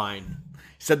love that line.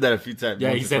 He said that a few times.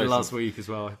 Yeah, he said it last week as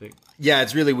well, I think. Yeah,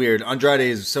 it's really weird. Andrade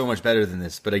is so much better than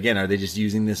this. But again, are they just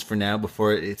using this for now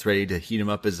before it's ready to heat him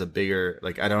up as a bigger...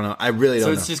 Like, I don't know. I really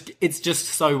don't know. So it's just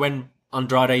so when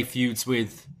Andrade feuds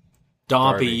with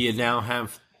Darby, you now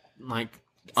have, like...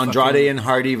 Andrade and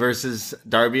Hardy versus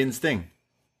Darby and Sting.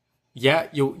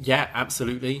 Yeah,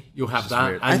 absolutely. You'll have that.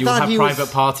 Weird. And you'll have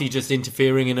Private Party just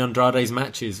interfering in Andrade's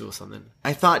matches or something.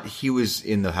 I thought he was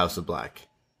in the House of Black.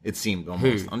 It seemed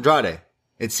almost. Who? Andrade.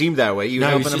 It seemed that way.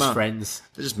 No, he's just friends.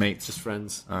 They're just mates. Just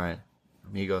friends. All right.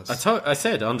 Amigos. I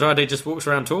said, Andrade just walks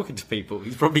around talking to people.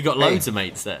 He's probably got loads of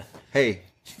mates there. Hey,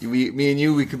 me and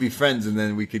you, we could be friends, and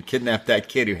then we could kidnap that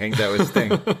kid who hangs out with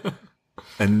Sting.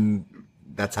 And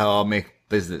that's how I'll make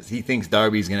business. He thinks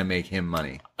Darby's going to make him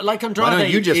money. Like Andrade Why don't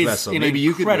you just is wrestle? an Maybe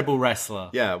incredible wrestler.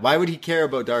 Yeah. Why would he care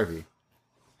about Darby?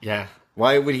 Yeah.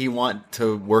 Why would he want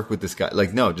to work with this guy?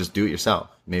 Like, no, just do it yourself.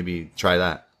 Maybe try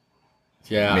that.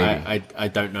 Yeah, I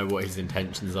don't know what his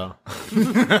intentions are.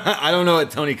 I don't know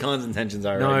what Tony Khan's intentions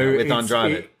are right now with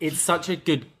Andrade. It's such a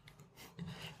good...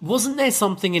 Wasn't there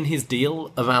something in his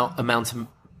deal about amount of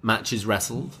matches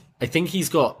wrestled? I think he's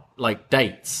got, like,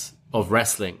 dates of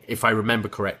wrestling, if I remember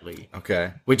correctly.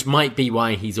 Okay. Which might be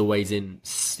why he's always in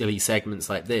silly segments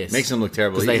like this. Makes him look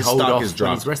terrible. Because they His hold stock off has when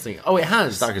dropped. he's wrestling. Oh, it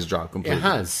has. Stock has dropped completely. It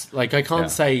has. Like, I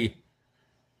can't say...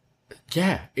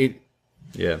 Yeah,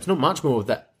 it's not much more of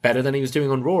that better than he was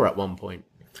doing on Raw at one point.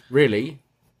 Really.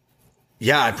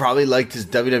 Yeah, I probably liked his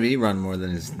WWE run more than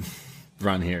his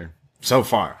run here so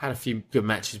far. Had a few good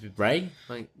matches with Ray.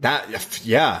 Like that,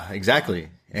 yeah, exactly.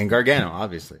 And Gargano,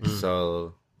 obviously.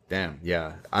 So, damn,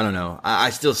 yeah. I don't know. I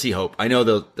still see hope. I know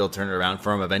they'll turn it around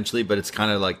for him eventually, but it's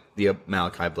kind of like the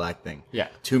Malachi Black thing. Yeah.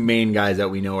 Two main guys that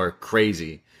we know are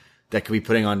crazy that could be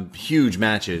putting on huge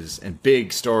matches and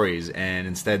big stories, and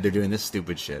instead they're doing this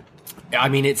stupid shit. I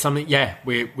mean, it's something. Yeah,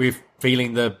 we're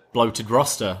feeling the bloated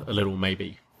roster a little,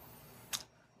 maybe.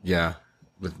 Yeah,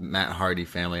 with Matt Hardy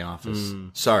Family Office.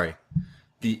 Sorry,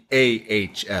 the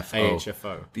AHFO.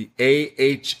 AHFO. The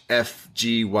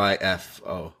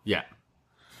AHFGYFO. Yeah.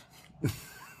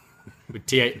 With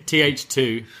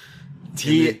TH2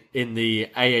 in the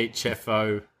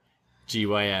AHFO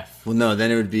GYF. Well, no,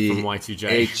 then it would be from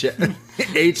Y2J.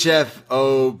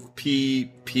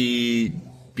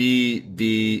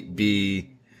 HFOPPBBB.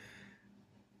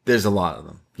 There's a lot of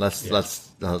them.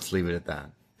 Let's leave it at that.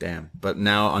 Damn. But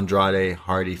now Andrade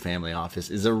Hardy Family Office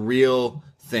is a real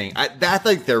thing. I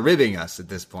think they're ribbing us at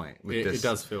this point. It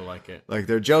does feel like it. Like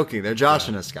they're joking. They're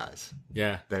joshing us, guys.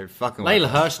 Yeah. They're fucking. Layla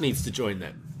Hirsch needs to join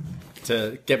them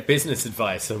to get business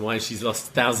advice on why she's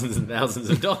lost thousands and thousands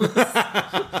of dollars.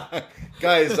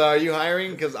 Guys, are you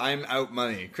hiring? Because I'm out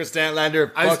money. Chris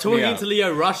Statlander, I was talking to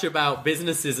Leo Rush about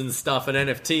businesses and stuff and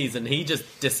NFTs, and he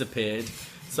just disappeared.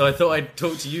 So I thought I'd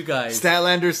talk to you guys.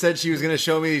 Statlander said she was going to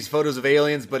show me these photos of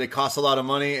aliens, but it costs a lot of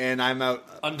money, and I'm out.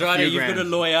 Andrade, you've got a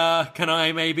lawyer. Can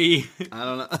I maybe? I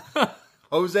don't know.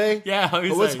 Jose? Yeah,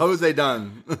 Jose. What's Jose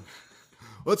done?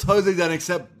 What's Jose done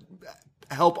except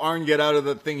help Arn get out of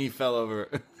the thing he fell over?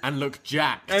 And look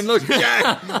jacked.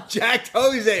 Jacked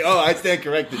Jose. Oh, I stand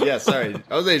corrected. Yeah, sorry.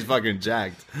 Jose's fucking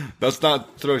jacked. Let's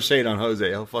not throw shade on Jose.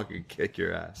 He'll fucking kick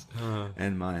your ass.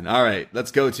 And mine. All right,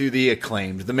 let's go to the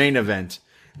Acclaimed, the main event.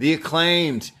 The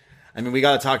Acclaimed. I mean, we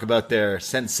got to talk about their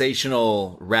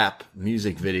sensational rap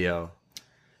music video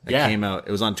that came out.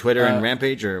 It was on Twitter and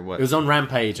Rampage, or what? It was on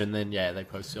Rampage, and then, they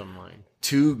posted online.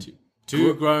 Two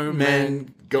grown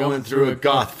men going through a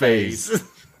goth phase.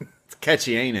 It's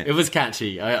catchy, ain't it? It was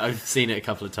catchy. I've seen it a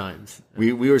couple of times.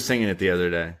 We were singing it the other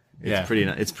day. It's pretty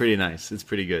nice. It's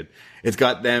pretty good. It's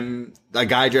got them, a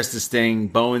guy dressed as Sting,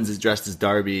 Bowens is dressed as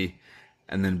Darby,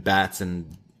 and then Bats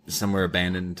and Somewhere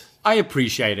Abandoned. I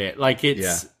appreciate it. Like,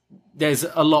 there's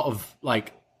a lot of,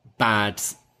 like, bad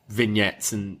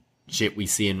vignettes and shit we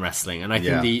see in wrestling, and I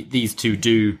think these two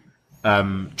do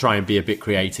try and be a bit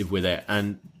creative with it,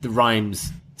 and the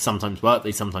rhymes sometimes work,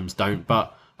 they sometimes don't,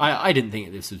 but I didn't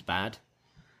think this was bad.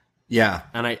 Yeah.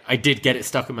 And I did get it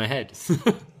stuck in my head.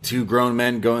 Two grown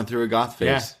men going through a goth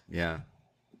phase. Yeah.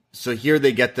 So here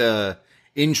they get the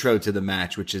intro to the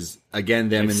match, which is, again,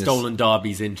 them They've stolen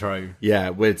Darby's intro. Yeah,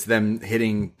 where it's them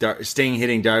hitting Sting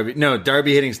hitting Darby. No,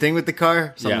 Darby hitting Sting with the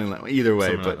car. Something like either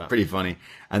way, but like pretty funny.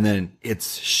 And then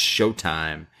it's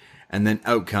showtime. And then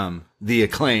out come the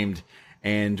Acclaimed.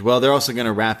 And, well, they're also going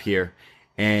to rap here.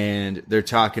 And they're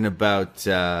talking about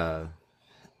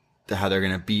how they're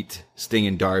going to beat Sting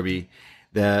and Darby.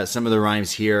 Some of the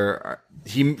rhymes here,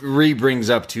 he brings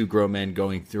up two grown men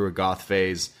going through a goth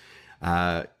phase.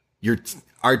 Our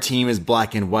team is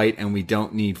black and white, and we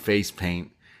don't need face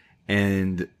paint.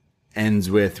 And ends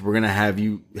with, we're going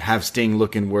to have Sting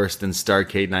looking worse than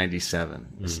Starrcade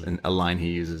 97. Mm-hmm. A line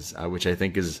he uses, which I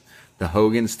think is the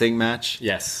Hogan Sting match.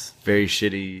 Yes. Very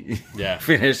shitty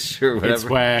finish or whatever. It's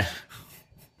where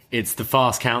it's the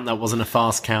fast count that wasn't a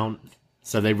fast count,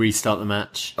 so they restart the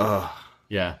match. Ugh.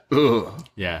 Yeah. Ugh.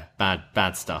 Yeah,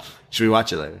 bad stuff. Should we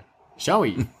watch it later? Shall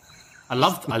we? I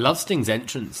love Sting's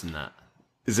entrance in that.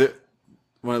 Is it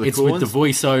one of the it's cool with ones? the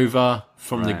voiceover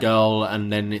from the girl,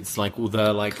 and then it's like all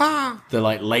the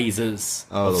lasers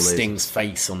of Sting's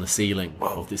face on the ceiling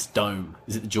of this dome.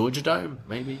 Is it the Georgia Dome?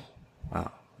 Maybe.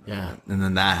 Wow. Yeah. And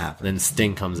then that happened. Then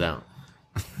Sting comes out.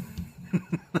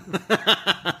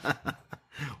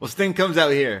 Well, Sting comes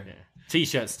out here. Yeah.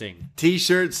 T-shirt Sting.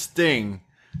 T-shirt Sting.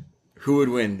 Who would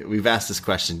win? We've asked this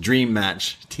question. Dream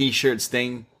match. T-shirt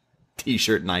Sting.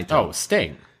 T-shirt Naito. Oh,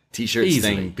 Sting. T-shirt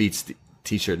Easily. Sting beats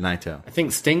T-shirt Naito. I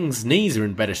think Sting's knees are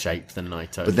in better shape than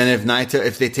Naito. But then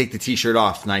if they take the T-shirt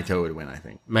off, Naito would win, I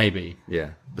think. Maybe.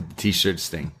 Yeah. But the T-shirt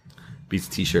Sting beats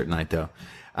T-shirt Naito.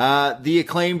 The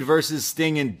Acclaimed versus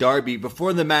Sting and Darby.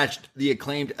 Before the match, the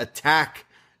Acclaimed attack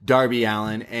Darby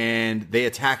Allin, and they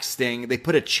attack Sting. They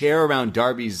put a chair around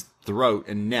Darby's throat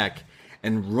and neck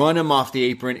and run him off the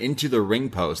apron into the ring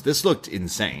post. This looked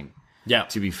insane. Yeah.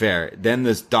 To be fair. Then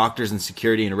the doctors and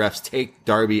security and refs take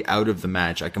Darby out of the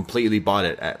match. I completely bought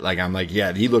it. I'm like,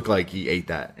 yeah, he looked like he ate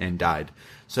that and died.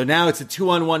 So now it's a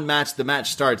 2-on-1 match. The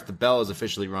match starts. The bell is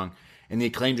officially rung. And the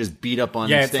Acclaim just beat up on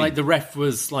Sting. Yeah, it's like the ref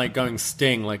was like going,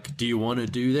 Sting, like, do you want to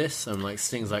do this? And like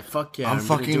Sting's like, fuck yeah. I'm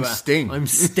fucking Sting. I'm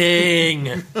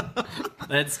Sting.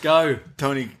 Let's go.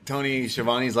 Tony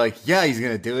Schiavone's like, yeah, he's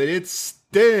going to do it. It's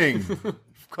Sting.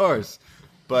 Of course.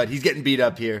 But he's getting beat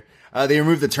up here. They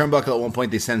removed the turnbuckle at one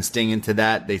point. They sent Sting into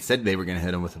that. They said they were going to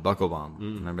hit him with a buckle bomb.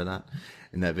 Remember that?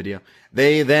 In that video.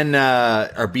 They then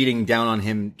are beating down on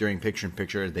him during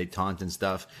picture-in-picture as they taunt and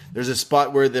stuff. There's a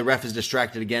spot where the ref is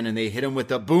distracted again, and they hit him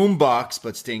with a boom box,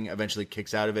 but Sting eventually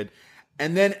kicks out of it.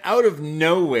 And then out of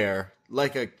nowhere,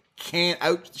 like a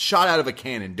shot out of a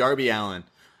cannon, Darby Allin.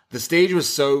 The stage was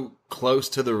so close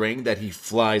to the ring that he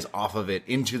flies off of it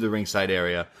into the ringside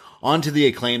area, onto the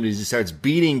Acclaimed as he starts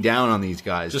beating down on these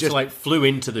guys. Just like flew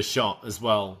into the shot as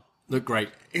well. Looked great.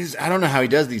 I don't know how he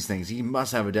does these things. He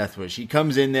must have a death wish. He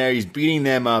comes in there, he's beating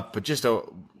them up, but just a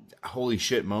holy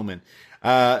shit moment.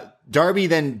 Darby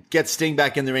then gets Sting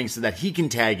back in the ring so that he can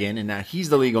tag in, and now he's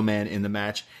the legal man in the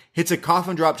match. Hits a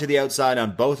coffin drop to the outside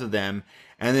on both of them,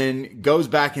 and then goes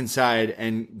back inside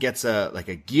and gets a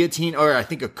guillotine, or I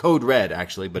think a code red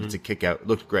actually, but it's a kick out. It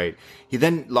looked great. He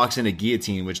then locks in a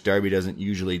guillotine, which Darby doesn't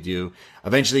usually do.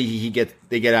 Eventually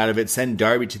they get out of it, send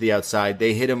Darby to the outside.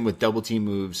 They hit him with double team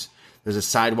moves. There's a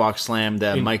sidewalk slam,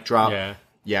 the mic drop.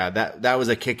 Yeah, that was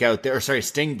a kick out there. Sorry,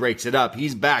 Sting breaks it up.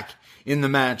 He's back in the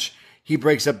match. He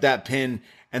breaks up that pin,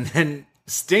 and then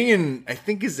Sting and I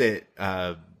think is it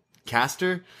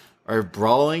Caster are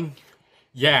brawling.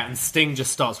 Yeah, and Sting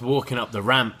just starts walking up the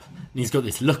ramp, and he's got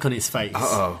this look on his face.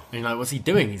 Uh-oh. And you're like, what's he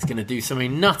doing? He's going to do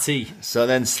something nutty. So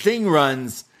then Sting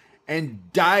runs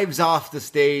and dives off the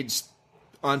stage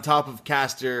on top of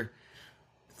Caster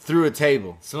through a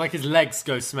table. So like his legs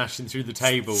go smashing through the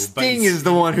table. Sting is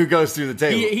the one who goes through the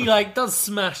table. He like does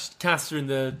smash Caster in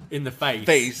the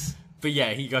face. But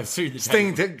yeah, he goes through the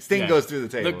table. Sting goes through the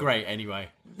table. Looked great anyway.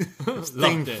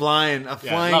 Sting flying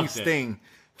Sting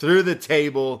through the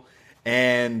table.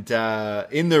 And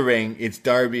in the ring, it's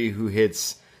Darby who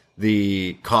hits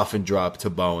the coffin drop to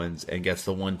Bowens and gets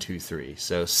the 1, 2, 3.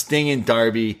 So Sting and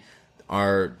Darby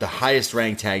are the highest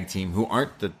ranked tag team who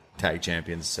aren't the tag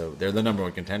champions. So they're the number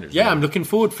one contenders. Yeah, I'm looking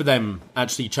forward for them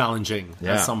actually challenging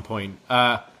at some point.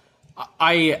 I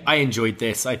enjoyed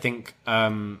this. I think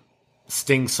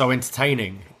Sting's so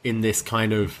entertaining in this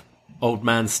kind of old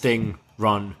man Sting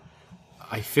run.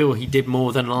 I feel he did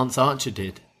more than Lance Archer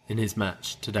did in his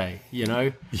match today, you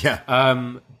know?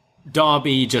 Yeah.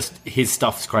 Darby, just his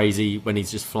stuff's crazy when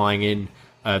he's just flying in.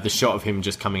 The shot of him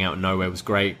just coming out of nowhere was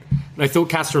great. And I thought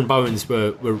Caster and Bowens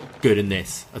were good in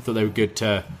this. I thought they were good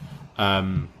to...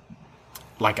 Bowens,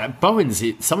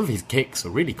 some of his kicks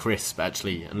were really crisp,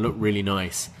 actually, and looked really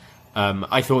nice.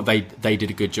 I thought they did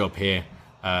a good job here.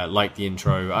 Like the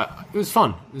intro. It was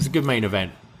fun. It was a good main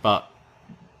event, but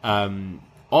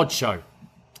odd show.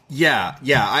 Yeah.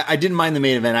 I didn't mind the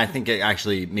main event. I think it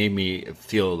actually made me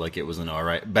feel like it was an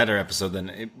better episode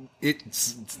than it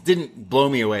didn't blow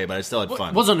me away, but I still had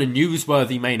fun. It wasn't a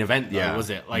newsworthy main event, though, was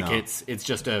it? No. It's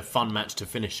just a fun match to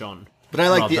finish on. But I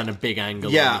like rather than a big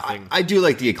angle. Yeah, or anything. I do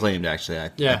like the Acclaimed. Actually, I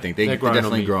think they're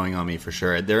definitely on growing on me for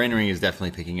sure. Their in-ring is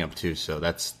definitely picking up too, so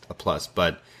that's a plus.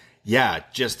 But yeah,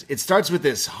 just it starts with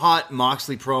this hot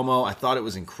Moxley promo. I thought it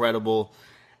was incredible,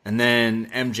 and then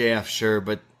MJF, sure,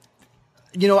 but.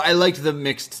 You know, I liked the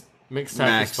mixed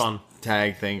tag was fun.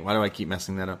 Tag thing. Why do I keep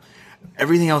messing that up?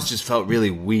 Everything else just felt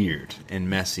really weird and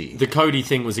messy. The Cody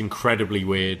thing was incredibly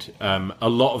weird. A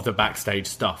lot of the backstage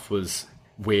stuff was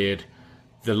weird.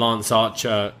 The Lance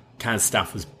Archer Kaz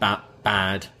stuff was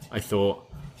bad, I thought.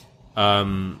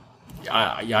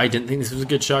 I didn't think this was a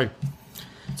good show,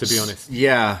 to be honest.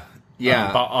 Yeah.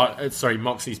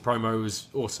 Moxley's promo was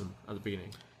awesome at the beginning.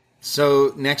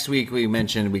 So next week we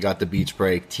mentioned we got the beach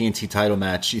break TNT title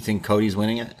match. You think Cody's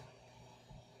winning it?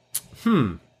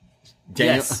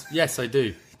 Yes, I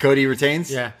do. Cody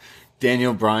retains? Yeah.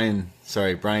 Brian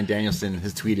Danielson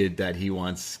has tweeted that he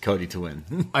wants Cody to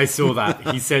win. I saw that.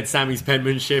 He said Sammy's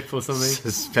penmanship or something.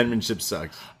 His penmanship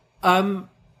sucks.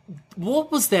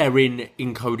 What was there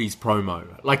in Cody's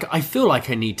promo? Like, I feel like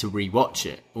I need to rewatch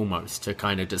it almost to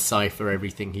kind of decipher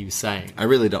everything he was saying. I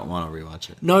really don't want to rewatch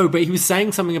it. No, but he was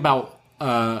saying something about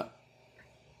a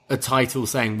title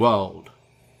saying world.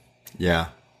 Yeah.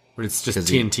 But it's just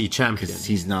TNT champion. Because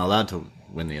he's not allowed to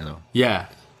win the other one. Yeah.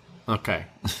 Okay.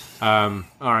 All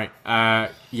right. I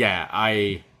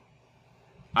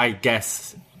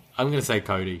guess I'm going to say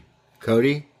Cody.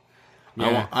 Cody?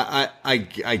 Yeah.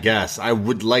 I guess. I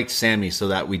would like Sammy so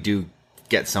that we do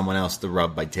get someone else the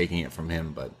rub by taking it from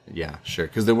him. But yeah, sure.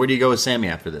 Because then where do you go with Sammy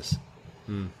after this?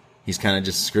 He's kind of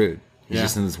just screwed. He's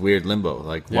just in this weird limbo.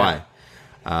 Like, why?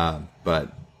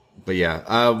 But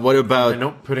yeah. What about... They're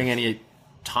not putting any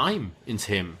time into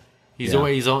him. He's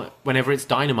always on... Whenever it's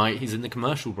Dynamite, he's in the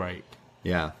commercial break.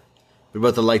 Yeah. What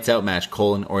about the Lights Out match,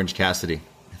 Cole and Orange Cassidy?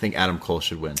 I think Adam Cole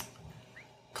should win.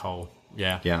 Cole.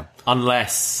 Yeah. Yeah.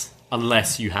 Unless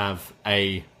you have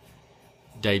a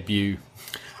debut.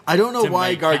 I don't know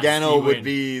why Gargano would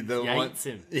be the one. Hates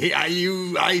him.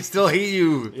 I still hate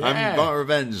you. Yeah. I'm about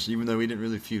revenge, even though we didn't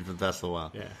really feud for the past little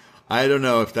while. Yeah. I don't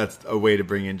know if that's a way to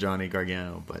bring in Johnny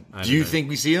Gargano, but do you think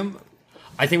we see him?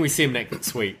 I think we see him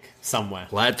next week somewhere.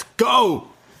 Let's go!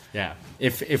 Yeah.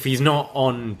 If he's not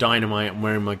on Dynamite, I'm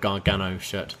wearing my Gargano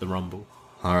shirt to the Rumble.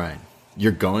 All right.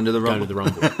 You're going to the Rumble?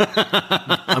 Going to the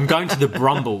Rumble. I'm going to the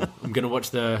Brumble. I'm going to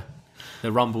watch the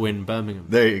Rumble in Birmingham.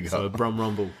 There you go. So a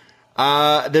Rumble.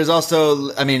 There's also,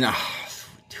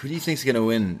 who do you think's going to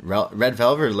win? Red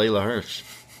Velvet or Layla Hirsch?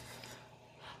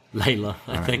 Layla,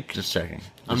 I think. Just checking.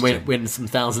 I'm win some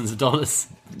thousands of dollars.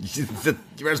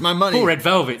 Where's my money? Poor Red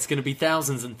Velvet's going to be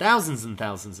thousands and thousands and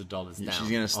thousands of dollars down. She's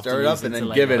going to stir it up and then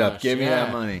give it up. Give me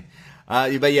that money.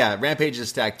 But yeah, Rampage is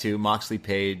stacked too. Moxley,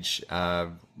 Page,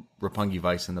 Roppongi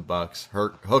Vice and the Bucks,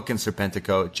 Hook and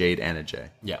Serpentico, Jade, Anna Jay.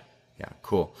 Yeah. Yeah,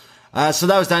 cool. So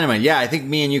that was Dynamite. Yeah, I think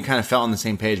me and you kind of felt on the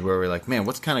same page where we're like, man,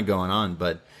 what's kind of going on?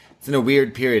 But it's in a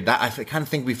weird period. I kind of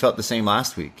think we felt the same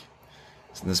last week.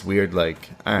 It's in this weird, like,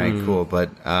 all right, cool.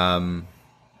 But,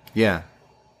 yeah,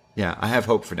 I have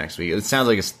hope for next week. It sounds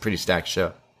like a pretty stacked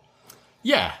show.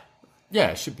 Yeah. Yeah,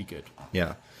 it should be good.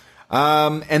 Yeah.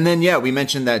 And then, yeah, we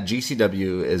mentioned that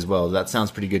GCW as well. That sounds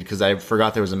pretty good because I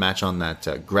forgot there was a match on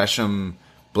that Gresham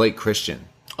Blake Christian.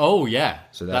 Oh, yeah.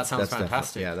 So that sounds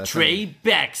fantastic. Yeah, Trey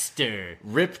Baxter.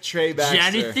 Rip Trey Baxter.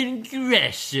 Jonathan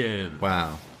Gresham.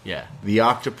 Wow. Yeah. The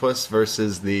Octopus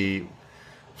versus the...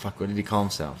 Fuck, what did he call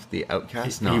himself? The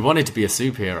Outcast? No. He wanted to be a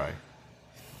superhero.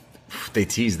 They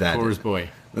teased that. For his boy.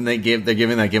 Then they're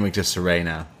giving that gimmick to Saray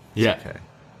now. Yeah. Okay.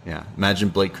 Yeah. Imagine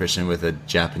Blake Christian with a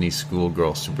Japanese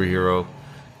schoolgirl superhero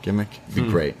gimmick. It'd be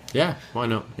great. Yeah, why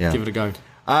not? Yeah. Give it a go.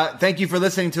 Thank you for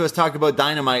listening to us talk about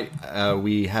Dynamite.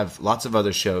 We have lots of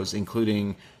other shows,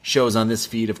 including shows on this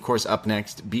feed. Of course, up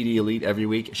next, BDElite every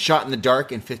week. Shot in the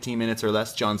Dark in 15 minutes or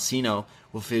less. John Cena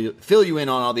will fill you in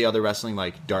on all the other wrestling,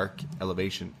 like Dark,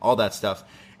 Elevation, all that stuff.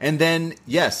 And then,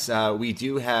 yes, we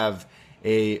do have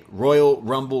a Royal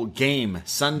Rumble game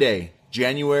Sunday,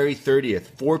 January 30th,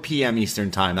 4 p.m.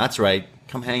 Eastern Time. That's right.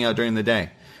 Come hang out during the day.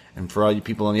 And for all you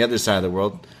people on the other side of the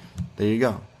world, there you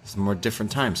go. It's a more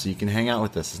different time, so you can hang out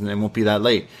with us, and it won't be that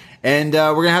late. And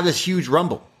we're going to have this huge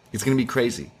Rumble. It's going to be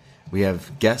crazy. We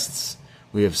have guests.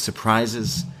 We have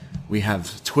surprises. We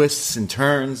have twists and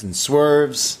turns and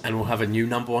swerves. And we'll have a new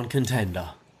number one contender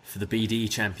for the BD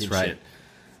Championship. That's right.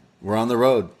 We're on the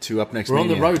road to Up Next Mania.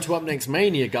 We're on the road to Up Next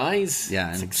Mania, guys.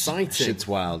 Yeah, it's exciting. Shit's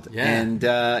wild. Yeah. And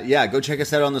go check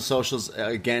us out on the socials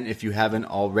again if you haven't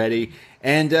already.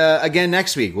 And again,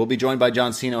 next week, we'll be joined by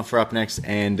John Cena for Up Next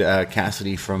and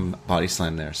Cassidy from Body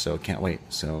Slam there. So can't wait.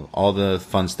 So all the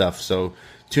fun stuff. So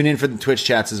tune in for the Twitch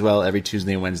chats as well every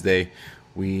Tuesday and Wednesday.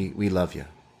 We love you.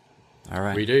 All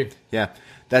right. We do. Yeah.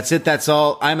 That's it. That's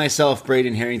all. I myself,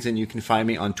 Braden Harrington. You can find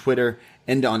me on Twitter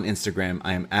and on Instagram.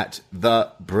 I am at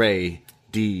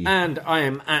 @TheBrayD. And I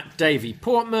am at Davey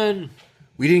Portman.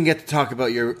 We didn't get to talk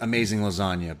about your amazing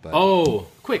lasagna, but... Oh,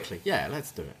 quickly. Yeah,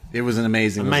 let's do it. It was an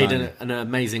amazing lasagna. I made an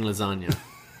amazing lasagna.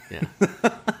 Yeah.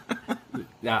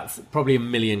 That's probably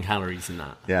 1 million calories in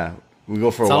that. Yeah. We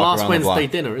go for a walk walk around the block. It's our last Wednesday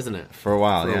block. dinner, isn't it? For a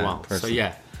while, For yeah. a while. Person. So,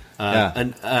 yeah.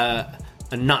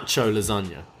 A nacho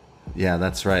lasagna. Yeah,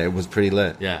 that's right. It was pretty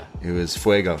lit. Yeah. It was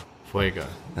fuego. Fuego.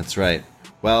 That's right.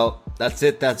 Well, that's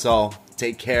it. That's all.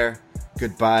 Take care.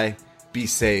 Goodbye. Be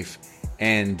safe.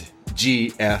 And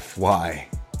GFY. I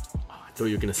thought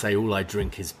you were going to say all I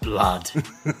drink is blood.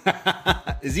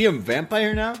 Is he a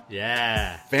vampire now?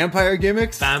 Yeah. Vampire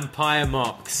gimmicks? Vampire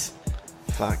Mox.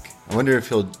 Fuck. I wonder if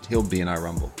he'll be in our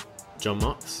Rumble. John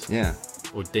Mox? Yeah.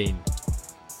 Or Dean?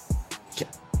 Yeah.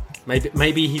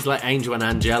 Maybe he's like Angel and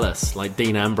Angelus, like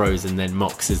Dean Ambrose, and then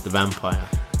Mox is the vampire.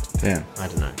 Damn. I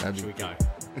don't know. Should we go?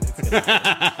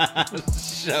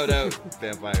 Shout out,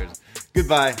 vampires.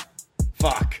 Goodbye.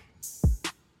 Fuck.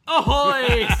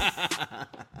 Ahoy!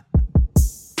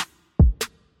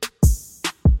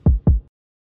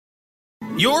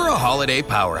 You're a holiday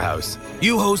powerhouse.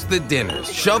 You host the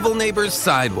dinners, shovel neighbors'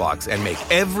 sidewalks, and make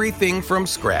everything from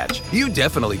scratch. You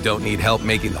definitely don't need help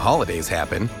making the holidays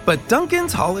happen. But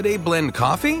Dunkin's Holiday Blend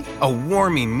Coffee? A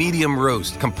warming medium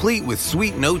roast complete with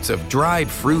sweet notes of dried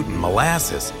fruit and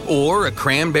molasses. Or a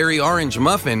cranberry orange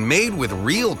muffin made with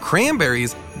real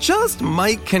cranberries just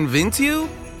might convince you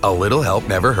a little help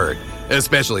never hurt.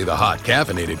 Especially the hot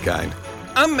caffeinated kind.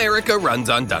 America runs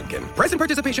on Dunkin'. Price and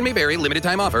participation may vary. Limited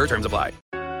time offer. Terms apply.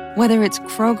 Whether it's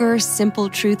Kroger's Simple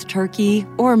Truth Turkey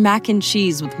or mac and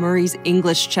cheese with Murray's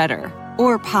English Cheddar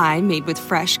or pie made with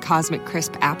fresh Cosmic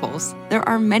Crisp apples, there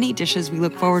are many dishes we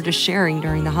look forward to sharing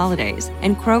during the holidays.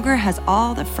 And Kroger has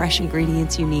all the fresh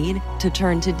ingredients you need to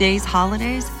turn today's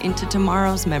holidays into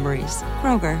tomorrow's memories.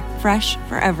 Kroger, fresh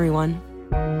for everyone.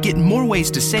 Get more ways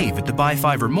to save at the Buy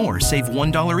 5 or More Save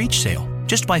 $1 each sale.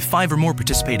 Just buy 5 or more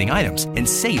participating items and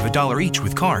save $1 each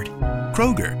with card.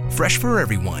 Kroger, fresh for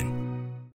everyone.